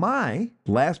that my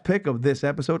last pick of this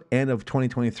episode and of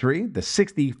 2023, the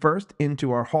 61st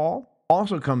into our haul,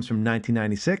 also comes from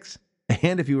 1996.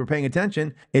 And if you were paying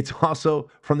attention, it's also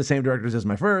from the same directors as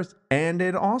my first, and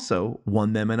it also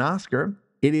won them an Oscar.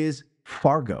 It is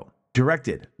Fargo.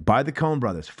 Directed by the Coen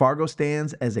brothers, Fargo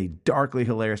stands as a darkly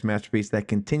hilarious masterpiece that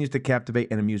continues to captivate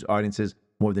and amuse audiences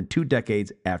more than 2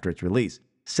 decades after its release.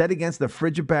 Set against the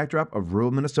frigid backdrop of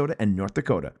rural Minnesota and North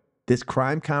Dakota, this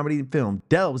crime comedy film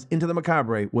delves into the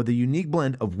macabre with a unique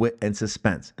blend of wit and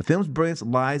suspense. The film's brilliance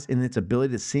lies in its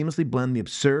ability to seamlessly blend the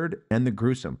absurd and the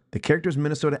gruesome. The characters'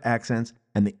 Minnesota accents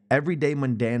and the everyday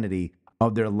mundanity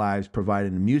of their lives provide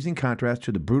an amusing contrast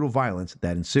to the brutal violence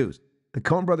that ensues. The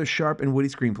Coen brothers' sharp and witty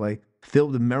screenplay,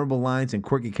 filled with memorable lines and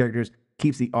quirky characters,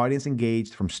 keeps the audience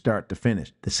engaged from start to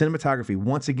finish. The cinematography,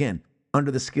 once again,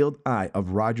 under the skilled eye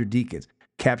of Roger Deakins,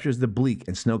 captures the bleak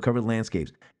and snow-covered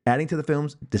landscapes, adding to the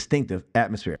film's distinctive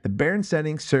atmosphere. The barren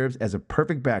setting serves as a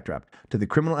perfect backdrop to the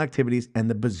criminal activities and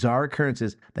the bizarre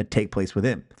occurrences that take place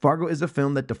within. Fargo is a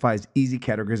film that defies easy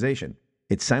categorization.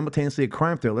 It's simultaneously a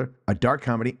crime thriller, a dark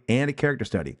comedy, and a character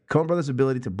study. Coen brothers'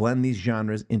 ability to blend these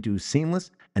genres into a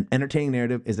seamless and entertaining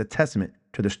narrative is a testament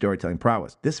to their storytelling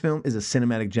prowess. This film is a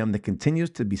cinematic gem that continues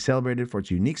to be celebrated for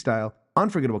its unique style,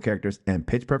 unforgettable characters, and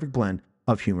pitch-perfect blend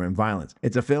of humor and violence.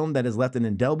 It's a film that has left an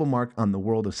indelible mark on the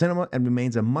world of cinema and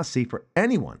remains a must-see for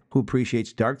anyone who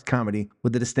appreciates dark comedy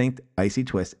with a distinct, icy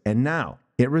twist. And now,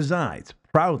 it resides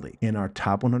proudly in our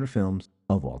top 100 films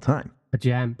of all time. A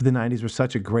gem. The 90s were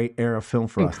such a great era of film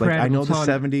for us. Like, I know the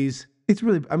 70s, it's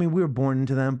really, I mean, we were born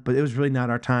into them, but it was really not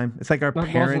our time. It's like our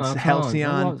parents'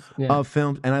 halcyon of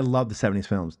films, and I love the 70s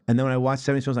films. And then when I watch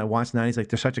 70s films, I watch 90s, like,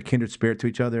 they're such a kindred spirit to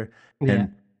each other.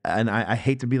 And I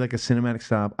hate to be like a cinematic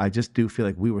snob. I just do feel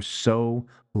like we were so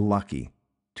lucky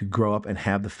to grow up and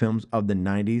have the films of the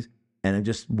 90s. And I'm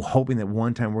just hoping that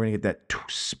one time we're going to get that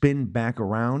spin back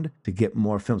around to get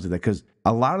more films like that. Because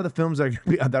a lot of the films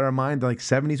that are mine are like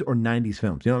 70s or 90s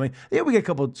films. You know what I mean? Yeah, we get a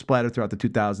couple splattered throughout the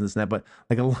 2000s and that, but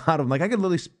like a lot of them, like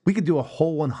we could do a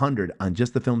whole 100 on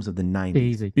just the films of the 90s.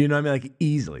 Easy. You know what I mean? Like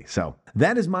easily. So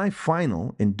that is my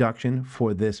final induction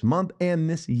for this month and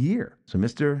this year. So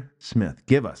Mr. Smith,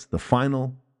 give us the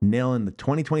final nail in the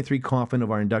 2023 coffin of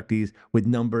our inductees with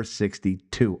number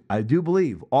 62. I do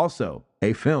believe also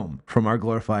a film from our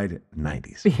glorified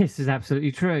 90s. This is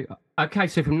absolutely true. Okay,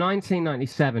 so from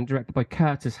 1997, directed by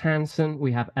Curtis Hanson,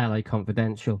 we have LA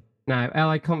Confidential. Now,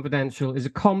 LA Confidential is a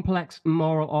complex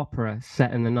moral opera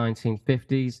set in the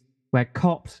 1950s where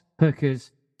cops,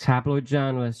 hookers, tabloid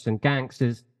journalists, and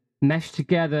gangsters mesh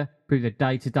together through the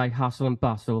day-to-day hustle and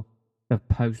bustle of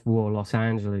post-war Los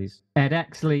Angeles. Ed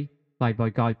Exley, played by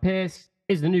Guy Pearce,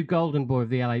 is the new golden boy of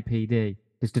the LAPD.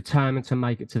 Is determined to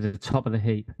make it to the top of the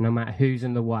heap, no matter who's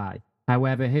in the way.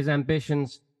 However, his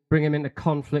ambitions bring him into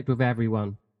conflict with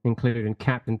everyone, including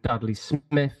Captain Dudley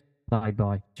Smith, played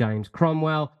by James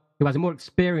Cromwell, who has a more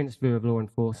experienced view of law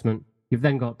enforcement. You've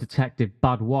then got Detective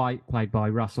Bud White, played by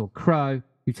Russell Crowe,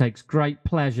 who takes great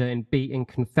pleasure in beating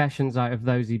confessions out of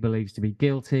those he believes to be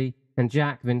guilty, and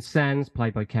Jack Vincennes,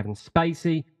 played by Kevin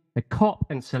Spacey, a cop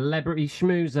and celebrity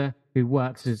schmoozer who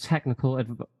works as a technical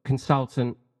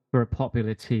consultant for a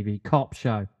popular TV cop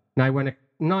show. Now, when a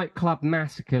nightclub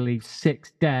massacre leaves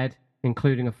 6 dead,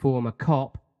 including a former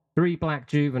cop, 3 black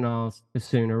juveniles are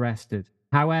soon arrested.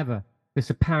 However, this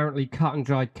apparently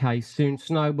cut-and-dried case soon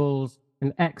snowballs,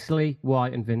 and Exley,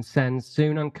 White, and Vincennes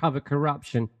soon uncover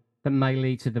corruption that may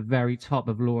lead to the very top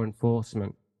of law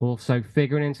enforcement. Also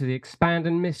figuring into the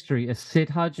expanding mystery is Sid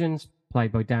Hudgens,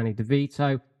 played by Danny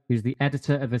DeVito, who's the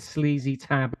editor of a sleazy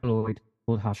tabloid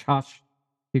called Hush Hush,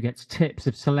 who gets tips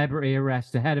of celebrity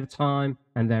arrests ahead of time.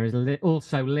 And there is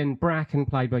also Lynn Bracken,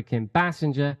 played by Kim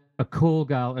Basinger, a call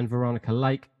girl and Veronica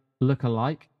Lake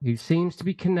look-alike, who seems to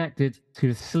be connected to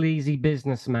the sleazy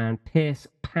businessman Pierce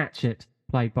Patchett,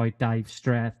 played by Dave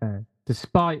Strathairn.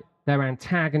 Despite their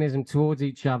antagonism towards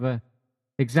each other,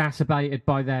 exacerbated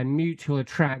by their mutual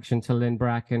attraction to Lynn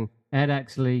Bracken, Ed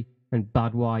Exley and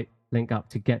Bud White link up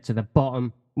to get to the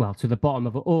bottom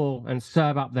of it all and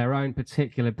serve up their own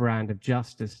particular brand of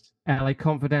justice. LA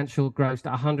Confidential grossed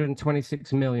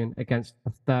 $126 million against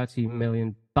a $30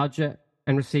 million budget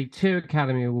and received 2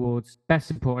 Academy Awards, Best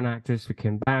Supporting Actress for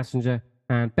Kim Basinger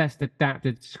and Best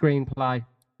Adapted Screenplay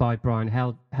by Brian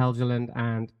Helgeland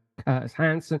and Curtis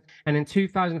Hanson. And in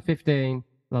 2015,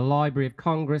 the Library of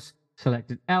Congress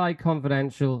selected LA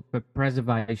Confidential for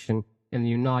preservation in the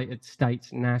United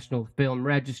States National Film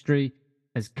Registry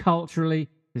as culturally,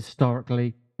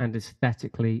 historically, and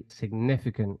aesthetically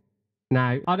significant.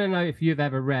 Now, I don't know if you've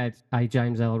ever read a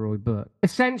James Ellroy book.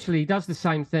 Essentially, he does the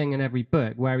same thing in every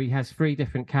book, where he has 3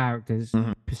 different characters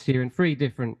pursuing 3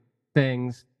 different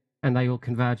things, and they all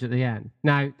converge at the end.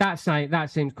 Now, that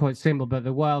seems quite simple, but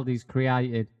the world he's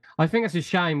created, I think it's a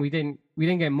shame we didn't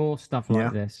get more stuff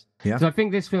like this. Yeah. So I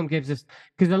think this film gives us,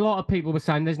 because a lot of people were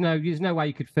saying there's no way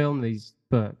you could film these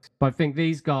books, but I think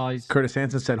these guys. Curtis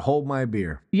Hanson said, "Hold my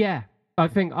beer." Yeah,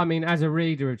 I mean, as a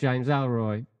reader of James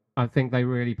Ellroy, I think they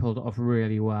really pulled it off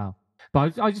really well.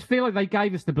 But I just feel like they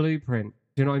gave us the blueprint.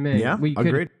 Do you know what I mean? Yeah,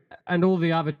 agreed. And all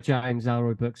the other James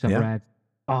Ellroy books I've read,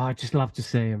 I just love to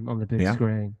see them on the big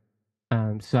screen.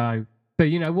 But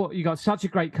you know what? You got such a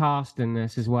great cast in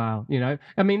this as well. You know,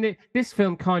 I mean, this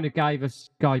film kind of gave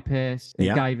us Guy Pearce.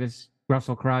 It gave us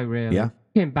Russell Crowe, really. Yeah.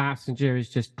 Kim Basinger is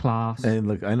just class. And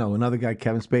look, I know another guy,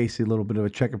 Kevin Spacey, a little bit of a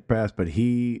checkered past, but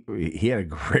he had a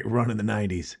great run in the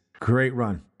 90s. Great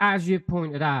run. As you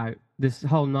pointed out, this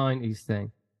whole 90s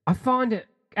thing, I find it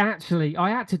actually,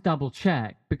 I had to double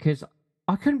check because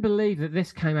I couldn't believe that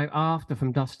this came out after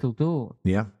From Dusk Till Dawn.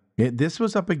 Yeah. This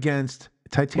was up against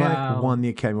Titanic won the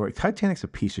Academy Award. Titanic's a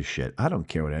piece of shit. I don't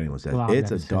care what anyone says.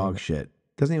 It's a dog shit.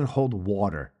 Doesn't even hold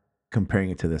water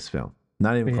comparing it to this film.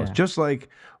 Not even close. Just like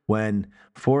when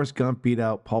Forrest Gump beat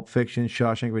out Pulp Fiction,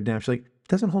 Shawshank Redemption, like, it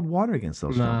doesn't hold water against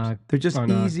those films. They're just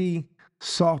easy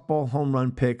softball home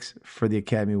run picks for the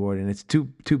Academy Award, and it's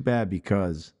too bad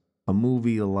because a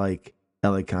movie like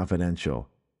LA Confidential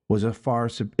was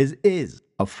is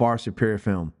a far superior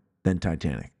film than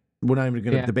Titanic. We're not even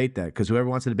going to debate that because whoever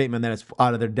wants to debate, man, that is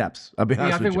out of their depths. I'll be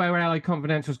honest with you. I think where LA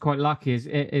Confidential is quite lucky is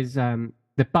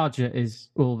the budget is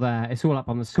all there. It's all up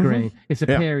on the screen. It's a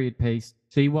period piece,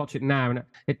 so you watch it now and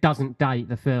it doesn't date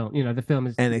the film. You know, the film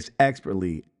is, and it's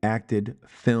expertly acted,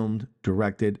 filmed,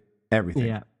 directed, everything.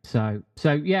 Yeah. So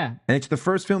yeah. And it's the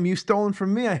first film you've stolen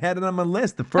from me. I had it on my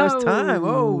list the first time.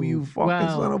 Oh, you fucking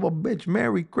son of a bitch!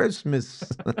 Merry Christmas.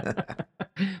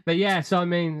 But yeah, so I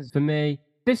mean, for me,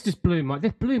 this blew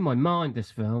my mind.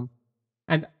 This film,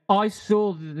 and I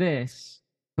saw this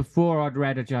before I'd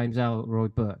read a James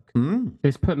Ellroy book.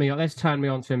 This turned me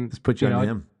on to him. This put you on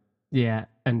him. Yeah,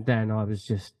 and then I was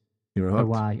just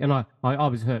away, and I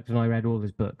was hooked, and I read all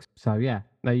his books. So yeah,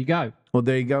 there you go. Well,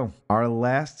 there you go. Our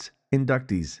last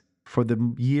inductees for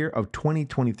the year of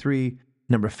 2023,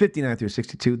 number 59 through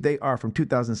 62. They are from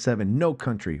 2007, No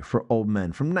Country for Old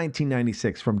Men, from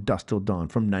 1996, From Dusk Till Dawn,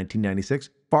 from 1996,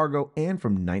 Fargo, and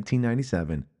from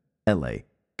 1997, LA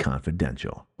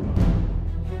Confidential.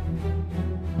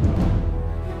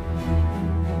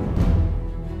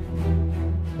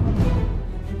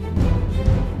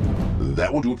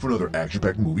 That will do it for another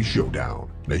action-packed movie showdown.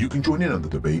 Now you can join in on the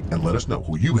debate and let us know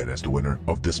who you had as the winner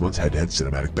of this month's head-to-head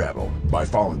cinematic battle by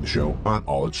following the show on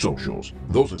all its socials.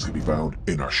 Those links can be found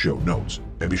in our show notes.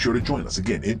 And be sure to join us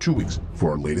again in 2 weeks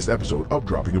for our latest episode of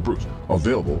Dropping a Bruise,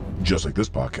 available, just like this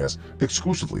podcast,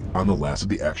 exclusively on the Last of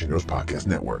the Action Heroes Podcast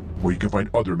Network, where you can find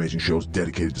other amazing shows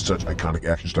dedicated to such iconic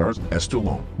action stars as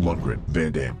Stallone, Lundgren,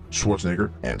 Van Damme,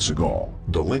 Schwarzenegger, and Seagal.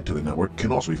 The link to the network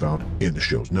can also be found in the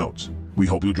show's notes. We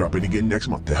hope you'll drop in again next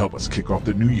month to help us kick off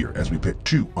the new year as we pit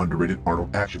 2 underrated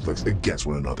Arnold action flicks against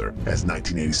one another, as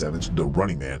 1987's The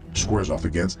Running Man squares off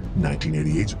against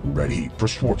 1988's Red Heat for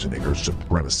Schwarzenegger's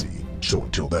supremacy. So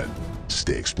until then,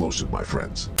 stay explosive, my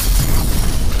friends.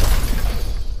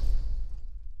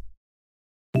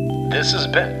 This has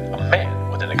been a Man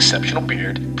with an Exceptional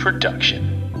Beard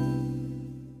production.